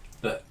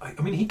 But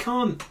he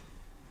can't.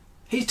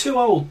 He's too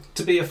old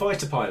to be a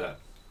fighter pilot.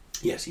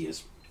 Yes, he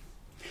is.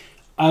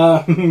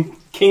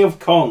 King of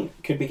Kong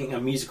could be a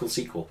musical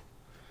sequel.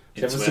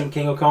 Have you ever Into seen it.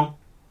 King of Kong?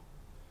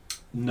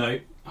 No.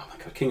 Oh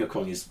my god, King of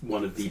Kong is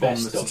one of the On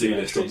best the to-do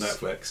list on documentaries.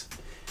 Netflix.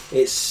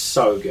 It's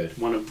so good.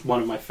 One of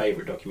my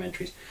favourite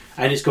documentaries,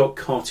 and it's got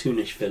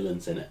cartoonish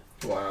villains in it.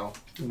 Wow.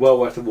 Well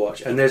worth a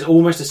watch. And there's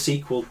almost a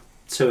sequel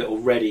to it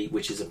already,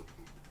 which is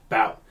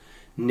about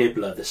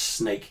Nibbler, the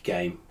snake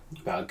game,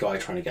 about a guy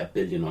trying to get $1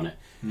 billion on it.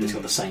 And it's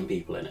got the same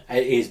people in it.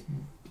 It is.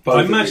 Both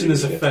I are imagine really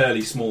there's a good.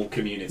 fairly small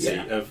community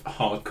Yeah. of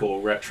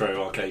hardcore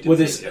retro arcade Well,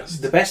 enthusiasts.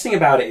 the best thing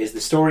about it is the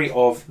story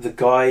of the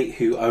guy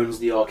who owns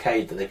the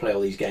arcade that they play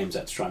all these games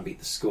at to try and beat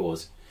the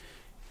scores.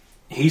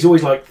 He's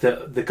always like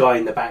the guy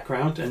in the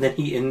background, and then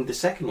in the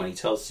second one he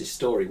tells his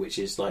story, which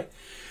is like,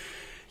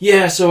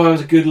 yeah, so I was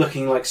a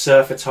good-looking like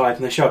surfer type,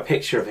 and they show a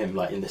picture of him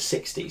like in the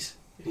 '60s.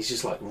 And he's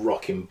just like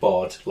rocking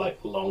bod, like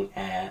long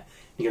hair.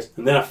 He goes,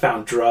 and then I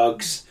found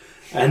drugs,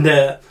 and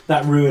that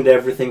ruined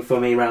everything for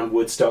me around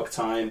Woodstock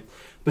time.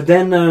 But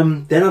then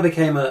I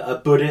became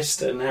a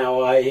Buddhist, and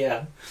now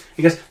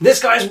he goes,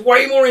 this guy's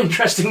way more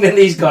interesting than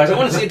these guys. I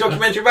want to see a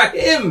documentary about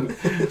him.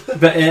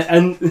 But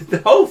and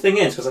the whole thing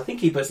is, because I think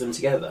he puts them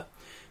together,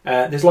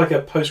 there's like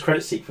a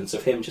post-credit sequence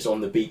of him just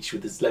on the beach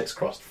with his legs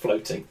crossed,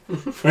 floating.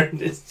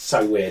 It's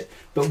so weird,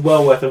 but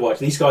well worth a watch.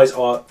 These guys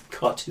are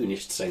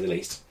cartoonish, to say the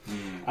least.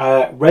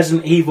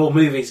 Resident Evil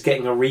movies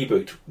getting a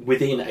reboot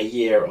within a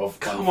year of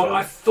Come on,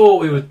 I thought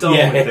we were done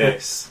Yeah. with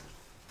this.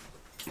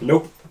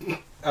 Nope.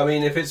 I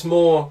mean, if it's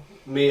more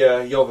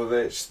Mia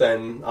Jovovich,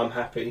 then I'm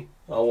happy.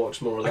 I'll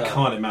watch more of I that.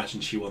 can't imagine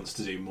she wants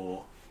to do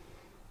more.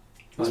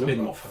 There's I know.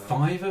 been,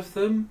 5 of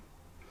them?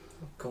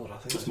 God, I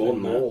think It's it's more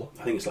than more.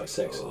 that. I think it's like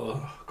 6.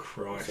 Oh,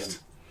 Christ.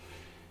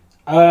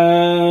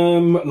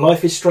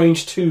 Life is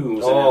Strange 2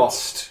 was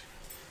announced.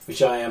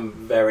 which I am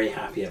very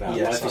happy about.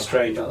 Yes, Life I'm is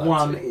Strange happy about that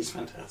 1 too. is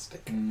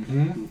fantastic.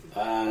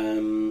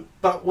 Mm-hmm.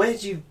 But where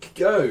do you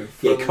go?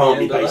 From Yeah, it can't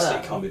be the end of based.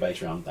 that? It can't be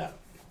based around that.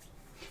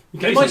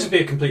 It might just be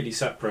a completely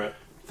separate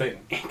thing.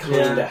 It kind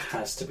of Yeah.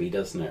 has to be,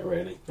 doesn't it?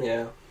 Really.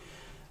 Yeah.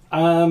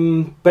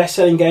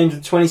 Best-selling games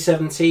of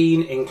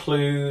 2017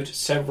 include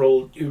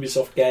several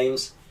Ubisoft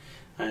games,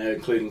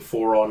 including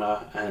For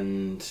Honor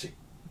and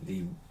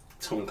the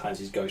Tom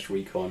Clancy's Ghost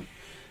Recon,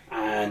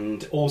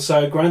 and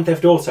also Grand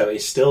Theft Auto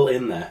is still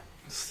in there.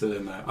 Still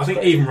in there. I think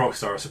Crazy. even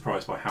Rockstar are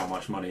surprised by how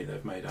much money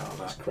they've made out of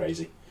That's that.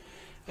 crazy.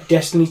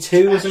 Destiny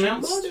 2 was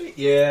announced.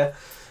 Yeah.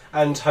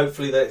 And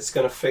hopefully that it's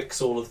going to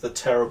fix all of the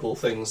terrible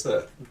things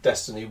that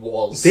Destiny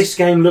was. This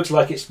game looks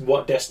like it's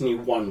what Destiny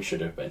 1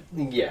 should have been.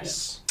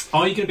 Yes.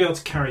 Are you going to be able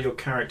to carry your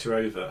character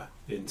over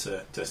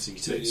into Destiny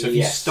 2? So if you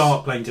Yes.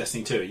 start playing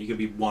Destiny 2, are you going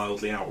to be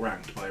wildly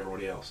outranked by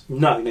everybody else?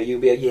 No, you'll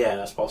be. Yeah,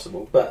 that's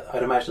possible. But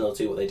I'd imagine they'll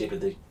do what they did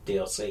with the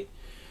DLC,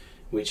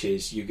 which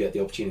is you get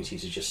the opportunity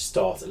to just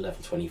start at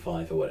level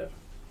 25 or whatever.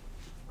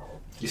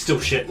 You're still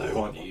shit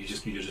though, aren't you? You're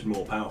just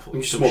more powerful.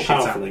 Which is still more shit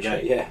out powerful of than the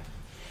shit, game. yeah.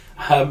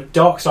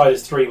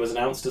 Darksiders 3 was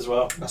announced as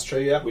well, That's true,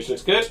 yeah. which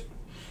looks good.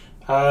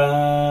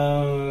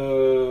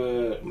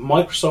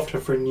 Microsoft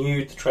have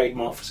renewed the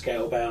trademark for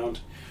Scalebound,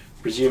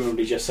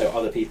 presumably just so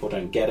other people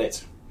don't get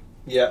it.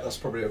 Yeah, that's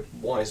probably a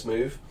wise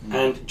move.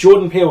 And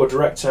Jordan Peele,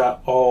 director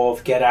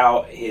of Get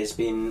Out, has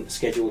been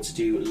scheduled to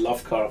do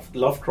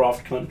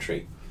Lovecraft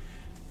Country,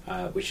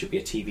 which should be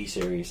a TV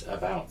series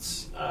about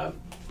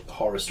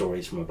horror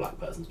stories from a black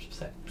person's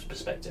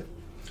perspective.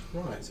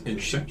 Right.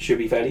 Interesting. Should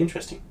be fairly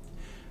interesting.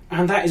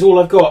 And that is all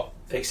I've got,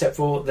 except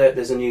for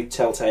there's a new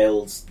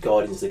Telltale's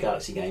Guardians of the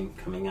Galaxy game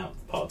coming out.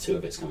 Part 2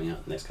 of it's coming out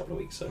in the next couple of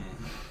weeks. So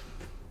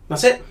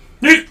that's it.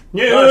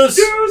 News!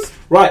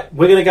 Right,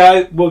 we're going to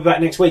go. We'll be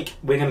back next week.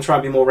 We're going to try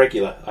and be more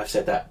regular. I've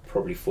said that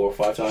probably 4 or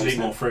 5 times Just eat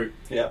now. more fruit.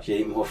 Yeah. Should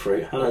eat more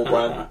fruit. More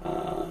bran.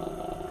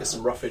 Get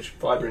some roughage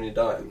fibre in your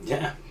diet.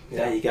 Yeah,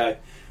 there you go.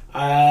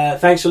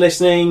 Thanks for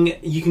listening.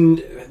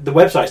 The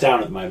website's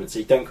down at the moment, so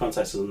you don't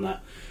contact us on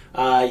that. You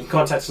can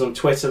contact us on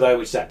Twitter, though,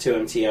 which is at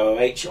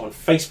 2MTOOH. On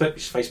Facebook,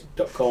 which is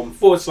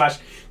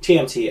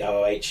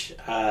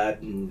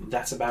facebook.com/TMTOOH.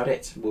 That's about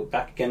it. We'll be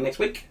back again next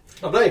week.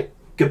 Lovely.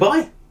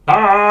 Goodbye.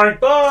 Bye!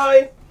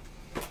 Bye.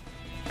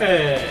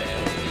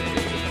 Hey.